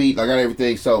got the beat, I got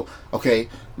everything. So okay,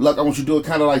 look, I want you to do it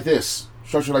kind of like this.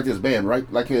 Structure like this, band, right?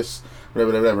 Like this,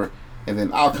 whatever. And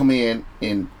then I'll come in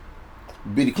and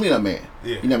be the cleanup man.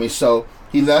 Yeah. You know what I mean? So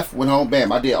he left, went home,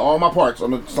 bam. I did all my parts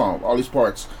on the song, all these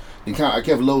parts. And I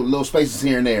kept little spaces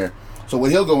here and there. So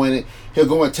when he'll go in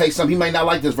and take some. He may not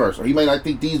like this verse, or he may not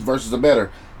think these verses are better.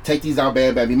 Take these out,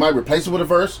 bam, bam. He might replace it with a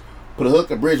verse, put a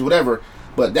hook, a bridge, whatever.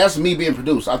 But that's me being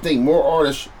produced. I think more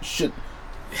artists should.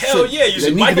 Hell yeah, you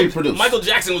should. Michael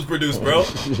Jackson was produced, bro.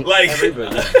 Like, hey,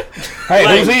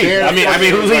 who's he? I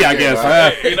mean, who's he? I guess.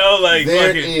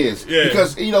 There it is. Yeah.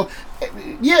 Because you're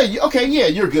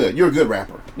good. You're a good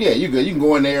rapper. Yeah, you're good. You can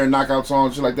go in there and knock out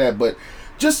songs, shit like that. But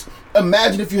just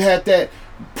imagine if you had that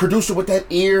producer with that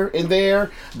ear in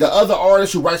there. The other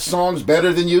artist who writes songs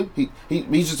better than you.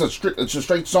 He's just a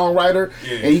straight songwriter,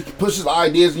 and he pushes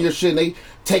ideas in your shit. And they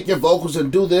take your vocals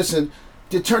and do this and.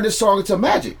 To turn this song into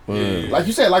magic. Like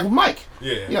you said, like with Mike.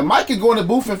 Yeah. Mike can go in the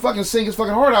booth and fucking sing his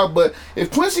fucking heart out, but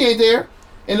if Quincy ain't there,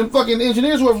 and the fucking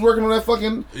engineers who was working on that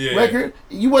fucking record,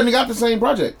 you wouldn't have got the same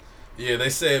project. Yeah, they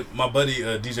said my buddy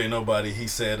DJ Nobody. He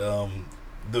said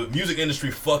the music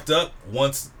industry fucked up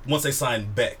once they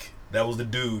signed Beck. That was the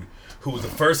dude who was the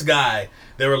first guy.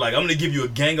 They were like, I'm gonna give you a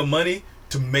gang of money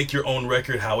to make your own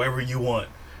record however you want.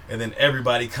 And then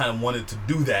everybody kind of wanted to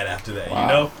do that after that, you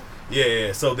know?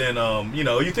 Yeah. So then, you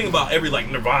know, you think about every, like,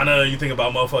 Nirvana, you think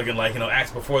about motherfucking, like, you know,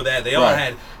 acts before that. They all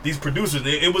had these producers.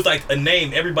 It was like a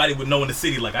name everybody would know in the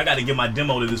city. Like, I got to give my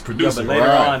demo to this producer. Yeah, but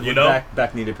later on, you know?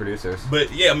 Beck needed producers.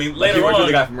 But, yeah, I mean, like later he worked on.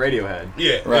 with the guy from Radiohead.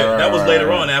 Yeah, that was later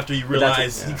on after he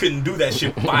realized he couldn't do that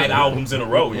shit 5 albums in a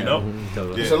row, you know?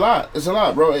 It's a lot. It's a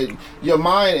lot, bro. Your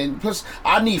mind, and plus,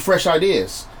 I need fresh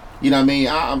ideas. You know what I mean?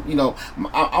 I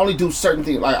only do certain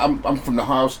things. Like, I'm from the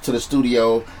house to the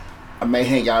studio. I may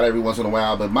hang out every once in a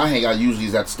while, but my hangout usually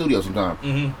is at the studio sometimes.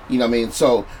 Mm-hmm. You know what I mean?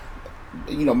 So,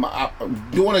 you know,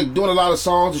 doing a lot of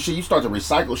songs and shit, you start to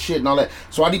recycle shit and all that.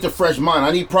 So I need the fresh mind.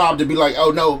 I need Prob to be like, oh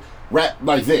no, rap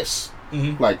like this.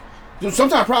 Mm-hmm. Like,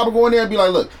 sometimes Prob will go in there and be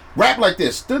like, look, rap like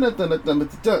this. And I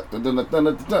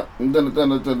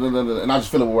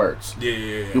just fill it with words.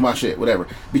 Yeah. Do my shit, whatever.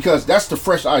 Because that's the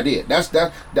fresh idea.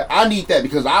 I need that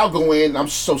because I'll go in, I'm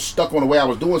so stuck on the way I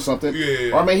was doing something.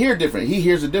 Yeah. Or I may hear different. He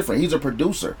hears it different. He's a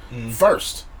producer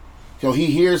first. So he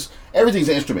hears, everything's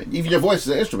an instrument. Even your voice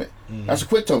is an instrument. That's a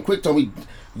quick tone. Quick tone,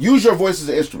 use your voice as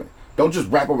an instrument. Don't just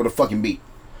rap over the fucking beat.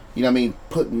 You know what I mean?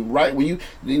 Putting right when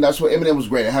that's what Eminem was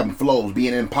great at, having flows,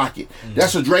 being in pocket.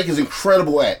 That's what Drake is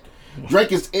incredible at.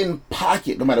 Drake is in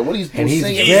pocket no matter what he's and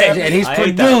singing. And he's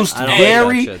produced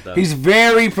he's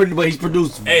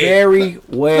produced very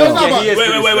well.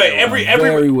 Wait.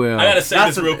 Very well. I gotta say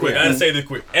this real quick.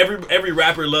 Every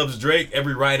rapper loves Drake.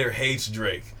 Every writer hates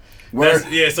Drake.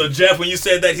 So Jeff, when you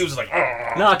said that, he was just like, oh.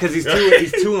 No, because he's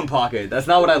too in pocket. That's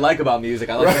not what I like about music.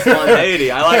 I like the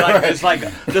spontaneity. I like it's like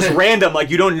just random. Like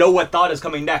you don't know what thought is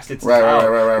coming next. It's right.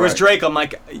 Whereas Drake, I'm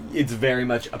like, it's very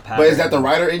much a pattern. But is that the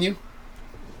writer in you?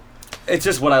 It's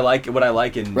just what I like in music,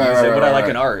 what I like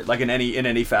in art, like in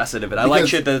any facet of it. I like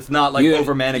shit that's not like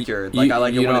over manicured. Like I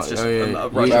like it when it's just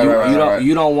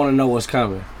you don't want to know what's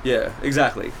coming. Yeah,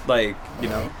 exactly. Like, you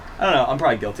know, I don't know. I'm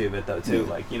probably guilty of it though too.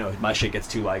 Like, you know, my shit gets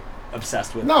too like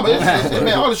obsessed with. No, but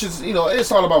man, all this shit's, you know,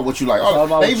 it's all about what you like.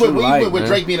 Even with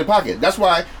Drake being in pocket, that's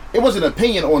why it was an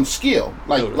opinion on skill.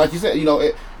 Like you said, you know,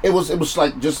 it was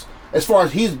like just as far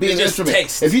as he's being an instrument.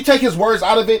 Taste. If you take his words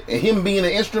out of it and him being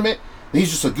an instrument, he's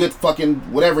just a good fucking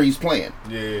whatever he's playing.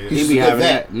 Yeah. He be having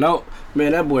that. No,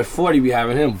 man, that boy 40 be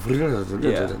having him.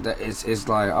 Yeah. It's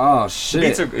like, oh shit. The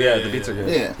beats are good.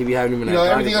 Yeah. He be having him in that. You know,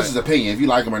 everything else is opinion. If you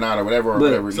like him or not or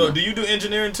whatever. So do you do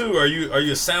engineering too? Or are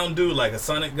you a sound dude, like a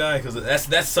sonic guy? Because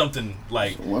that's something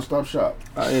like one stop shop.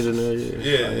 I engineer.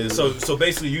 Yeah. So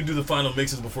basically, you do the final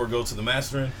mixes before it goes to the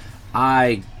mastering.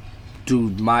 I do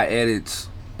my edits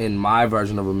in my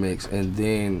version of a mix, and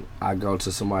then I go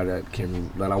to somebody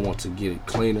that I want to get it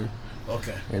cleaner.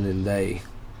 Okay. And then they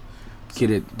get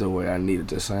it the way I need it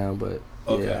to sound, but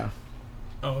yeah.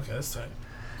 Oh, okay, that's tight.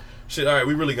 Shit, all right,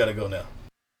 we really gotta go now.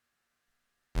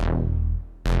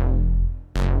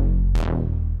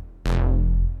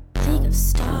 League of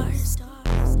Stars.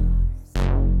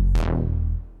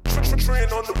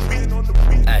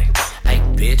 Hey,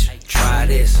 bitch, try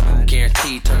this.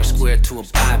 Guaranteed turn square to a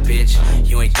buy, bitch.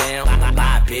 You ain't down,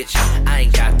 bye, bitch. I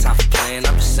ain't got time for playing.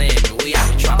 I'm just saying, man, we out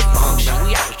here trying to function.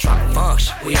 We out here trying to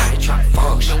function. We out here trying to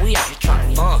function. We out here trying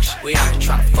to function. We out here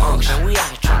trying to function. We out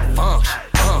here trying to function.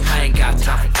 I ain't got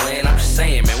time for playing. I'm just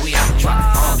saying, man, we out here trying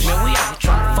to function. We out here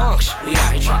trying to function. We out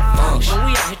here trying to function.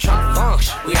 We out here trying to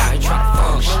function. We out here trying to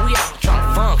function. We out here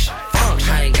trying to function.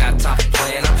 I ain't got time for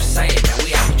playing. I'm just saying, man,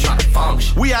 we out here trying to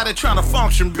function. We out here trying to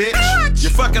function, bitch.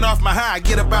 You're fucking off my high,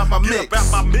 get about my mix.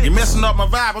 You're messing up my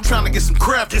vibe, I'm trying to get some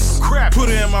crap. Put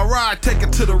it in my ride, take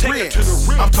it to the rim.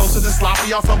 I'm toasted and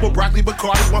sloppy off of a broccoli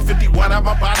Bacardi. 151 out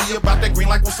my body, about that green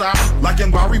like wasabi. Like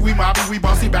in Bari, we mobby, we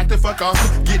bossy, back to fuck off.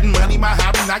 Getting money, my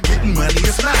hobby, not getting money,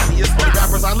 it's not. The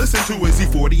rappers I listen to is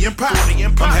E40 and Pop.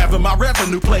 I'm having my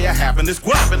revenue player, having this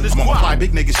guap. I'm on fly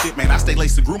big nigga shit, man. I stay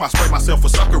laced and groom, I spray myself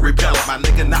with sucker repellent. My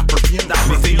nigga not perfume.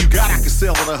 Anything you got, I can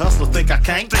sell with a hustler, think I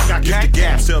can't. Use the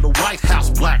Gap, sell the White House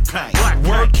black paint.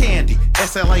 Word candy,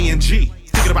 SLANG.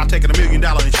 Thinking about taking $1 million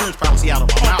insurance policy out of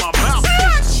my mouth.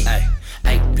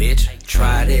 Hey, bitch,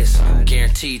 try this.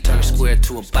 Guaranteed turn square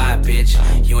to a buy, bitch.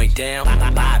 You ain't down,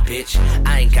 bye, bitch.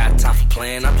 I ain't got time for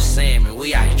playing. I'm just saying, man,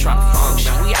 we out here trying to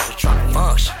function. We out here trying to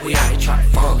function. We out here trying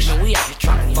to function. We out here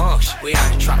trying to function. We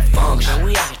out here trying to function.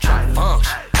 We out here trying to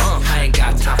function. I ain't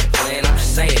got time for playing. I'm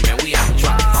just saying, man, we out here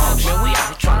trying to function. We out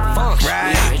here trying to function.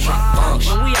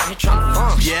 We out here trying to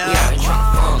function. We out here trying to function. We out here trying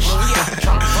to function. We out here trying to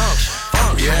function.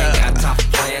 I ain't got time for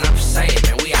playing.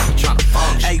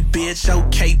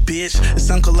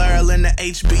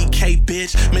 HBK,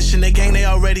 bitch. Mission the gang, they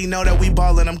already know that we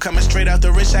ballin'. I'm coming straight out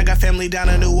the rich. I got family down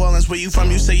in New Orleans. Where you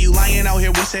from? You say you lying out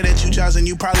here. We say that you jaws and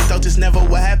you probably thought this never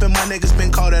would happen. My niggas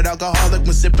been called an alcoholic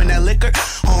when sipping that liquor.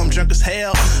 Oh, I'm drunk as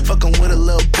hell. Fucking with a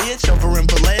little bitch over in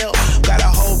Vallejo. Got a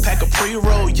whole pack of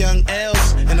pre-roll young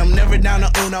L's. And I'm never down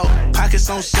to Uno. Pockets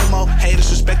on Simo. Haters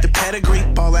respect the pedigree.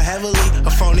 Ballin' heavily.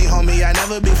 A phony homie, I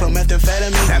never be from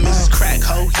methamphetamine. That means it's crack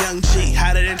hoe. Young G,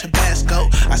 hotter than Tabasco.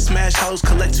 I smash hoes,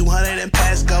 collect 200 and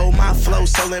pass go. My flow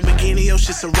so Lamborghini, your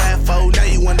shit's a raffo. Now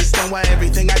you understand why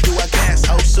everything I do I gas.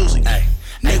 Oh, Susie. Hey,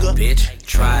 nigga. Hey, bitch,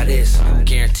 try this.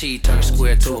 Guaranteed turn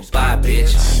square to a buy,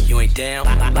 bitch. You ain't down,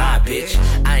 bye, bitch.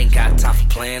 I ain't got time for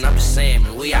playing. I'm just saying,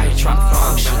 man, we out here trying to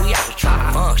function. We out here trying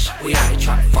to function. We out here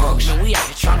trying to function. We out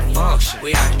here trying to function.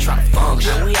 We out here trying to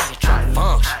function. We out here trying to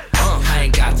function. I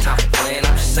ain't got time for playing.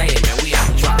 I'm just saying, man, we out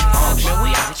here trying to function. We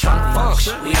out here trying to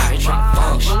function. We out here trying to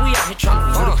function. We out here trying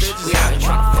to function. We out here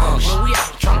trying to function. We out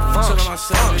here trying to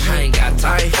function. I ain't got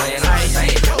time for playing. I'm just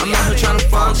saying, I'm out here trying to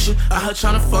function. Out here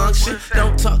trying to function.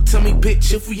 Don't talk to me,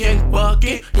 bitch, if we ain't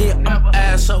bucking. Yeah, I'm an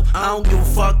asshole. I don't give a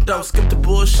fuck though. Skip the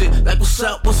bullshit. Like, what's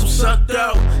up? What's some suck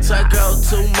though? Psycho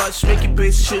too much. Make your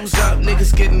bitch choose up.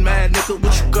 Niggas getting mad, nigga.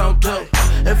 What you gon' do?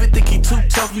 Everything keep too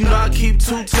tough. You know I keep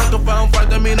too tough. If I don't fight,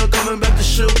 that mean I'm coming back to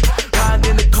shoot.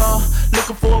 Riding in the car,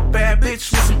 looking for a bad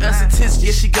bitch with some ass and tits.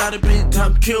 Yeah, she gotta be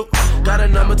dumb cute. Got a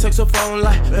number, text her phone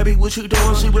like, baby, what you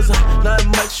doing? She was like, not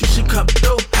much, you should come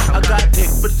through. I got dick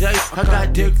for days, I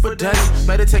got dick for days.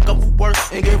 Made her take off for work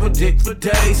and gave her dick for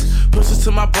days. Pushes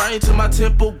to my brain, to my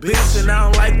temple, bitch. And I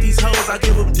don't like these hoes, I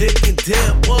give them dick and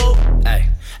dip. Whoa.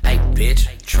 Hey, bitch,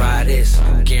 try this.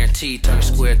 Guaranteed turn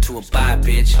square to a buy,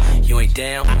 bitch. You ain't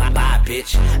down, bye,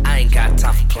 bitch. I ain't got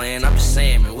time for playing. I'm just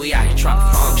saying, man, we out here trying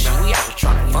to function. We out here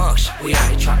trying to function. We out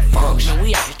here trying to function.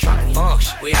 We out here trying to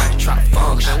function. We out here trying to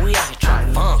function. We out here trying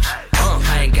to function.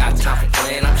 I ain't got time for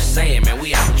playing. I'm just saying, man,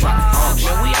 we out here trying to function.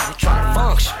 We out